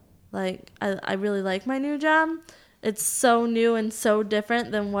though like I really like my new job, it's so new and so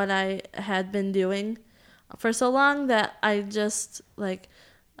different than what I had been doing for so long that I just like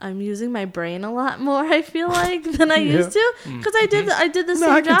I'm using my brain a lot more, I feel like, than I used to. Because I did the No,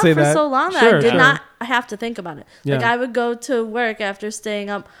 I same can job say for that. so long that Sure, I did sure. not have to think about it. Like Yeah. I would go to work after staying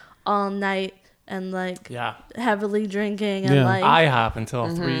up all night and like Yeah. heavily drinking and Yeah. like IHOP until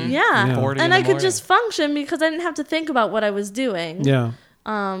 3:40 yeah. And in I the could morning. just function because I didn't have to think about what I was doing. Yeah.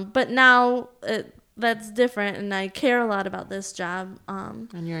 But now that's different, and I care a lot about this job.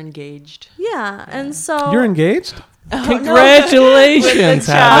 And you're engaged. Yeah, and so You're engaged? Congratulations,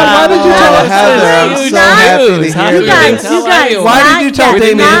 Why did you tell us Heather, I'm this? so happy to hear You guys, this. Why did you tell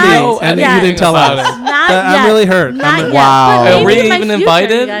Dame Not Amy and yet. you didn't tell us? Not I'm yet. really hurt. Not yet. Wow. But Were we maybe in my even future,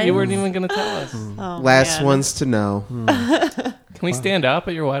 invited? guys. You weren't even going to tell us. Oh, Last man. ones to know. Can we stand up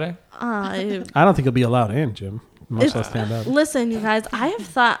at your wedding? I I don't think you'll be allowed in, Jim. Much less stand up. Listen, you guys, I have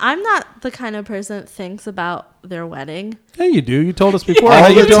thought, I'm not the kind of person that thinks about their wedding. Yeah, you do. You told us before. All how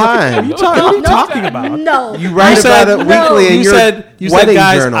you the don't- time. What are you talking about? No. You write about it weekly in You your said, wedding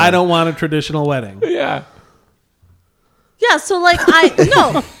guys, journal. I don't want a traditional wedding. Yeah. Yeah, so like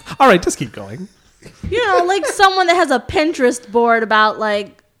no, All right, just keep going. like someone that has a Pinterest board about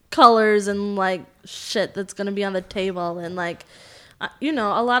like colors and like shit that's going to be on the table, and like a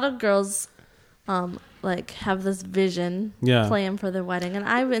lot of girls like have this vision plan for their wedding, and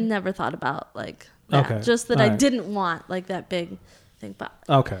I would never thought about like that. Okay. Just that All I right. didn't want like that big thing, but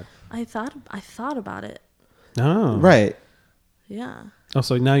Okay. I thought about it. Oh. Right. Yeah. Oh,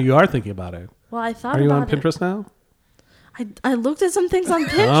 so now you are thinking about it. Well, I thought Are you about on Pinterest now? I looked at some things on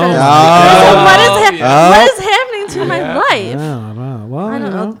Pinterest. Oh. So Oh. what is happening to my life? Yeah, wow. Well, I don't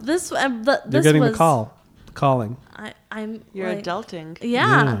you know. know, This you're getting the call. Calling. I'm You're like, adulting.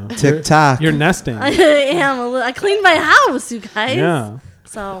 Yeah. TikTok. You're nesting. I am. I cleaned my house, you guys. Yeah.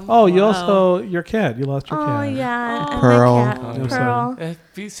 So. Oh, you also, your cat. You lost your cat. Oh yeah. and Pearl. My cat, I'm Pearl.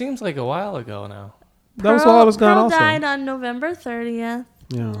 It seems like a while ago now. That was while I was gone Pearl also. died on November 30th,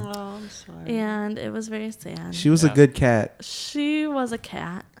 Yeah. Oh, I'm sorry. and it was very sad. She was a good cat. She was a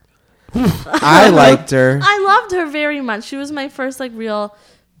cat. I liked her. I loved her very much. She was my first like real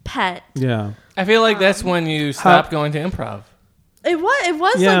pet. Yeah. I feel like that's when you stopped going to improv. It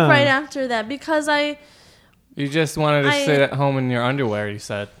was Yeah. like right after that because You just wanted to sit at home in your underwear, you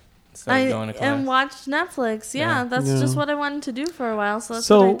said, instead of going to class. and watched Netflix. Yeah, that's Yeah. just what I wanted to do for a while. So that's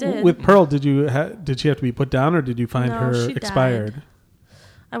what I did. With Pearl, did she have to be put down, or did you find No, her she expired? died.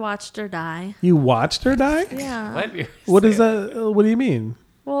 I watched her die. You watched her die? Yeah. What Is that? What do you mean?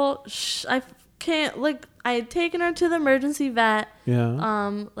 Well, I can't like I had taken her to the emergency vet.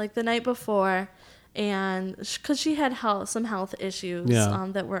 Yeah. Like the night before, and because she had some health issues. Yeah.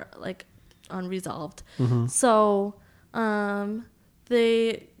 That were like unresolved. Mm-hmm. So,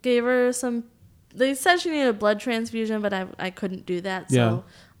 they gave her some. They said she needed a blood transfusion, but I couldn't do that. So,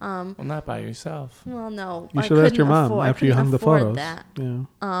 Well, not by yourself. well, no, You I should have asked your couldn't mom afford- after you I couldn't hung the afford photos. That.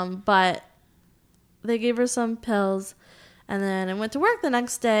 Yeah. But they gave her some pills, and then I went to work the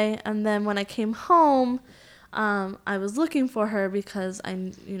next day. And then when I came home, I was looking for her because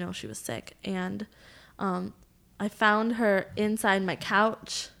she was sick, and I found her inside my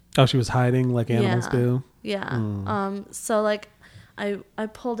couch. Oh, she was hiding like animals do. Yeah. So like, I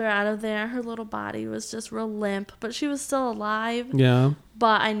pulled her out of there. Her little body was just real limp, but she was still alive. Yeah.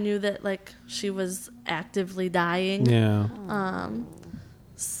 But I knew that like she was actively dying. Yeah.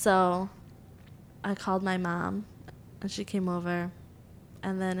 So I called my mom, and she came over,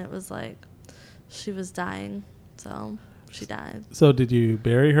 and then it was like she was dying, so she died. So did you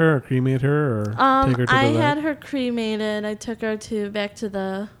bury her or cremate her or take her to I the vet? had her cremated. I took her back to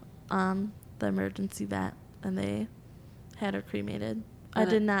the emergency vet, and they had her cremated. I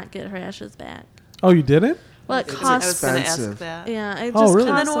did not get her ashes back. Oh, you didn't? Well, it I was cost. going to ask expensive. that. Yeah, it Oh, just really?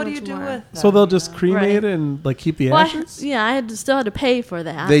 And cost then so what do you much do more. with them? So they'll just cremate Right. and like keep the Well, ashes? I still had to pay for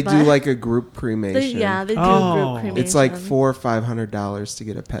that. They but do like a group cremation. they do Oh. group cremation. It's like $400 or $500 to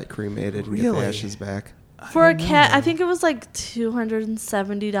get a pet cremated and get the Really? ashes back. For a cat. I think it was like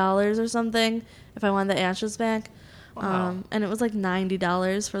 $270 or something if I wanted the ashes back. Wow. And it was like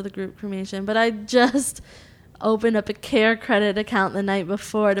 $90 for the group cremation. But I just opened up a care credit account the night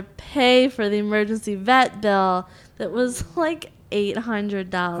before to pay for the emergency vet bill that was like $800.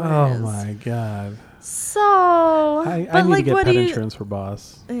 Oh my god! So I but need like, to get what pet do you? insurance for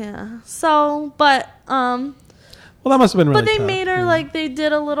Boss. Yeah. So, but Well, that must have been really but they tough. made her Yeah. like they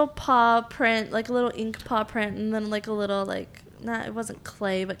did a little paw print, like a little ink paw print, and then like a little like it wasn't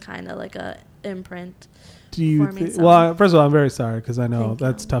clay, but kind of like a imprint. Do you? for me, so- Well, first of all, I'm very sorry because I know Thank you.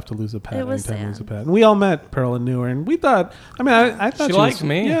 that's tough to lose a pet. It was anytime you lose a sad. pet. And we all met Pearl and knew her, and we thought. I mean, I thought She she liked was,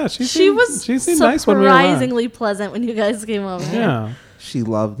 me. Yeah, She seemed, was She seemed nice when we were around. surprisingly pleasant when you guys came over. Yeah, She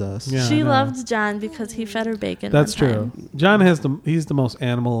loved us. Yeah. She I know. loved John because he fed her bacon. that's one true. time. John he's the most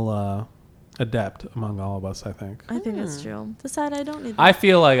animal adept among all of us, I think. I think it's true. The side I don't need. I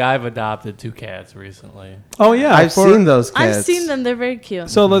feel like I've adopted 2 cats recently. Oh yeah, I've seen those cats. I've seen them. They're very cute.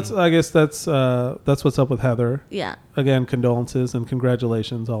 So I guess that's what's up with Heather. Yeah. Again, condolences and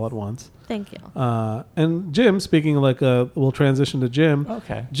congratulations all at once. Thank you. And Jim, speaking of we'll transition to Jim.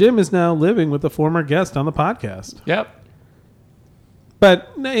 Okay. Jim is now living with a former guest on the podcast. Yep.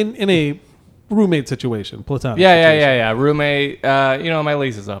 But in a roommate situation, platonic. Yeah. Roommate. My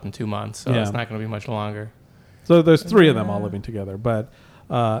lease is up in 2 months, so it's not going to be much longer. So there's 3 of them all living together. But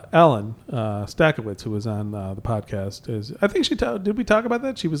Ellen Stakowitz, who was on the podcast, I think did we talk about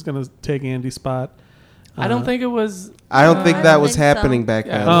that? She was going to take Andy's spot. I don't think it was. I don't think that was think happening so. back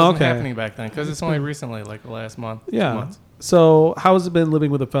Yeah, then. it wasn't okay. happening back then because it's only recently, like the last month. 2 months. So how has it been living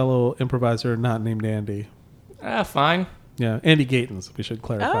with a fellow improviser not named Andy? Fine. Yeah, Andy Gatens, we should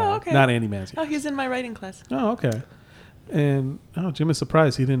clarify. Oh, okay. Not Andy Maziarz. Oh, he's in my writing class. Oh, okay. And Jim is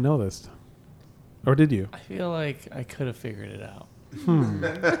surprised he didn't know this. Or did you? I feel like I could have figured it out.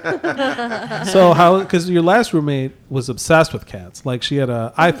 So because your last roommate was obsessed with cats. Like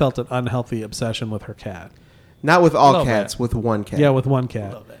I felt an unhealthy obsession with her cat. Not with all Little cats, bit. with one cat. Yeah, with one A cat.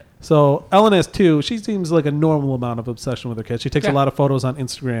 little bit. So Ellen has 2. She seems like a normal amount of obsession with her cat. She takes a Yeah. lot of photos on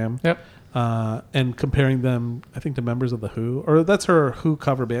Instagram. Yep. And comparing them, I think, to members of the Who, or that's her Who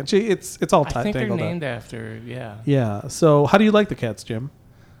cover band. It's all I think they're tangled up. named after. Yeah. Yeah. So how do you like the cats, Jim?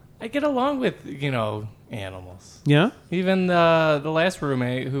 I get along with animals. Yeah. Even the last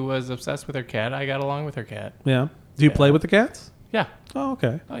roommate who was obsessed with her cat, I got along with her cat. Yeah. Do you Yeah. play with the cats? Yeah. Oh,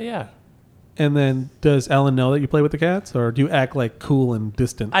 okay. Oh yeah. And then does Ellen know that you play with the cats, or do you act like cool and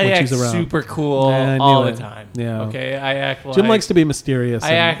distant I when act she's around? super cool Yeah, I knew all it. the time. Yeah. Okay. I act like Jim likes to be mysterious. I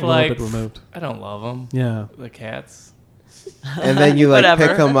and act a little like bit removed. I don't love them. Yeah. The cats. And then you Whatever.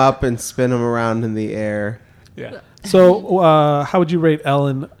 pick them up and spin them around in the air. Yeah. So how would you rate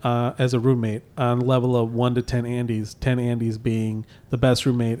Ellen as a roommate on a level of 1 to 10 Andys? 10 Andys being the best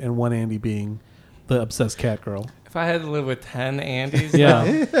roommate, and 1 Andy being the obsessed cat girl. If I had to live with 10 Andys,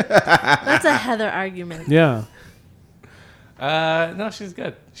 Yeah. That's a Heather argument. Yeah. no, she's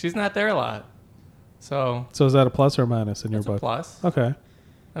good. She's not there a lot, so So is that a plus or a minus in your it's a book? plus. Okay.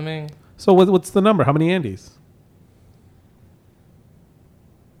 I mean, So what's the number? How many Andys?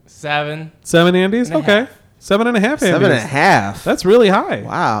 7. 7 Andys? And a Okay. half. 7.5 Andys. 7.5. That's really high.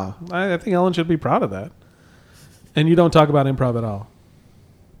 Wow. I think Ellen should be proud of that. And you don't talk about improv at all.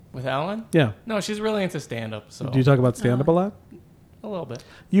 With Ellen? Yeah. No, she's really into stand-up. So Do you talk about stand-up a lot? a little bit.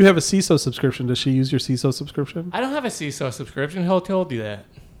 You have a CISO subscription. Does she use your CISO subscription? I don't have a CISO subscription. Who told you that?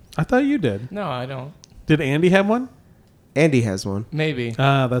 I thought you did. No, I don't. Did Andy have one? Andy has one. Maybe.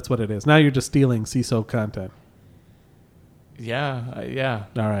 That's what it is. Now you're just stealing CISO content. Yeah. Yeah.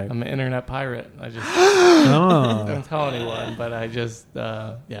 All right. I'm an internet pirate. I just Oh. don't tell anyone, but I just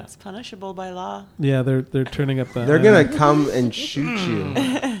yeah. It's punishable by law. Yeah, they're turning up the. They're going to come and shoot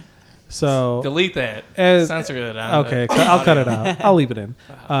you. So Delete that. As- Censor it out. okay, I'll cut it out. I'll leave it in.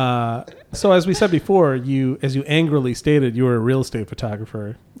 So as we said before, as you angrily stated, you were a real estate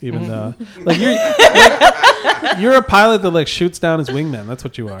photographer, even though you're a pilot that shoots down his wingman. That's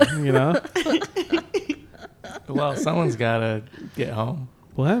what you are. Well, someone's got to get home.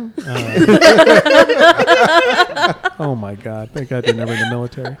 What? Oh my God! Thank God you're never in the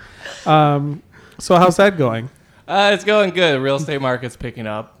military. So how's that going? It's going good. Real estate market's picking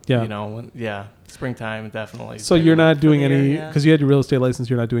up. Yeah. Springtime definitely. So you're not doing any yeah. because you had your real estate license.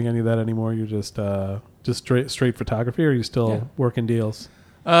 You're not doing any of that anymore. You're just straight photography, or are you still working deals?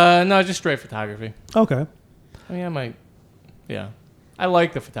 No, just straight photography. Okay. I mean, I might. Yeah, I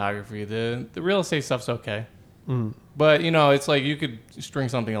like the photography. The real estate stuff's okay. Mm. But it's like you could string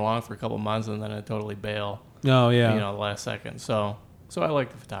something along for a couple months and then it totally bail. Oh yeah. The last second. So I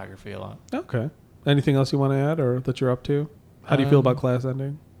like the photography a lot. Okay. Anything else you want to add or that you're up to? How do you feel about class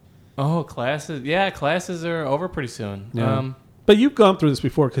ending? Oh, classes. Yeah, classes are over pretty soon. Yeah. But you've gone through this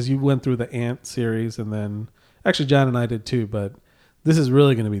before because you went through the Ant series and then actually John and I did too. But this is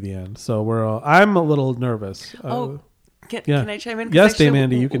really going to be the end. So I'm a little nervous. Can I chime in? 'Cause Yes, actually, Dame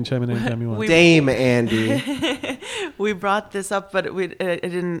Andy, you can chime in anytime you want. Dame Andy. We brought this up, but I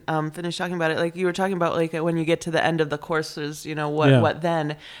didn't finish talking about it. Like you were talking about, like when you get to the end of the courses, what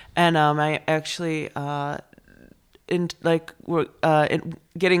then? And I actually we're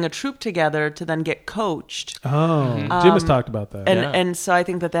getting a troupe together to then get coached. Oh, Jim has talked about that. And so I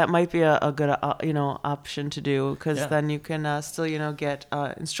think that might be a good option to do because then you can still get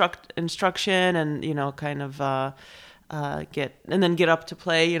instruction and kind of. Get up to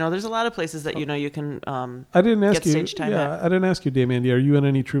play. There's a lot of places that you can. I didn't ask get you. stage time Yeah, at. I didn't ask you, Dame Andy. Are you in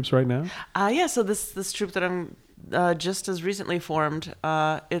any troops right now? So this troupe that I'm just as recently formed.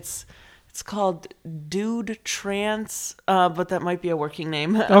 It's It's called Dude Trance, but that might be a working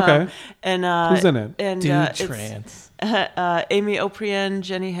name. Okay. And who's in it? And Dude Trance. Amy O'Brien,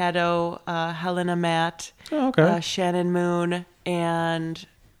 Jenny Haddo, Helena Matt, Shannon Moon, and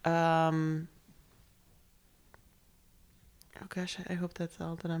gosh, I hope that's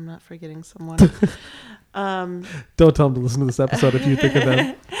all, that I'm not forgetting someone. Don't tell them to listen to this episode if you think of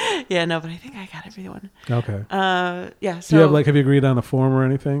them. Yeah, no, but I think I got everyone. Okay. Yeah. So Do you have you agreed on a form or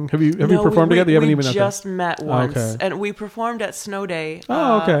anything? Have you performed together? You haven't even just met once, and we performed at Snow Day.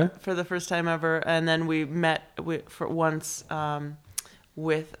 For the first time ever, and then we met for once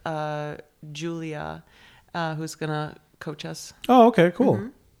with Julia, who's gonna coach us. Oh, okay, cool. Mm-hmm.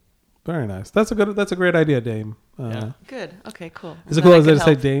 Very nice. That's a great idea, Dame. Yeah. Good. Okay, cool. Is it cool as I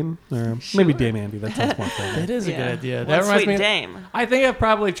say Dame? Or maybe Dame Andy. That sounds more fun. That is a good idea. That reminds me. Dame. I think I've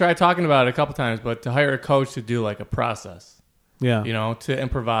probably tried talking about it a couple times, but to hire a coach to do like a process. Yeah. To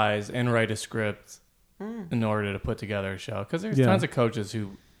improvise and write a script in order to put together a show. Because there's tons of coaches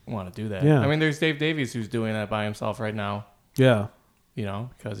who want to do that. Yeah. I mean, there's Dave Davies who's doing that by himself right now. Yeah.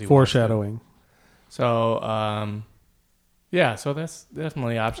 Because he foreshadowing. So, so that's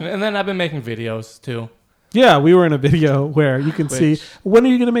definitely an option. And then I've been making videos too. Yeah, we were in a video where you can see. When are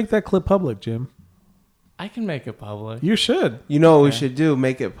you going to make that clip public, Jim? I can make it public. You should. You know what we should do?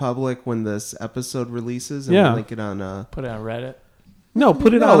 Make it public when this episode releases, and we'll link it on. Put it on Reddit. No,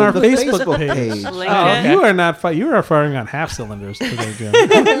 put it on our Facebook page. Okay. You are not. You are firing on half cylinders today, Jim.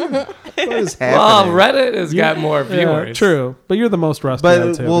 What is happening? Well, Reddit has got more viewers. Yeah, true, but you're the most rusty.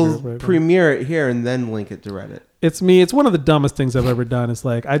 But we'll premiere it here and then link it to Reddit. It's me. It's one of the dumbest things I've ever done. It's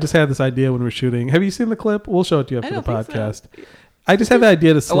like I just had this idea when we were shooting. Have you seen the clip? We'll show it to you after the podcast. So. I just had the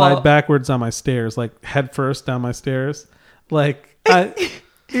idea to slide backwards on my stairs, like head first down my stairs. Like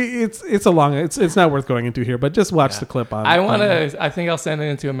it's a long. It's not worth going into here, but just watch the clip on. I think I'll send it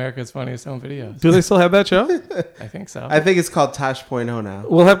into America's Funniest Home Videos. Do they still have that show? I think so. I think it's called Tosh.0 now.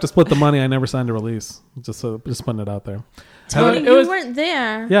 We'll have to split the money. I never signed a release. Just putting it out there. Tony, you weren't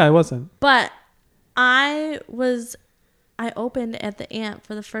there. Yeah, I wasn't. But I opened at the Amp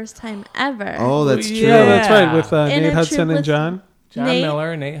for the first time ever. Oh, that's true. Yeah, that's right. With Nate Hudson and John. John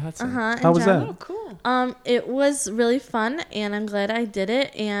Miller, Nate Hudson. How was that? Oh, cool. It was really fun, and I'm glad I did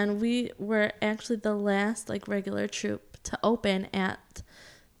it. And we were actually the last regular troupe to open at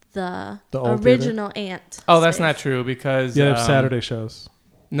the original Ant. Oh, that's not true because they have Saturday shows.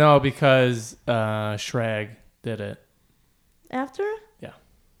 No, because Shrag did it after. Yeah.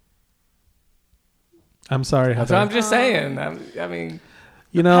 I'm sorry, Heather. So I'm just saying. I mean.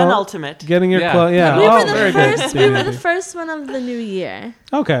 Penultimate. Getting your clothes. Yeah. We were the first one of the new year.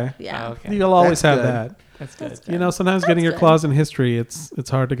 Okay. Yeah. Okay. You'll always have that. That's good. Sometimes getting your claws in history, it's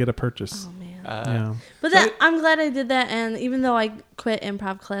hard to get a purchase. Oh man. Yeah. But I'm glad I did that, and even though I quit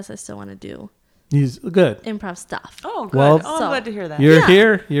improv class, I still want to do. He's good. Improv stuff. Oh, good. Well, I'm glad to hear that. You're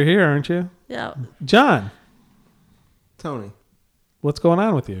here, aren't you? Yeah. John. Tony. What's going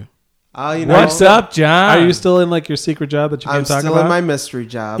on with you? What's up, John? Are you still in your secret job that you can't talk about? I'm still in my mystery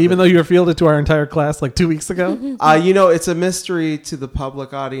job. Even though you were fielded to our entire class 2 weeks ago? It's a mystery to the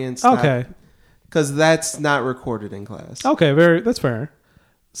public audience. Okay. Because that's not recorded in class. Okay, that's fair.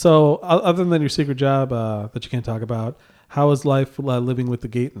 So other than your secret job that you can't talk about, how is life living with the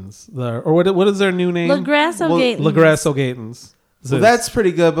Gatons? Or what is their new name? LaGrasso Gatons. LaGrasso Gatons. Well, that's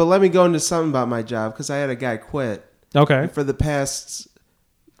pretty good, but let me go into something about my job because I had a guy quit. Okay. For the past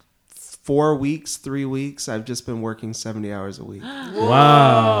 3 weeks, I've just been working 70 hours a week.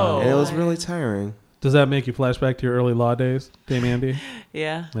 Wow. And it was really tiring. Does that make you flash back to your early law days, Dame Andy?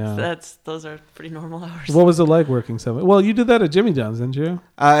 Yeah. Those are pretty normal hours. What was it like working 7? Well, you did that at Jimmy John's, didn't you?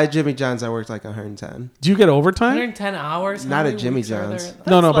 At Jimmy John's, I worked 110. Do you get overtime? 110 hours? Not at Jimmy John's.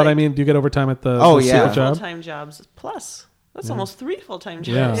 No, but I mean, do you get overtime at the secret job? Full-time jobs plus. That's almost 3 full-time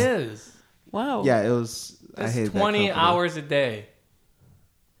jobs. It is. Wow. Yeah, it was. That's I hated 20 that hours a day.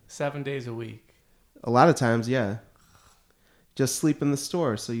 7 days a week. A lot of times, yeah. Just sleep in the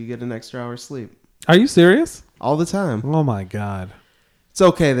store so you get an extra hour's sleep. Are you serious? All the time. Oh, my God. It's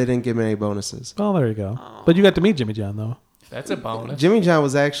okay. They didn't give me any bonuses. Oh, there you go. But you got to meet Jimmy John, though. That's a bonus. Jimmy John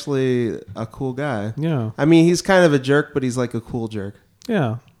was actually a cool guy. Yeah. I mean, he's kind of a jerk, but he's a cool jerk.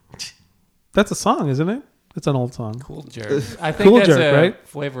 Yeah. That's a song, isn't it? It's an old song. Cool jerk. I think that's a right?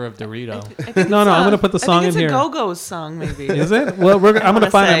 Flavor of Dorito. No, I'm going to put the song in here. It's a Go-Go's song, maybe. Is it? Well, I'm going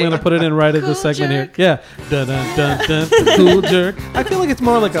to find it. I'm going to put it in right at this segment here. Yeah. Dun, dun, dun, dun, cool jerk. I feel like it's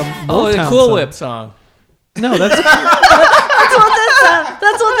more like a Motown the Cool Whip song. No, that's...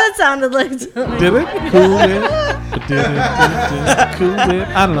 That's what that sounded like to me. Did it? Cool Whip. Cool Whip.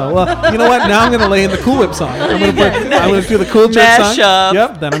 I don't know. Well, you know what? Now I'm going to lay in the Cool Whip song. I'm going to do the Cool Jerk song. Mashup.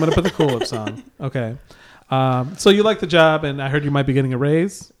 Yep. Then I'm going to put the Cool Whip song. Okay. So you like the job, and I heard you might be getting a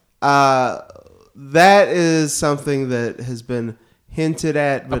raise. That is something that has been hinted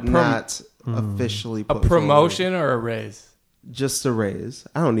at, but not officially put a promotion forward. Or a raise? Just a raise.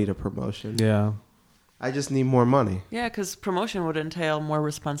 I don't need a promotion. Yeah. I just need more money. Yeah, because promotion would entail more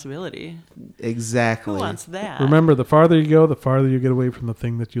responsibility. Exactly. Who wants that? Remember, the farther you go, the farther you get away from the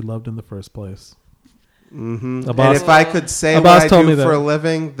thing that you loved in the first place. Mm-hmm. Boss, and if I could say what I do for a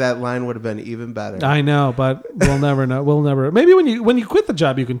living, that line would have been even better. I know, but we'll never know. We'll never. Maybe when you quit the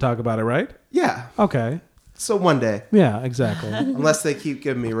job, you can talk about it, right? Yeah. Okay. So one day. Yeah, exactly. Unless they keep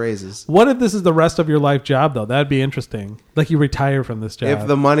giving me raises. What if this is the rest of your life job, though? That'd be interesting. Like you retire from this job. If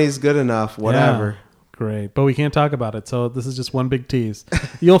the money's good enough, whatever. Yeah, great. But we can't talk about it, so this is just one big tease.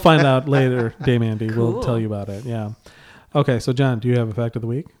 You'll find out later, Dame Andy. Cool. We'll tell you about it. Yeah. Okay, so John, do you have a fact of the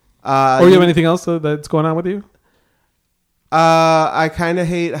week? Or do you have anything else that's going on with you? I kind of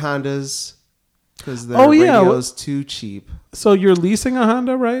hate Hondas because their radio's too cheap. So you're leasing a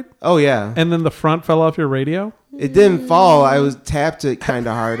Honda, right? Oh, yeah. And then the front fell off your radio? It didn't fall. I was tapped it kind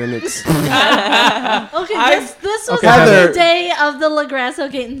of hard, and it's... Okay, this was Heather, the day of the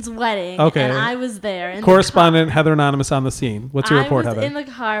LaGrasso Gaten's wedding. Okay. And I was there. Correspondent Heather Anonymous on the scene. What's your report, Heather? I was in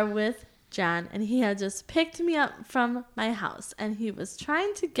the car with John, and he had just picked me up from my house, and he was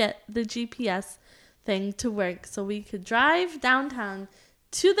trying to get the GPS thing to work so we could drive downtown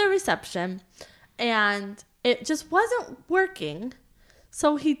to the reception, and it just wasn't working.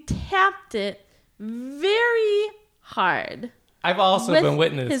 So he tapped it very hard. I've also been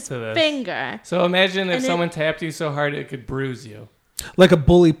witness to this. Finger. So imagine if someone tapped you so hard it could bruise you. Like a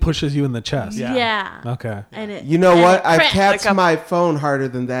bully pushes you in the chest. Yeah. Okay. And you know what? I've cracked. tapped my phone harder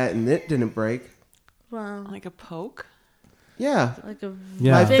than that, and it didn't break. Wow. Like a poke? Yeah. Like a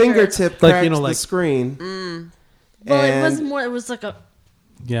My fingertip cracked the screen. Well, it was more. It was like a.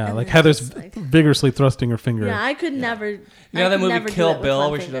 Yeah, like Heather's vigorously thrusting her finger. Yeah, I could never. You know that movie Kill Bill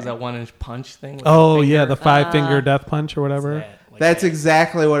where she does that 1-inch punch thing? With oh, yeah, the 5-finger death punch or whatever. Like That's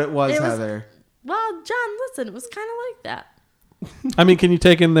exactly what it was, Heather. Well, John, listen, it was kind of like that. I mean, can you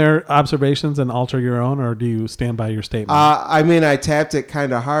take in their observations and alter your own, or do you stand by your statement? I mean, I tapped it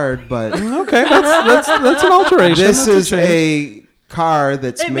kind of hard, but... Okay, that's an alteration. This is a car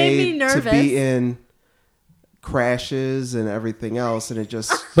that's made to be in crashes and everything else, and it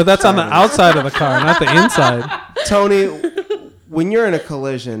just... But that's on the outside of the car, not the inside. Tony, when you're in a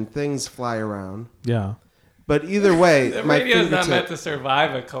collision, things fly around. Yeah. But either way, the my radio's fingertip... not meant to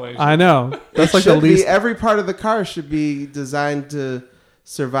survive a collision. I know. That's like the least... Every part of the car should be designed to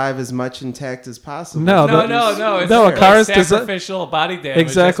survive as much intact as possible. No, a car is sacrificial body damage.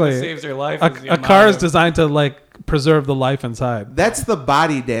 Exactly. That's what saves your life. A car is designed to preserve the life inside. That's the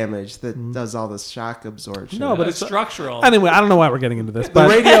body damage that does all the shock absorption. No, but it's structural. Anyway, I don't know why we're getting into this. The But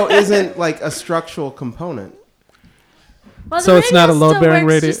radio isn't like a structural component. Well, so it's not a load-bearing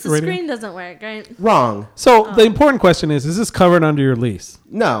radio? Just the screen doesn't work, right? Wrong. So the important question is this covered under your lease?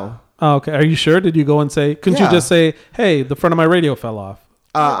 No. Oh, okay. Are you sure? Did you go and say, couldn't you just say, hey, the front of my radio fell off?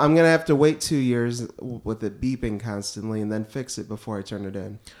 I'm going to have to wait 2 years with it beeping constantly and then fix it before I turn it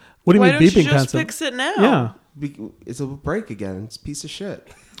in. What do you mean Why beeping don't you just constantly? fix it now? Yeah. It'll break again. It's a piece of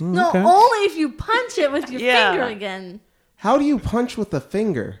shit. No, okay. only if you punch it with your finger again. How do you punch with a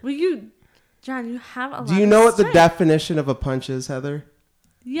finger? Well, John, you have a lot. Do you know what the definition of a punch is, Heather?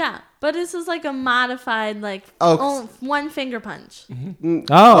 Yeah, but this is like a modified, one finger punch.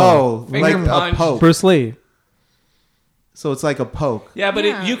 Mm-hmm. Like punch. a poke. Bruce Lee. So it's like a poke. Yeah,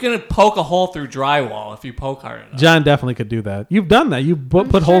 but you can poke a hole through drywall if you poke hard enough. John definitely could do that. You've done that. You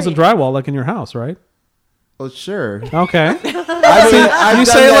put holes in drywall like in your house, right? Oh, sure. Okay. You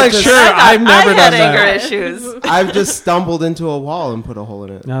say like sure. I've never done anger that. Issues. I've just stumbled into a wall and put a hole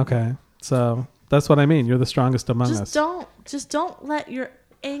in it. Okay. So that's what I mean. You're the strongest among us. Just don't let your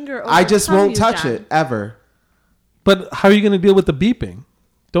anger I just won't touch John. it ever. But how are you going to deal with the beeping?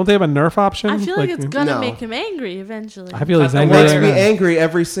 Don't they have a Nerf option? I feel like it's going to No. make him angry eventually. I feel he's It angry. makes right me now. angry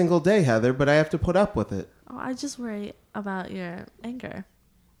every single day, Heather, but I have to put up with it. Oh, I just worry about your anger.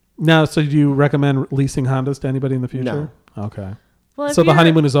 Now, so do you recommend leasing Hondas to anybody in the future? No. Okay. Well, if So the you're-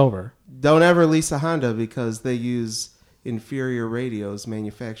 honeymoon is over. Don't ever lease a Honda because they use inferior radios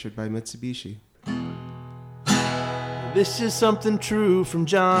manufactured by Mitsubishi. This is something true from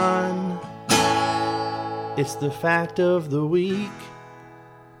John. It's the fact of the week.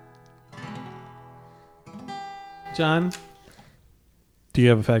 John, do you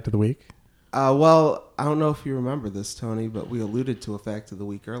have a fact of the week? Well, I don't know if you remember this, Tony, but we alluded to a fact of the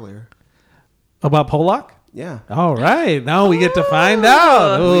week earlier. About Polak? Yeah. All right. Now we get to find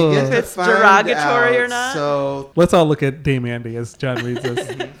out. If it's derogatory or not. So let's all look at Dame Andi as John reads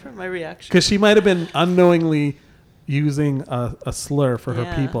this. For my reaction. Because she might have been unknowingly using a slur for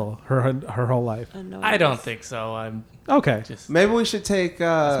her people her whole life. I don't think so. I'm okay. Maybe we should take.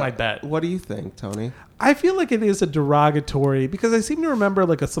 That's my bet. What do you think, Tony? I feel like it is a derogatory because I seem to remember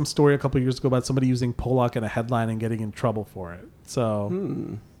like some story a couple of years ago about somebody using Polak in a headline and getting in trouble for it.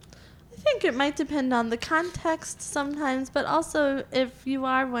 So. I think it might depend on the context sometimes, but also if you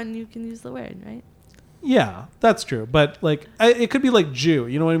are one, you can use the word, right? Yeah, that's true. But like, it could be like Jew.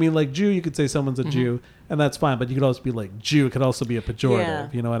 You know what I mean? Like Jew, you could say someone's a Jew, and that's fine. But you could also be like Jew. It could also be a pejorative. Yeah.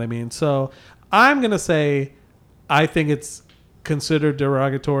 You know what I mean? So I'm gonna say, I think it's considered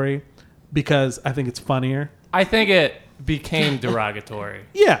derogatory because I think it's funnier. I think it became derogatory.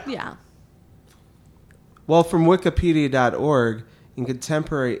 Yeah. Yeah. Well, from Wikipedia.org. In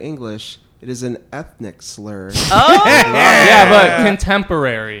contemporary English, it is an ethnic slur. Oh! Yeah, but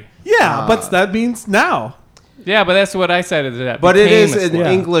contemporary. Yeah, but that means now. Yeah, but that's what I said. But it is an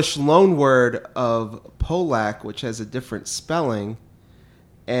English loanword of Polak, which has a different spelling,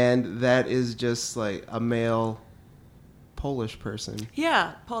 and that is just like a male Polish person.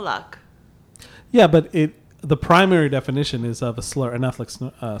 Yeah, Polak. Yeah, but the primary definition is of a slur, an ethnic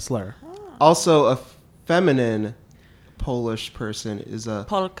slur. Also, a feminine Polish person is a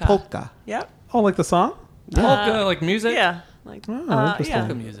polka. Yep. Oh, like the song? Polka, like music? Yeah. Like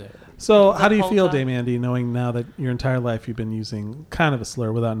interesting. Music. So how do you feel, Dame Andi, knowing now that your entire life you've been using kind of a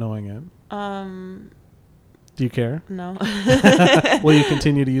slur without knowing it? Do you care? No. Will you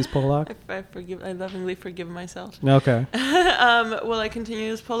continue to use Polak? I lovingly forgive myself. Okay. Will I continue to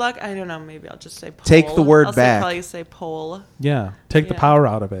use Polak? I don't know. Maybe I'll just say Pole. Take the word back. I'll probably say Pole. Yeah. Take the power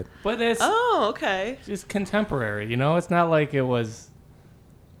out of it. But it's okay. Just contemporary, you know? It's not like it was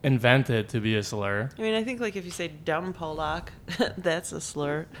invented to be a slur. I mean, I think like if you say dumb Polak, that's a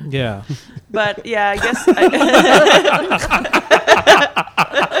slur. Yeah. But yeah, I guess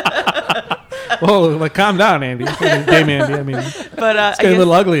Whoa, like calm down, Andy. Dame Andi. I mean, but it's getting a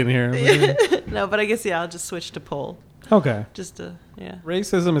little ugly in here. No, but I guess I'll just switch to Pole. Okay. Just to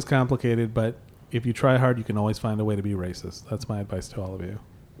Racism is complicated, but if you try hard, you can always find a way to be racist. That's my advice to all of you.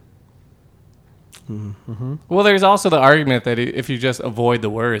 Mm-hmm. Well, there's also the argument that if you just avoid the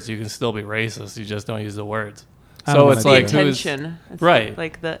words, you can still be racist. You just don't use the words. So it's like intention, right?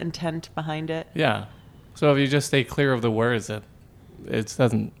 Like the intent behind it. Yeah. So if you just stay clear of the words, it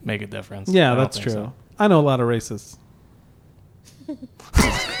doesn't make a difference. Yeah, that's true. So. I know a lot of racists.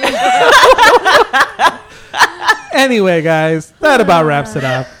 Anyway, guys, that about wraps it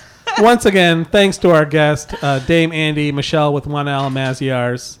up. Once again, thanks to our guest, Dame Andi, Michelle with 1L,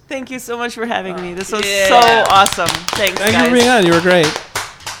 Maziarz. Thank you so much for having me. This was so awesome. Thanks, Thank you for being on. You were great.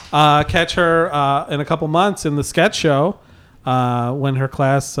 Catch her in a couple months in the sketch show. When her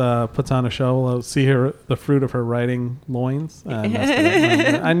class puts on a show, we'll see the fruit of her writing loins.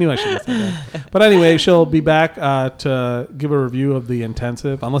 I knew I should have said that. But anyway, she'll be back to give a review of the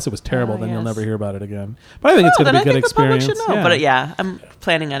intensive. Unless it was terrible, then you'll never hear about it again. But I think it's going to be a good experience. Yeah. But I'm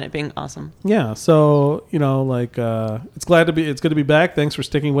planning on it being awesome. Yeah. So it's good to be back. Thanks for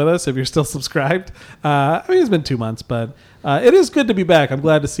sticking with us. If you're still subscribed, I mean it's been 2 months, but. It is good to be back. I'm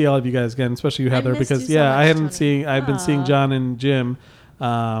glad to see all of you guys again, especially you, Heather, because I've been seeing John and Jim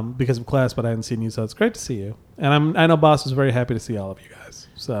because of class, but I hadn't seen you, so it's great to see you. And I know Boss is very happy to see all of you guys.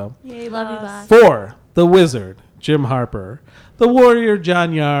 So yay, love you, Boss. For the Wizard, Jim Harper, the Warrior,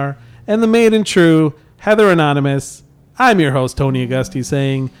 John Yar, and the Maiden True, Heather Anonymous, I'm your host, Tony Augusti,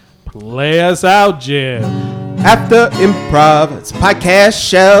 saying, play us out, Jim. After Improv, it's a podcast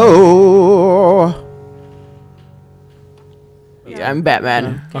show. Yeah, I'm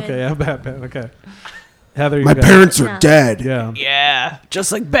Batman. Okay, I'm Batman. Okay. Heather, my parents are dead. Yeah. Yeah,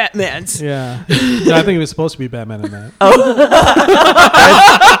 just like Batman's. Yeah. No, I think he was supposed to be Batman in that. Oh.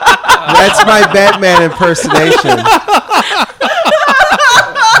 That's my Batman impersonation.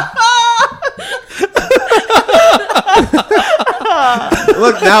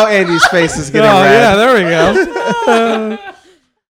 Look, now Andy's face is getting red. Yeah, there we go.